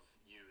of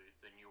you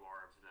than you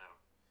are of them.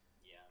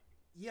 Yeah.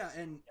 Yeah,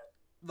 and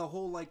the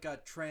whole like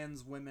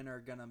trans women are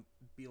gonna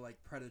be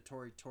like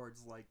predatory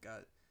towards like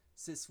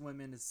cis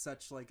women is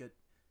such like a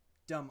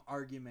dumb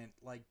argument.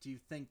 Like, do you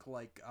think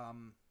like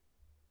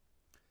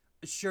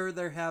sure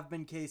there have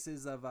been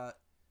cases of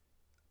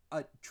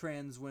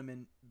trans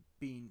women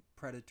being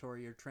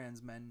predatory or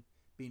trans men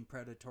being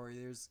predatory.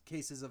 There's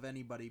cases of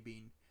anybody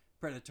being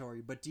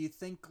predatory, but do you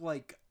think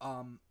like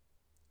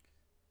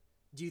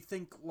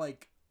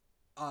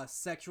a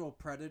sexual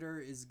predator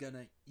is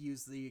gonna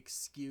use the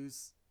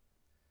excuse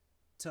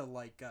to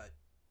like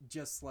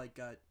just like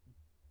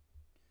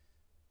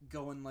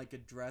go in like a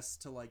dress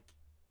to like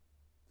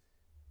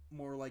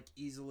more like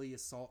easily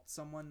assault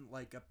someone?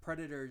 Like a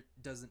predator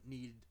doesn't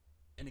need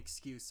an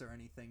excuse or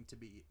anything to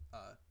be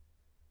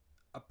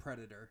a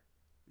predator.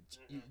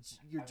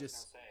 You're I was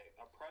just gonna say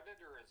a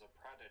predator is a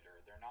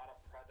predator. They're not a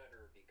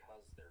predator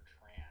because they're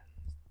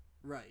trans.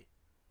 right.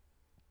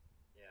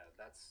 Yeah,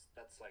 that's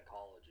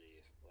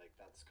psychology. Like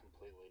that's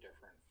completely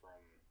different from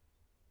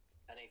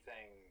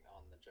anything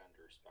on the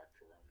gender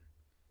spectrum.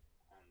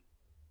 Um,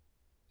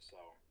 so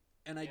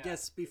And I yeah,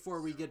 guess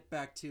before we get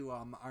back to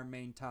our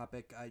main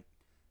topic,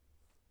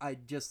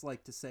 I'd just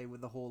like to say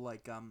with the whole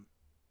like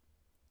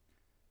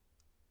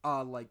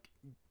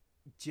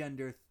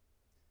gender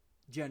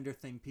gender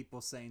thing,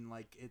 people saying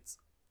like it's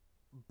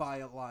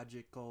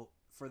biological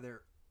for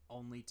there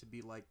only to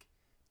be like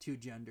two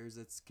genders.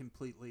 It's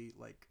completely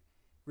like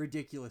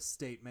ridiculous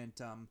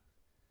statement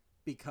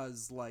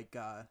because like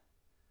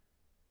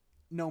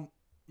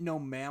no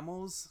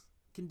mammals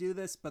can do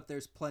this, but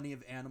there's plenty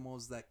of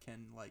animals that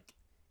can like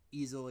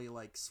easily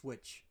like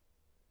switch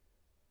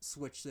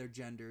their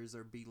genders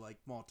or be like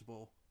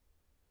multiple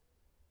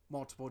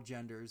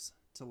genders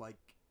to like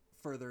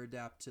further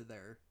adapt to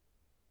their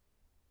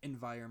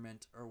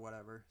environment or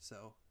whatever.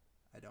 So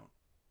I don't.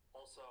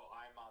 Also,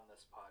 I'm on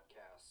this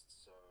podcast,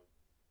 so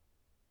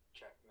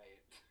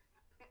checkmate.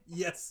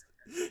 Yes.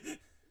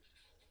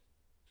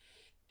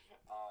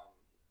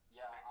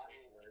 Yeah,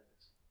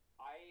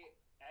 I,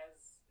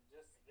 as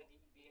just me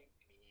being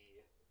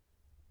me,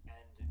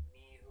 and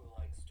me who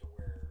likes to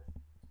wear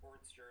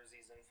sports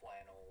jerseys and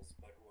flannels,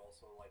 but who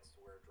also likes to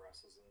wear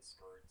dresses and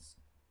skirts,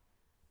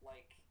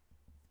 like,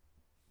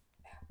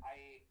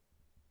 I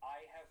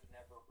I have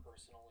never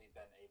personally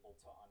been able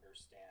to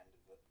understand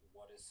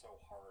what is so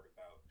hard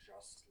about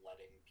just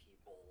letting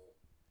people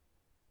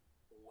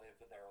live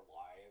their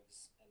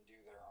lives and do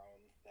their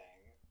own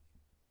thing.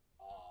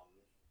 Um,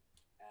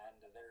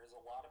 And there's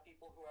a lot of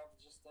people who have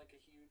just like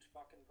a huge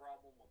fucking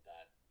problem with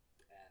that.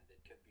 And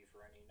it could be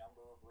for any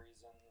number of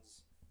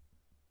reasons.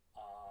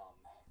 Um,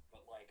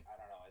 but like, I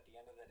don't know, at the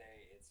end of the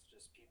day, it's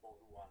just people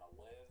who want to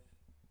live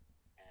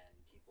and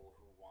people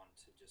who want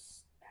to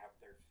just have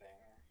their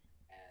thing.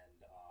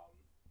 And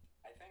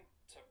I think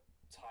to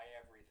tie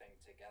everything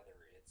together,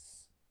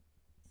 it's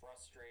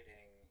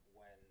frustrating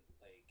when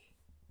like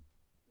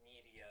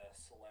media,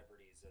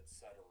 celebrities,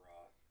 etc.,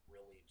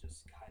 really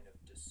just kind of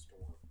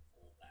distort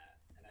all that.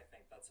 And I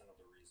think that's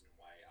another reason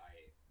why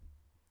I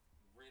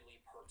really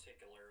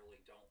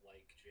particularly don't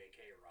like J.K.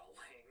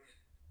 Rowling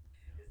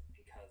is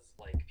because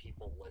like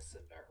people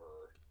listen to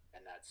her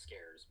and that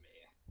scares me.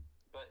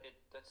 But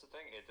that's the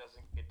thing. It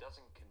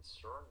doesn't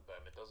concern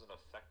them. It doesn't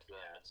affect them.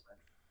 Yeah. It's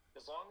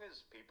as long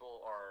as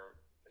people are,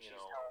 But she's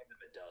telling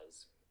them it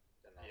does.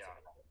 And that's yeah.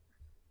 it.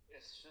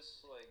 It's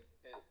just like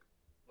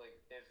like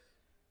if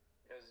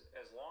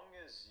as long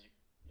as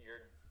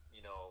you're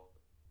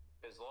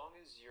as long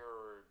as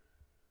you're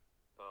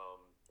um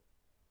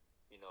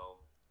you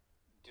know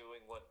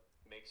doing what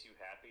makes you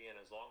happy, and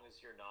as long as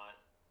you're not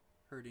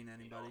Hurting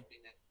anybody.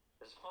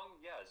 as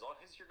long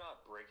as you're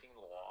not breaking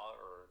the law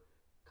or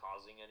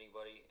causing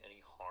anybody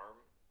any harm,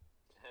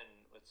 then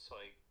it's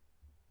like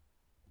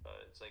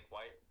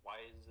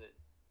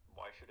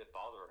why should it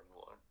bother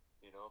anyone?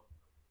 You know?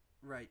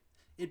 Right.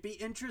 It'd be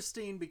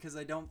interesting because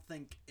I don't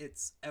think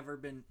it's ever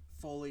been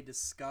fully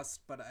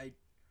discussed, but I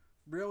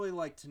really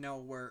like to know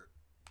where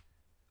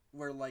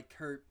like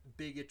her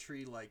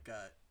bigotry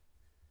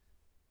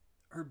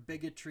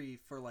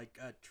for like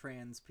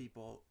trans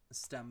people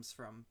stems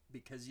from,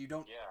 because you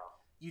don't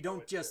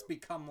just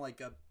become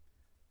like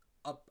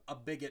a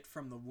bigot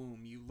from the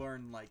womb. You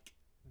learn like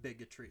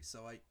bigotry.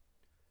 So I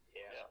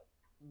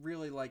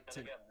really like And to.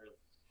 again,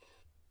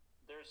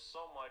 there's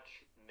so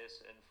much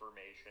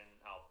misinformation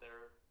out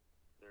there.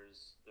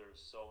 There's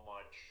so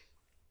much,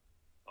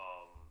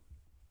 um,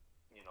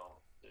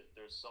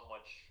 there's so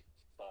much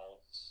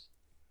false,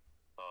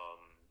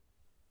 um,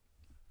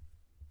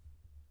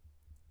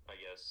 I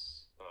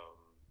guess.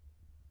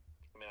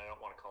 I mean, I don't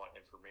want to call it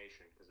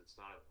information because it's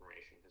not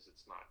information, because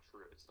it's not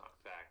true. It's not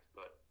fact.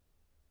 But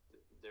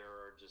there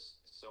are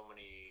just so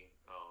many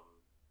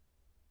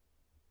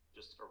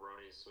just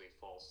erroneously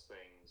false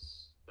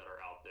things that are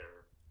out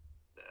there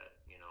that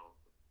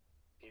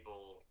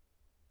people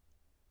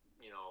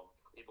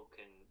people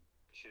can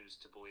choose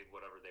to believe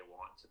whatever they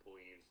want to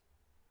believe.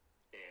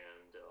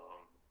 And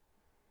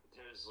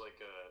there's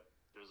like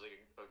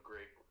a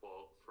great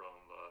quote from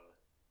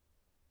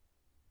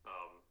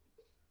um,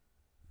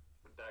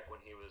 back when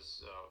he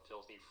was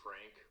Filthy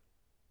Frank.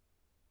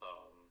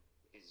 um,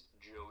 he's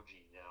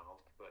Joji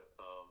now, but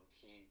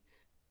he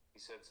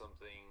said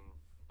something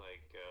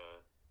like,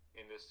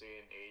 in this day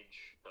and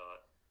age,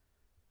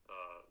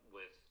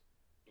 with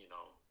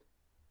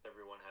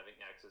everyone having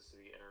access to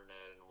the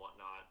internet and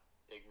whatnot,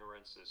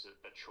 ignorance is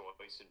a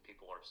choice, and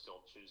people are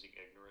still choosing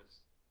ignorance.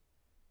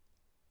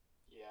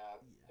 Yeah,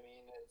 I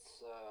mean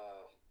it's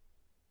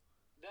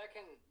that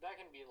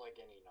can be like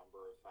any number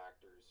of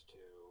factors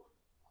too.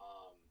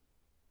 Um,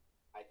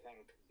 I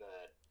think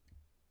that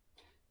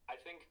I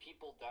think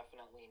people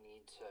definitely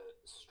need to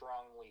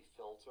strongly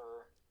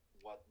filter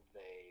what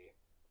they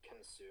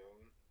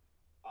consume.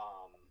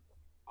 Um,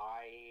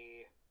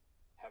 I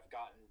have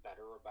gotten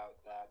better about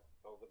that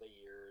over the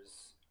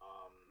years,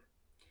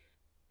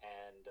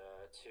 and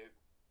to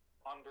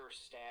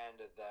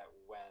understand that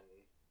when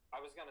I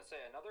was gonna say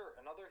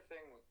another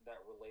thing that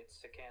relates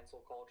to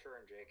cancel culture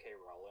and J.K.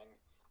 Rowling.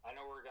 I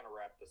know we're gonna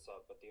wrap this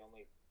up, but the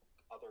only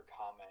other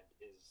comment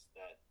is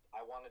that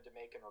I wanted to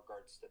make in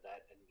regards to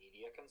that and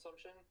media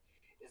consumption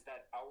is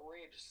that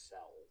outrage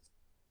sells.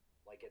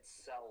 Like it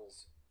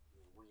sells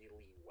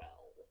really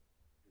well.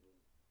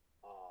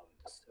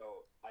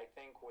 So I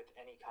think with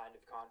any kind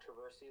of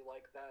controversy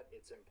like that,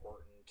 it's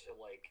important to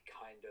like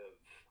kind of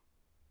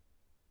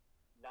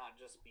not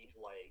just be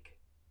like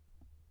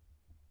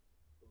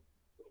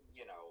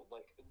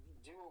like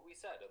do what we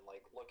said and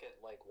like look at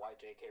like why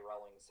J.K.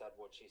 Rowling said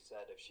what she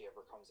said if she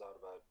ever comes out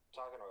about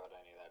talking about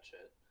any of that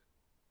shit.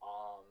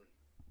 Um,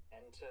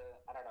 and to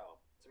I don't know,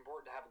 it's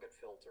important to have a good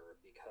filter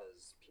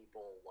because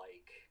people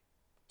like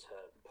to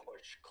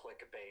push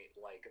clickbait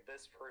like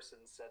this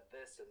person said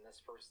this and this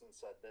person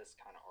said this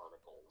kind of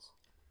articles.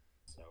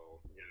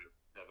 So Yeah,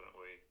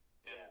 definitely.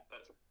 And yeah.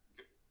 that's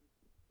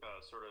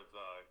sort of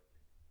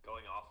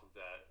going off of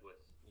that with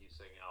you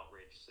saying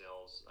outrage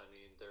sales. I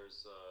mean, there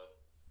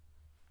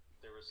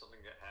was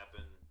something that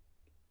happened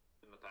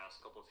in the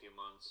past couple of few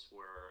months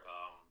where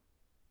uh,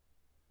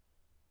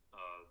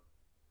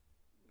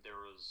 there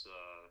was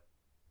a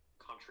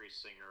country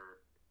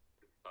singer.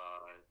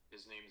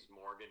 His name's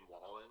Morgan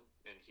Wallen,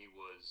 and he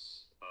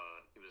was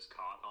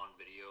caught on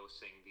video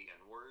saying the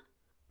N word,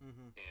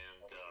 Mm-hmm.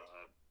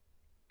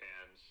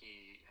 and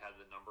he had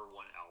the number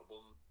one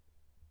album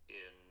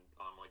in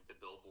on like the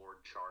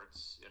Billboard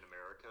charts in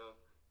America.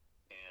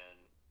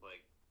 And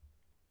like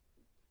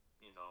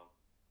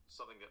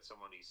something that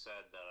somebody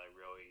said that I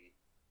really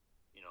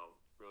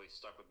really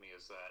stuck with me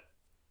is that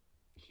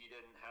he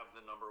didn't have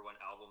the number one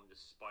album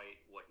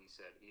despite what he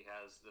said. He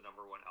has the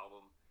number one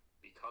album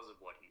because of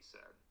what he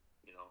said.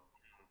 You know.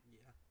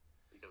 Yeah.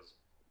 Because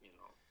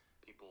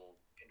people.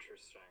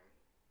 Interesting.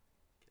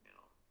 You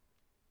know.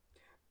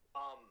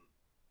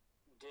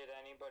 Did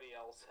anybody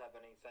else have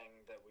anything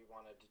that we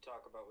wanted to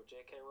talk about with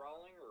J.K.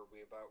 Rowling, or are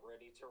we about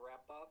ready to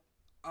wrap up?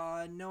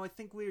 No, I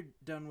think we're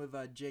done with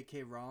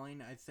J.K.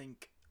 Rowling. I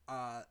think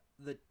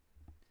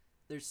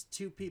there's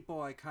two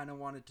people I kind of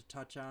wanted to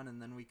touch on, and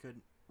then we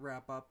could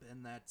wrap up,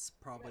 and that's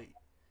probably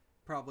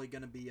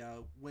gonna be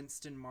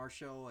Winston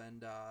Marshall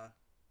and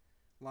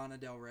Lana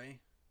Del Rey.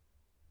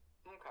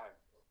 Okay.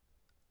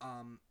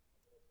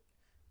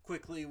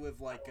 Quickly with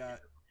like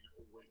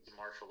Winston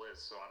Marshall is,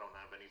 so I don't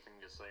have anything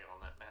to say on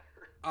that matter.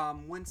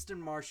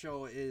 Winston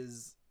Marshall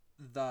is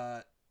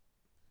the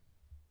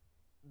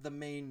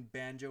main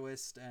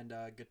banjoist and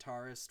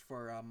guitarist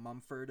for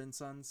Mumford and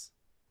Sons.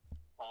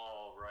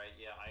 Oh, right.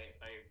 Yeah, I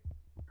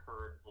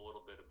heard a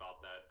little bit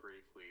about that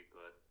briefly,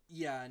 but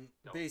yeah, and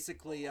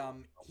basically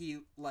he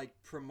like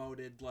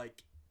promoted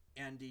like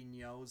Andy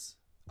Ngo's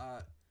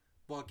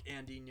book.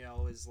 Andy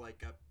Ngo is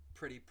like a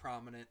pretty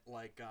prominent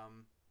like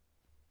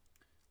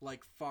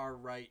far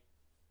right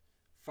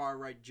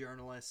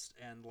journalist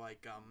and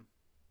like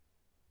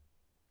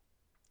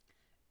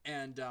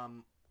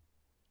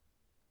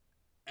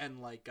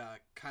and like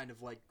kind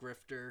of like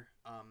grifter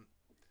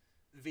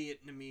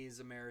Vietnamese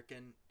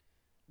American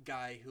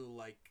guy who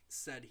like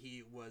said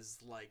he was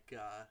like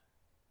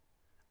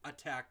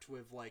attacked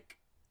with like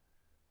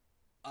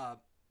a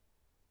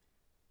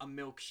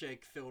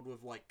milkshake filled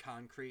with like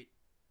concrete,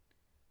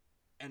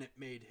 and it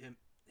made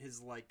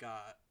his like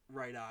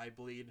right eye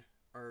bleed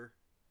or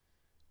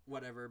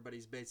whatever. But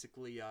he's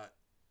basically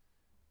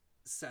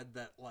said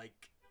that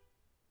like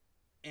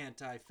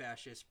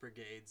anti-fascist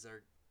brigades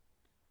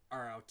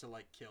are out to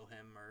like kill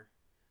him or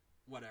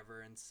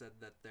whatever, and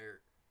said that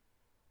they're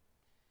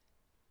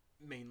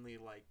mainly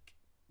like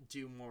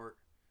do more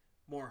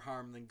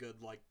harm than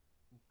good, like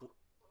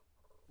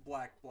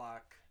black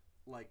bloc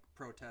like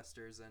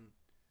protesters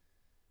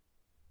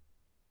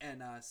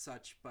and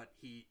such. But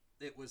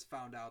it was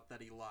found out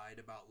that he lied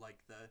about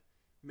like the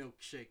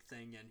milkshake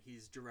thing, and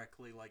he's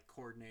directly like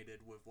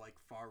coordinated with like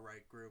far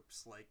right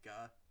groups like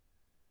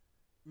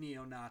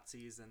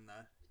neo-Nazis and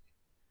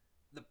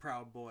the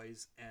Proud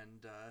Boys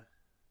and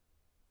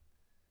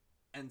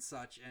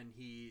such. And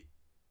he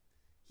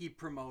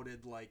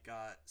promoted like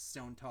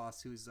Stone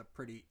Toss, who's a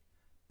pretty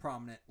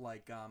prominent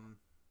like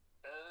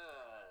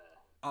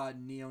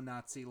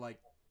neo-Nazi like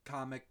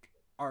comic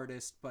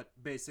artist, but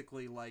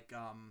basically like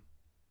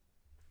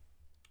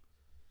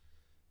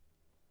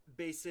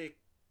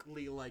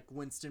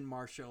Winston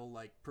Marshall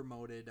like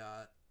promoted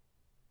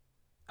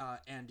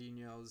Andy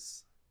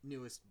Ngo's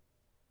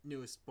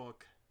newest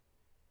book,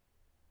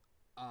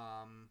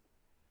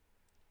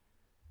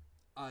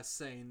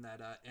 saying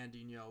that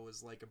Andy Ngo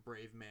was like a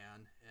brave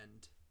man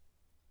and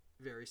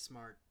very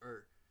smart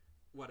or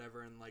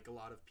whatever, and like a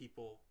lot of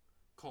people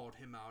called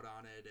him out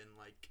on it and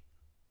like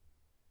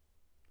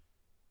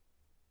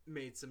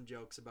made some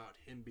jokes about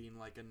him being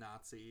like a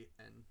Nazi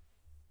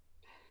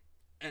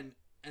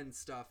and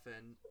stuff.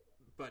 And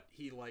but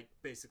he like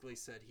basically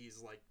said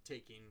he's like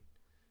taking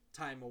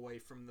time away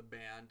from the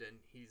band, and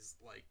he's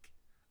like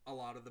a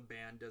lot of the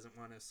band doesn't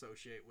want to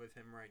associate with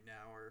him right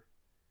now or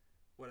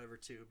whatever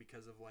too,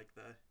 because of like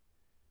the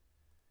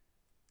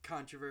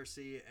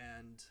controversy.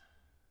 And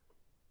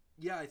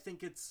yeah, I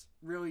think it's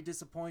really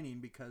disappointing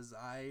because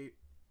I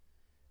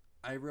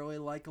really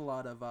like a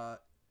lot of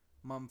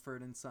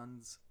Mumford and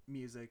Sons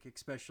music,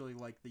 especially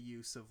like the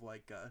use of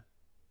like a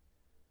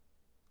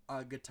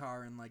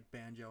guitar and like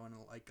banjo and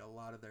like a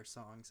lot of their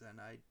songs. And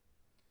I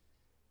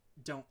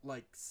don't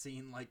like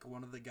seeing like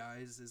one of the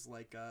guys is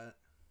like a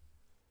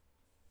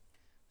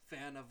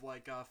fan of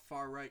like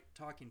far right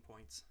talking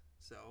points.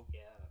 So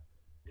yeah.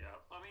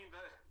 I mean,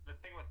 the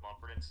thing with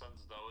Mumford and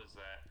Sons though is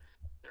that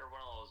they're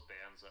one of those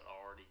bands that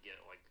already get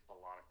like a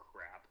lot of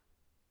crap.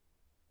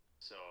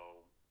 So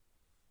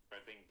I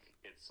think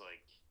it's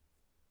like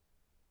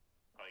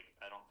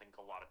I don't think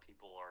a lot of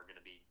people are going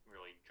to be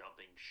really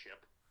jumping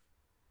ship,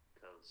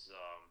 because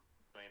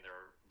I mean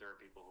there are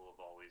people who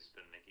have always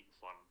been making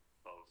fun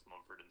of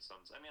Mumford and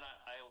Sons. I mean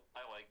I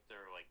like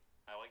their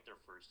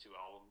first two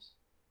albums.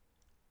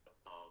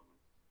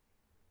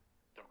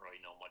 Don't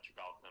really know much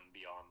about them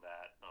beyond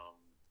that.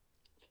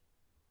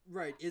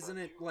 Right, isn't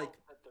it like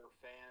that their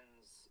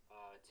fans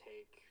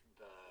take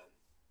the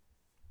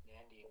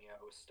Andy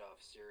Ngo stuff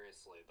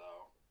seriously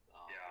though?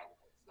 Yeah,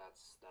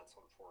 that's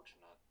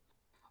unfortunate.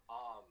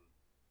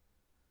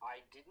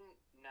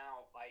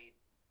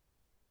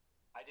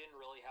 I didn't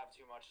really have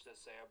too much to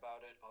say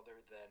about it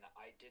other than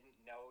I didn't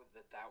know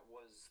that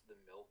was the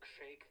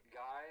milkshake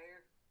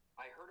guy.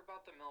 I heard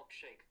about the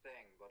milkshake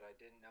thing, but I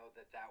didn't know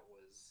that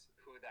was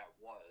who that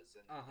was,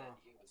 and that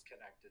he was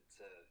connected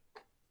to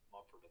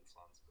Mumford and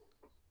Sons.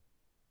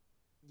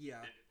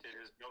 Yeah. Did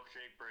his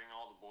milkshake bring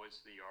all the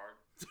boys to the yard?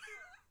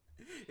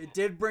 It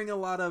did bring a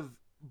lot of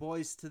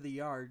boys to the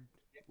yard.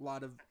 A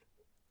lot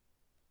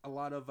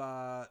of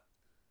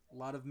a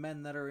lot of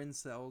men that are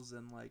incels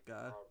and like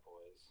Proud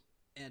Boys.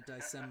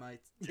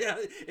 anti-Semites. Yeah,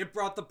 it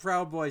brought the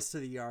Proud Boys to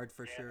the yard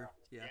for sure.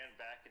 Yeah. Stand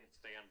back and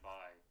stand by.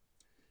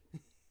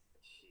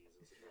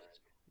 Jesus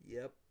Christ.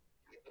 Yep.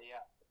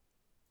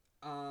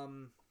 Yeah.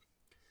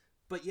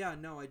 But yeah,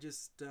 no, I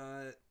just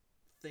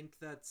think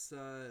that's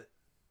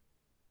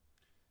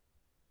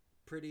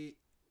pretty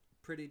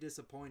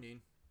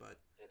disappointing. But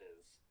It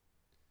is.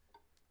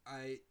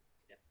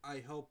 I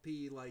hope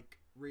he like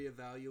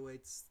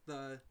reevaluates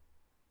the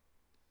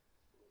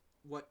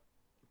what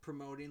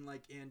promoting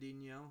like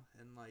Andinho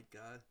and like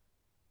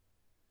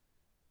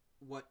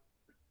what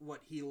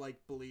he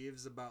like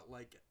believes about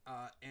like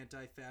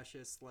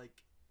anti-fascist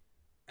like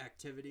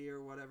activity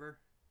or whatever.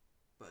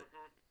 But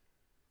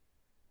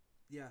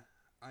yeah,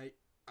 I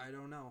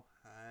don't know.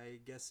 I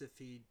guess if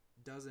he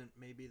doesn't,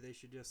 maybe they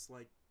should just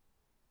like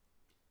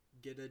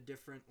get a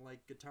different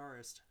like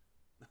guitarist.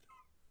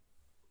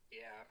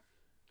 Yeah.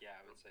 Yeah,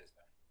 I would say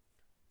so.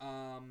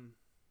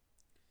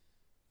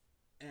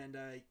 And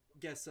I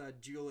guess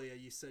Julia,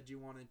 you said you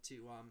wanted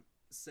to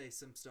say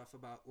some stuff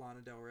about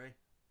Lana Del Rey.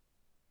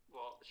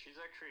 Well, she's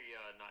actually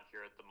not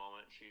here at the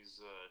moment.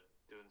 She's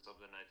doing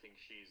something. I think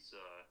she's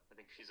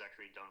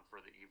actually done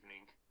for the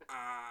evening.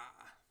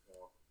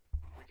 Well,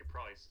 we could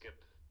probably skip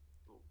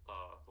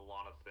the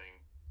Lana thing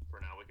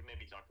for now. We can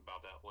maybe talk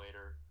about that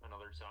later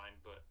another time.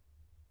 But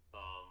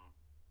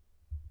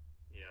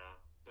yeah.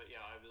 But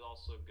yeah, I was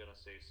also gonna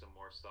say some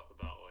more stuff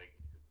about like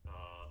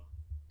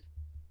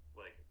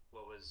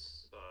what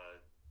was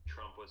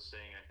Trump was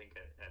saying. I think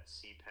at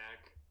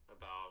CPAC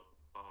about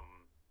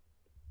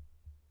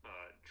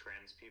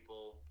trans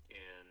people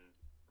and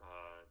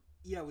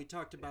yeah, we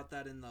talked about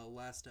that in the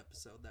last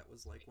episode. That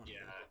was like one of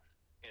the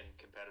in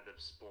competitive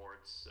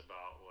sports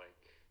about like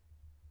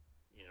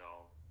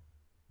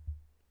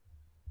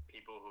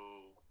people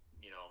who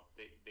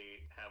they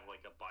have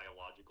like a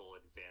biological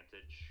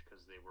advantage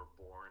because they were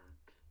born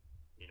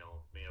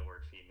male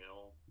or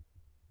female.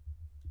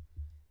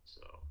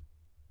 So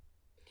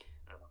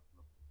I don't know.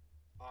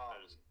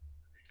 That is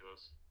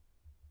ridiculous.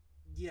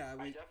 Yeah,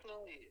 I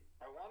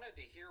wanted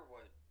to hear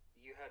what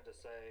you had to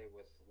say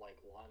with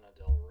like Lana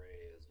Del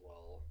Rey as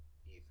well,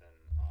 Ethan.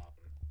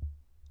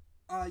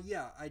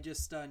 Yeah, I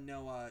just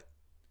know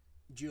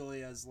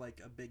Julia's like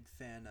a big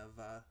fan of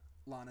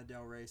Lana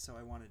Del Rey, so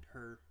I wanted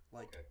her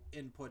like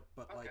input.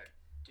 But like,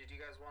 did you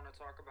guys want to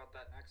talk about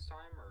that next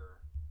time, or?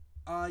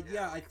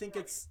 Yeah, I think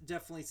it's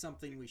definitely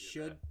something we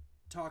should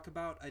talk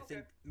about. I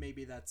think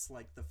maybe that's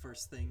like the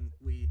first thing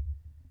we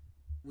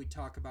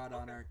talk about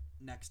on our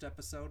next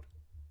episode.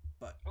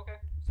 But okay,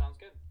 sounds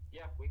good.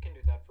 Yeah, we can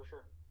do that for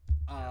sure.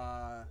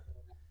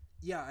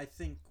 Yeah, I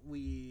think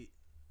we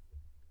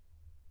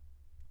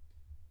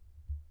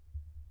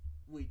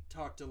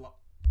talked a lot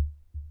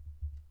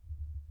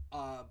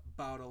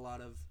about a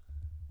lot of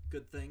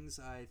good things.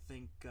 I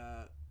think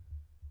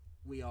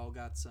we all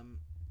got some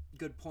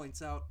good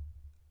points out.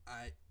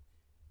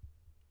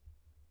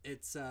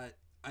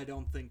 I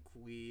don't think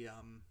we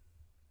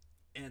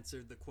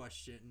answered the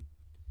question.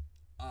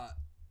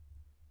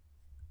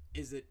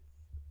 Is it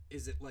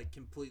like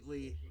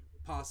completely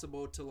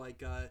possible to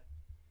like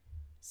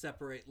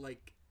separate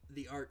like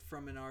the art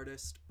from an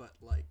artist? But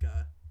like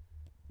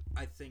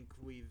I think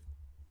we've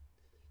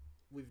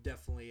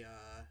definitely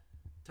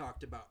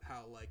talked about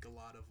how like a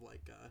lot of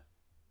like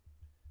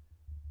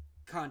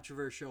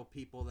controversial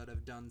people that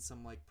have done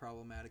some like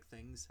problematic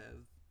things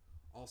have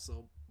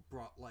also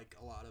brought like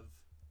a lot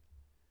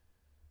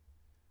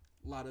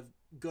of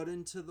good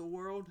into the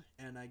world.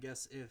 And I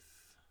guess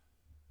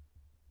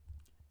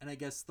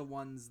the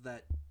ones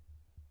that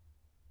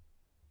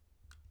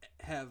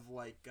have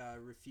like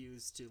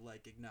refused to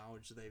like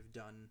acknowledge they've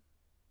done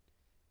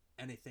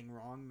anything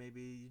wrong,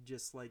 maybe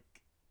just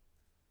like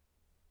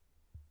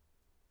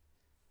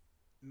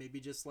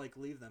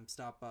leave them,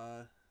 stop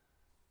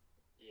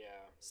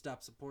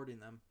supporting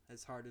them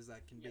as hard as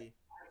that can be.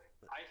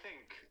 But I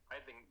think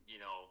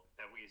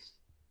at least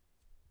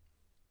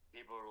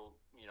people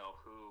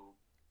who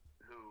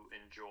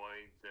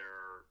enjoy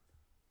their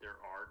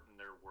art and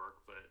their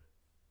work but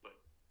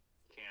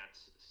can't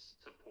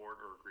support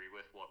or agree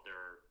with what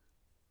their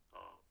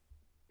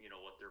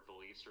what their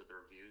beliefs or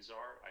their views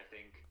are, I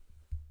think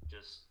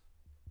just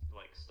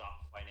like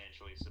stop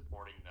financially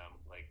supporting them,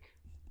 buy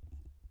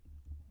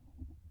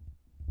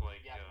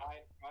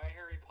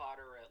Harry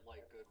Potter at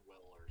like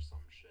Goodwill or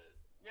some shit.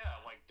 Yeah,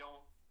 like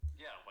don't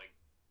like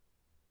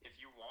if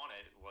you want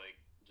it, like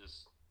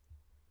just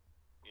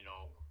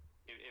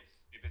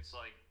if it's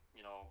like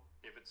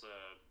if it's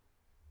a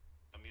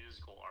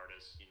musical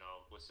artist,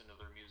 listen to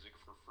their music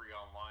for free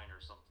online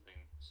or something,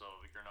 so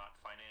you're not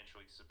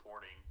financially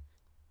supporting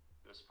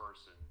this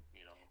person.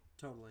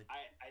 Totally.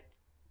 I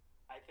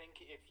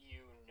think if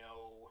you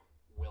know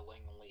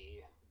willingly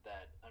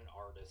that an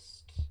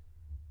artist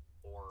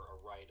or a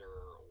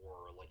writer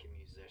or like a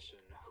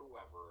musician,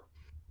 whoever,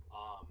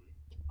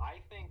 I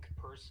think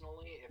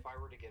personally, if I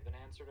were to give an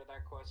answer to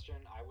that question,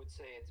 I would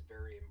say it's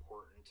very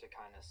important to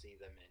kind of see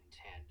them in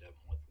tandem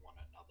with one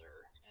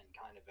another and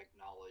kind of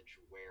acknowledge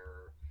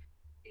where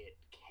it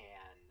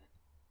can.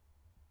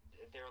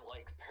 They're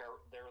like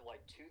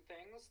two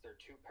things. They're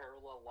two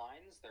parallel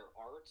lines. They're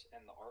art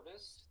and the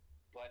artist,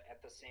 but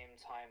at the same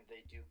time,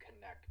 they do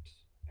connect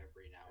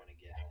every now and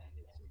again, and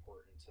it's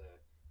important to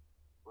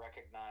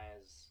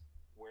recognize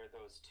where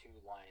those two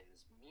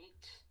lines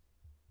meet.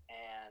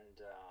 And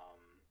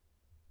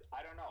I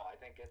don't know. I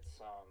think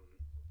it's.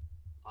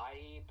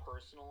 I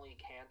personally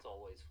can't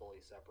always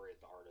fully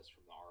separate the artist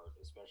from the art,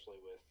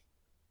 especially with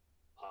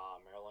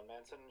Marilyn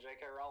Manson and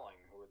J.K. Rowling,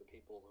 who were the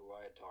people who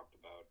I had talked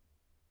about.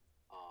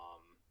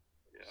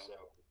 So,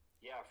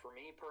 yeah, for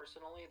me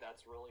personally,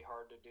 that's really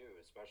hard to do,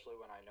 especially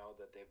when I know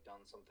that they've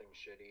done something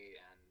shitty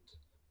and,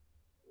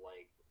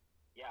 like,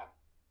 yeah.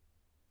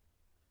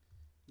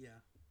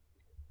 Yeah.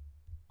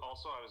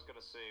 Also, I was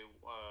gonna say,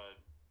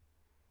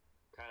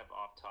 kind of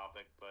off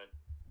topic, but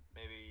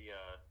maybe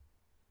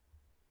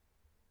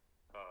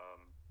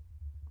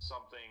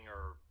something,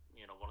 or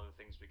one of the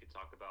things we could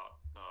talk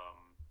about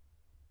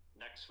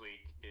next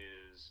week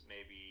is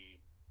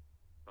maybe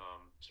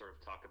sort of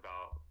talk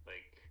about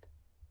like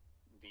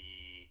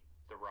the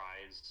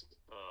rise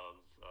of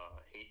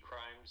hate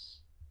crimes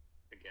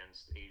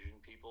against Asian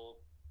people.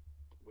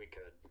 We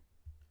could.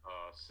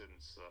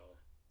 Since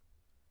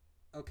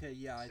Okay,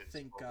 yeah, I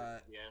think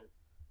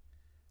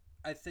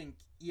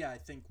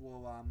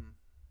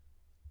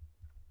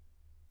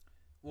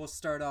we'll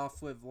start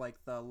off with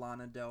like the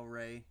Lana Del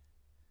Rey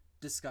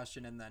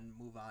discussion and then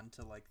move on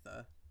to like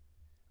the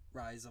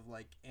rise of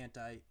like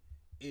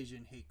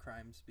anti-Asian hate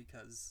crimes,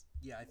 because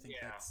I think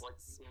that's like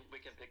we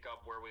can pick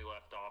up where we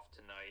left off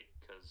tonight,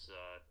 because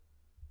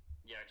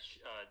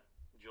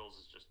Jules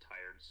is just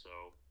tired,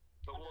 so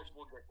but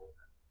we'll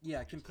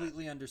get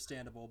completely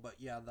understandable, but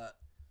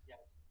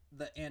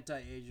the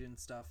anti-Asian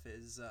stuff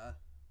is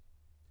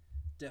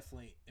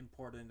definitely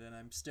important, and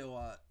I'm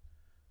still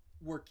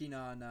working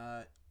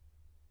on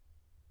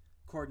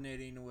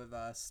coordinating with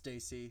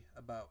Stacy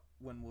about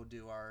when we'll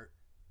do our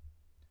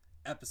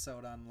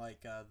episode on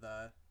like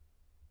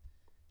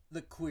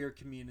the queer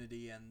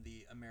community and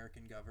the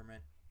American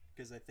government,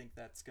 because I think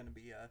that's going to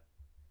be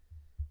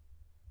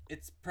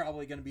it's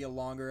probably going to be a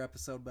longer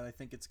episode, but I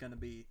think it's going to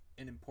be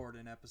an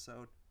important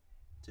episode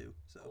too.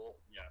 So cool.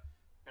 Yeah,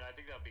 and I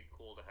think that'd be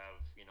cool to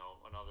have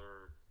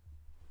another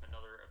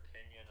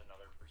opinion,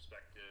 another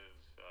perspective,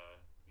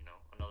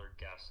 another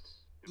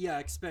guest. Yeah,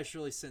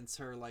 especially since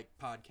her like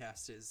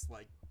podcast is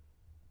like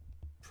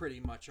pretty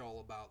much all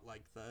about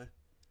like the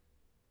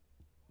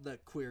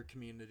queer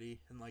community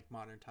in like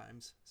modern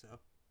times. So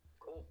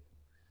cool.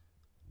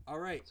 All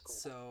right, cool.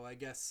 So I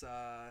guess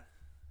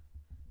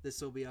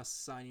this will be us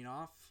signing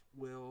off.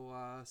 We'll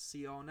see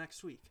you all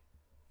next week.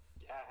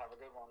 Yeah, have a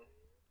good one.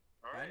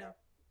 All right.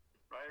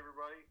 Bye,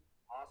 everybody.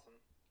 Awesome.